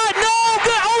 Pivots, shot, no!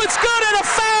 Good. Oh, it's good, and a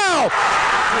foul!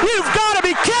 You've got to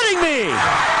be kidding me!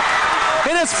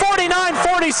 And it's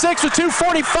 49-46 with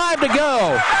 2:45 to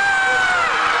go.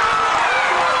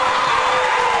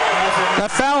 The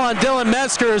foul on Dylan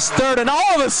Metzger is 3rd, and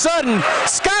all of a sudden,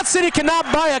 Scott City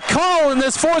cannot buy a call in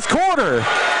this fourth quarter.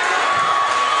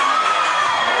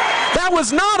 That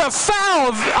was not a foul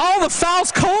of all the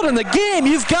fouls called in the game.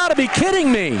 You've got to be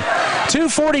kidding me.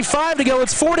 2:45 to go.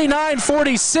 It's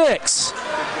 49-46.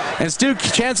 And Stu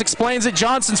Chance explains it.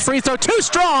 Johnson's free throw too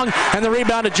strong, and the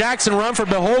rebound to Jackson Rumford,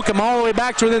 but Holcomb all the way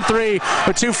back to within 3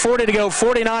 with 2:40 to go.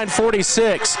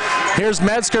 49-46. Here's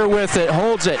Metzger with it,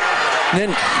 holds it. And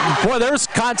then, boy, there's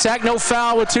contact, no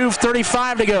foul with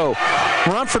 2:35 to go.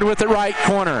 Rumford with it right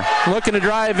corner, looking to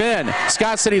drive in.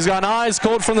 Scott City's gone eyes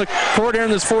cold from the court here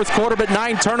in this fourth quarter, but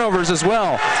 9 turnovers as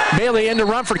well. Bailey into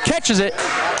Rumford, catches it,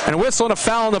 and a whistle and a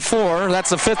foul on the floor. That's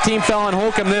the 15th foul on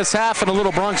Holcomb this half, and a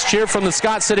little Bronx cheer from the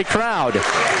Scott City crowd.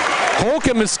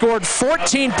 Holcomb has scored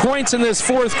 14 points in this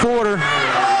fourth quarter.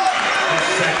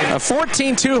 A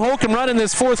 14-2 Holcomb run in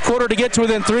this fourth quarter to get to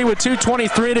within 3 with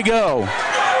 2:23 to go.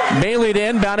 Bailey to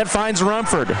inbound it, finds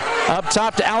Rumford. Up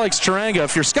top to Alex Tarango.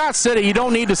 If you're Scott City, you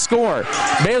don't need to score.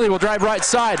 Bailey will drive right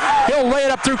side. He'll lay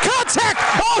it up through contact.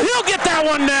 Oh, he'll get that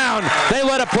one down. They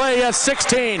let it play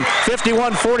 16,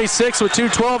 51-46 with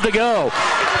 2:12 to go.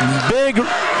 Big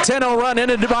 10-0 run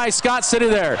ended by Scott City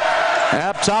there.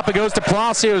 Up top it goes to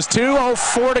Palacios.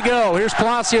 2:04 to go. Here's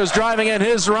Palacios driving in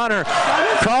his runner.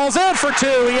 Calls in for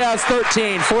two. He has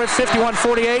 13.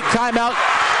 51-48. Timeout.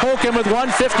 Holcomb with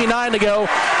 1:59 to go.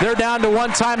 They're down to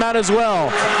one timeout as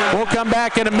well. We'll come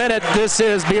back in a minute. This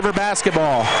is Beaver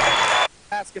basketball.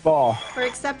 For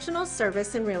exceptional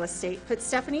service in real estate, put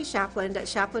Stephanie Shapland at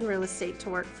Shapland Real Estate to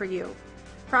work for you.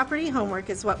 Property homework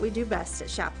is what we do best at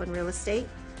Shapland Real Estate.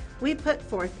 We put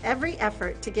forth every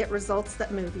effort to get results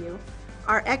that move you.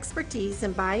 Our expertise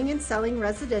in buying and selling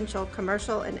residential,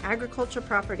 commercial, and agriculture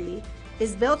property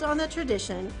is built on the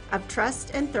tradition of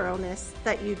trust and thoroughness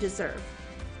that you deserve.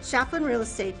 Shapland Real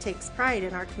Estate takes pride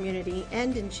in our community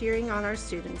and in cheering on our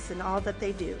students in all that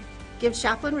they do. Give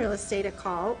Shapland Real Estate a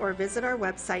call or visit our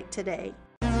website today.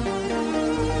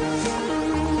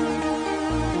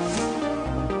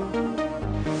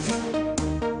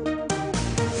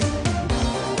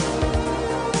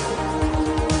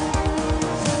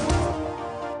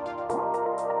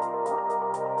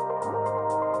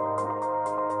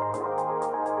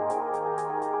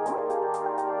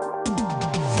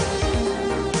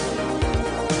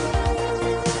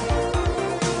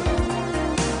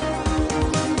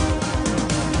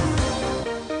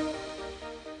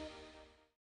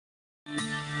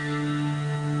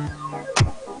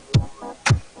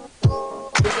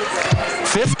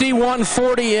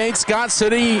 51-48. Scott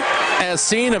City has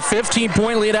seen a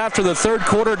 15-point lead after the third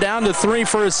quarter, down to 3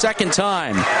 for a second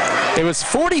time. It was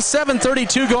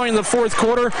 47-32 going in the fourth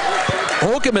quarter.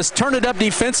 Holcomb has turned it up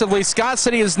defensively. Scott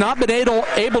City has not been able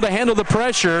to handle the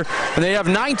pressure, and they have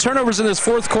 9 turnovers in this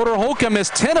fourth quarter. Holcomb is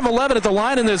 10 of 11 at the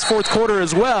line in this fourth quarter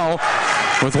as well.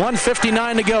 With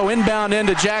 1:59 to go, inbound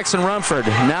into Jackson Rumford.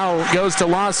 Now goes to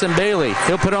Lawson Bailey.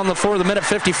 He'll put it on the floor with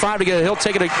 1:55 to go. He'll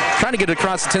take it, trying to get it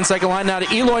across the 10-second line now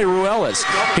to Eloy Ruelas.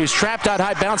 He's trapped out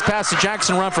high, bounce pass to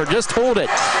Jackson Rumford. Just hold it.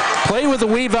 Play with the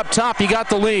weave up top. You got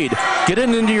the lead. Get it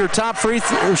into your top free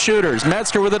shooters.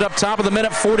 Metzger with it up top with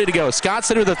 1:40 to go. Scott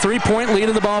City with a 3-point lead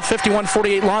in the ball,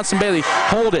 51-48. Lawson Bailey.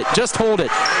 Hold it. Just hold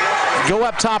it. Go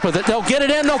up top with it. They'll get it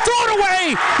in. They'll throw it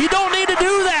away. You don't need to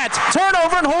do that.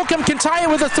 Turnover, and Holcomb can tie it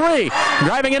with a 3.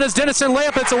 Driving in is Dennison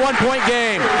layup. It's a 1-point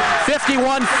game.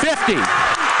 51-50.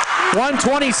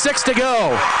 1:26 to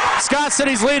go. Scott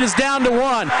City's lead is down to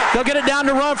 1. They'll get it down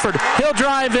to Rumford. He'll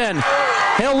drive in.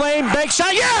 He'll lane, bank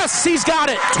shot. Yes, he's got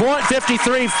it.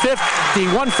 53-50.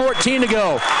 1:14 to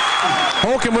go.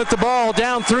 Holcomb with the ball.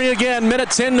 Down 3 again.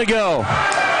 1:10 to go.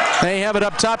 They have it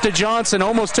up top to Johnson.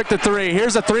 Almost took the 3.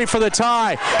 Here's a 3 for the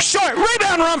tie. Short.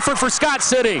 Rebound Rumford for Scott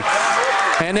City.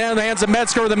 And then the hands of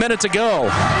Metzger with 1 minute to go.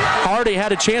 Already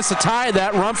had a chance to tie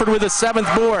that. Rumford with his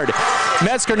 7th board.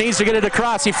 Metzger needs to get it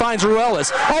across. He finds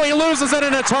Ruelas. Oh, he loses it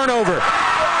in a turnover.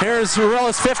 Here's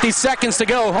Ruelas, 50 seconds to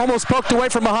go. Almost poked away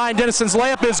from behind. Dennison's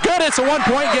layup is good. It's a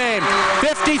 1-point game.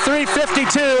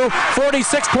 53-52.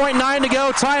 46.9 to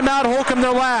go. Timeout. Holcomb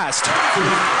their last.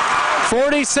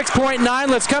 46.9.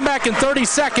 Let's come back in 30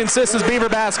 seconds. This is Beaver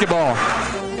basketball.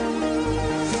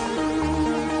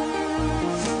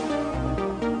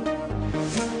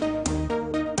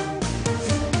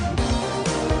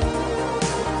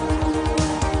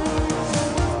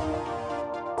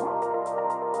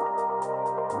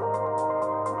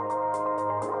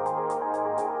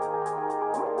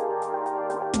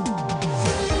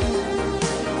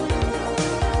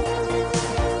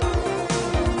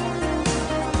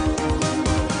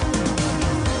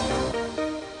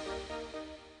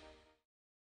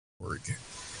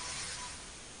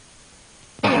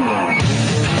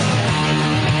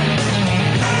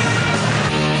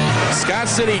 Scott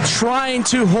City trying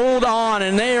to hold on,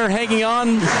 and they are hanging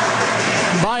on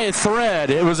by a thread.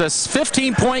 It was a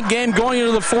 15-point game going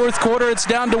into the fourth quarter. It's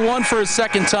down to 1 for a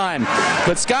second time.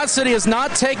 But Scott City has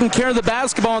not taken care of the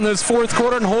basketball in this fourth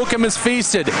quarter, and Holcomb has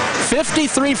feasted.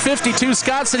 53-52,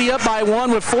 Scott City up by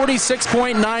 1 with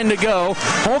 46.9 to go.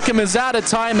 Holcomb is out of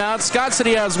timeout. Scott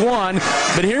City has 1,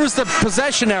 but here's the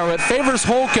possession arrow. It favors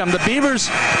Holcomb. The Beavers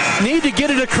need to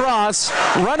get it across,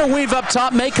 run a weave up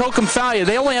top, make Holcomb foul you.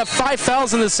 They only have 5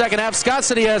 fouls in the second half. Scott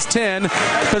City has 10.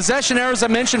 Possession arrow, as I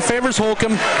mentioned, favors Holcomb.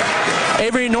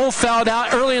 Avery Knoll fouled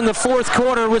out early in the fourth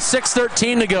quarter with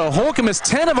 6:13 to go. Holcomb is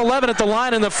 10 of 11 at the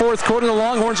line in the fourth quarter. The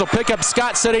Longhorns will pick up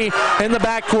Scott City in the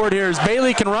backcourt here as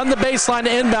Bailey can run the baseline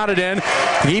to inbound it in.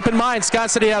 Keep in mind,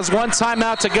 Scott City has 1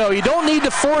 timeout to go. You don't need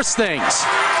to force things.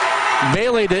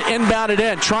 Bailey to inbound it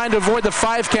in, trying to avoid the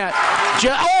 5 count.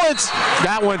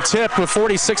 That one tipped with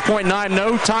 46.9.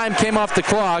 No time came off the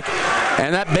clock,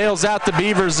 and that bails out the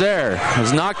Beavers there. It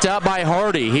was knocked out by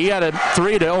Hardy. He had a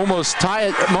 3 to almost tie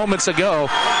it moments ago.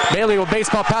 Bailey will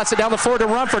baseball pass it down the floor to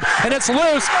Rumford, and it's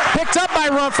loose. Picked up by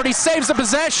Rumford. He saves the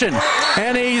possession,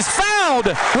 and he's fouled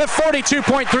with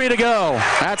 42.3 to go.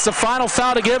 That's the final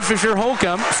foul to give if you're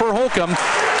Holcomb,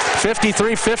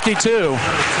 53-52.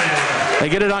 They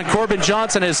get it on Corbin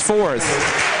Johnson, his 4th.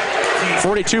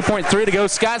 42.3 to go.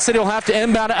 Scott City will have to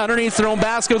inbound it underneath their own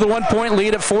basket with a 1-point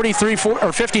lead at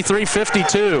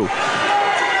 53-52.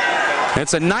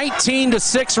 It's a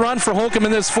 19-6 run for Holcomb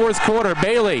in this 4th quarter.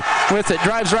 Bailey with it,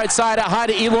 drives right side out high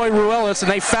to Eloy Ruelas,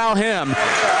 and they foul him.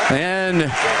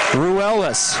 And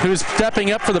Ruelas, who's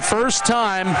stepping up for the first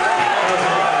time,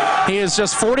 he is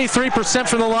just 43%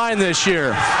 from the line this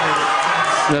year.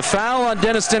 The foul on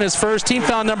Denniston is first, team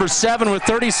foul number 7 with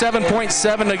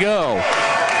 37.7 to go.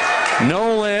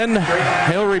 Nolan,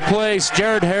 he'll replace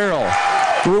Jared Harrell.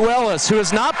 Ruelas, who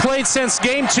has not played since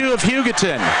game 2 of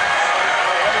Hugoton.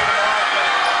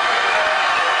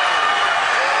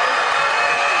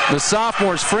 The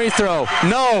sophomore's free throw,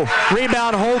 no.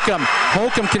 Rebound Holcomb.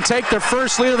 Holcomb can take their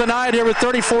first lead of the night here with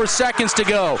 34 seconds to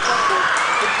go.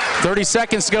 30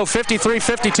 seconds to go,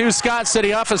 53-52, Scott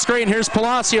City off a screen. Here's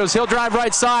Palacios. He'll drive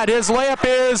right side. His layup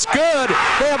is good.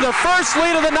 They have the first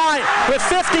lead of the night with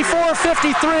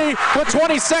 54-53 with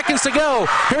 20 seconds to go.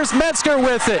 Here's Metzger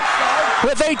with it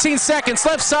with 18 seconds.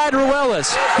 Left side,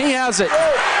 Ruelas. He has it.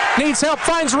 Needs help.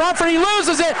 Finds Rumford. He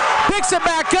loses it. Picks it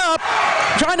back up.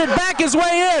 Trying to back his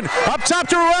way in. Up top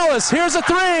to Ruelas. Here's a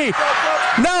 3.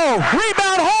 No.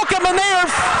 Rebound Holcomb, and they are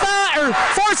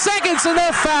 4 seconds, and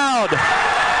they're fouled.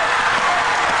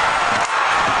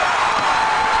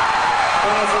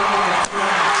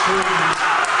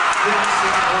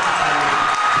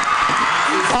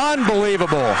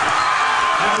 Unbelievable.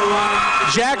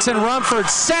 Jackson Rumford's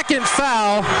 2nd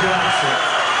foul.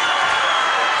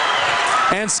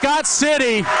 And Scott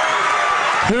City,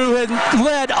 who had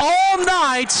led all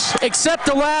night except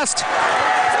the last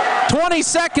 20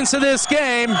 seconds of this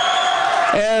game,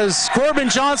 as Corbin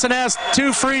Johnson has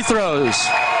 2 free throws.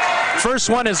 First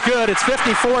one is good. It's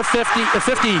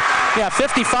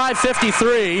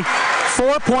 55-53.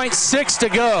 4.6 to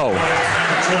go.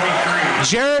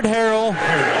 Jared Harrell,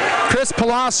 Chris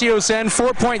Palacios in,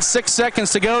 4.6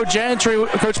 seconds to go.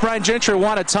 Coach Brian Gentry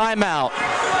want a timeout.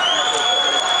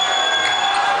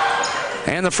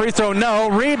 And the free throw, no.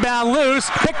 Rebound loose.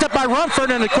 Picked up by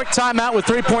Rumford, and a quick timeout with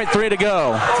 3.3 to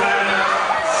go.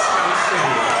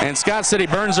 And Scott City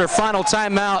burns their final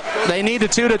timeout. They need a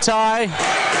 2 to tie.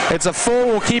 It's a full.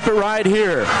 We'll keep it right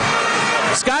here.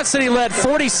 Scott City led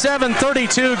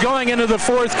 47-32 going into the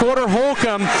 4th quarter.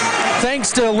 Holcomb, thanks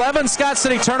to 11 Scott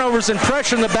City turnovers and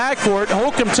pressure in the backcourt,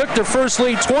 Holcomb took their first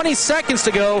lead. 20 seconds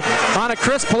to go on a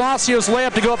Chris Palacios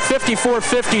layup to go up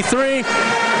 54-53.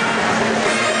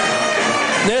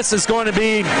 This is going to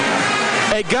be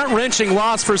a gut-wrenching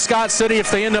loss for Scott City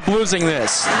if they end up losing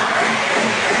this.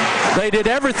 They did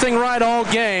everything right all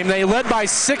game. They led by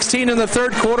 16 in the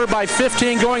 3rd quarter, by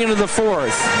 15 going into the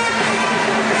 4th.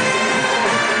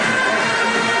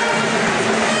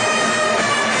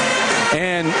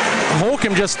 And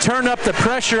Holcomb just turned up the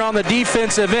pressure on the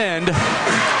defensive end.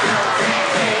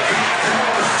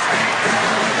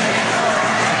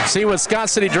 See what Scott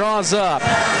City draws up.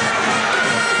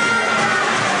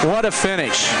 What a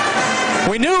finish.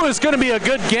 We knew it was going to be a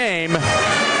good game.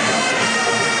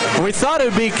 We thought it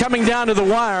would be coming down to the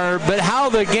wire, but how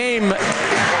the game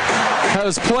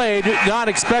has played, not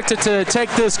expected to take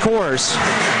this course.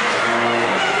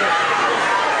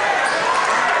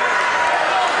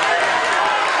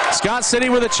 Scott City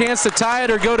with a chance to tie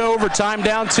it or go to overtime,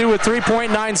 down 2 with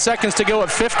 3.9 seconds to go at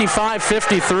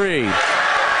 55-53.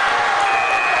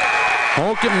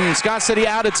 Holcomb and Scott City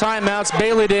out of timeouts.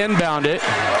 Bailey to inbound it.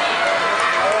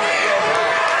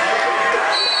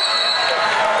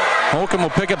 Holcomb will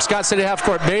pick up Scott City half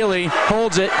court. Bailey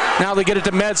holds it. Now they get it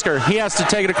to Metzger. He has to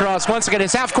take it across. Once again,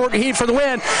 his half court heave for the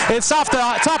win. It's off the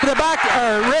top of the back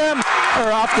rim,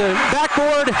 or off the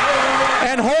backboard,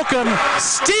 and Holcomb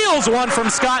steals one from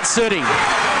Scott City.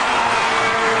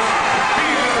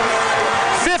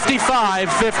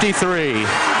 55-53.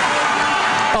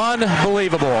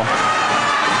 Unbelievable.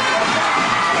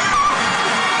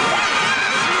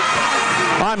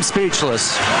 I'm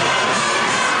speechless.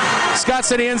 Scott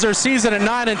City ends their season at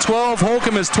 9-12.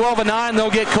 Holcomb is 12-9. They'll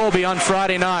get Colby on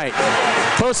Friday night.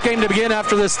 Post game to begin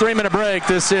after this 3-minute break.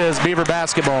 This is Beaver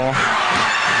basketball.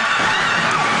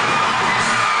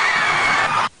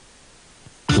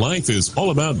 Life is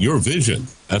all about your vision.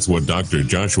 That's what Dr.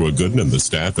 Joshua Gooden and the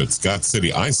staff at Scott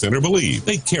City Eye Center believe.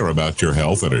 They care about your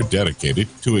health and are dedicated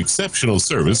to exceptional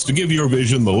service to give your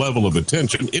vision the level of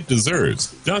attention it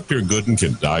deserves. Dr. Gooden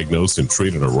can diagnose and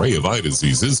treat an array of eye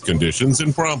diseases, conditions,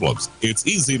 and problems. It's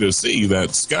easy to see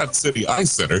that Scott City Eye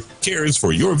Center cares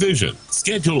for your vision.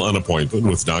 Schedule an appointment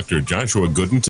with Dr. Joshua Gooden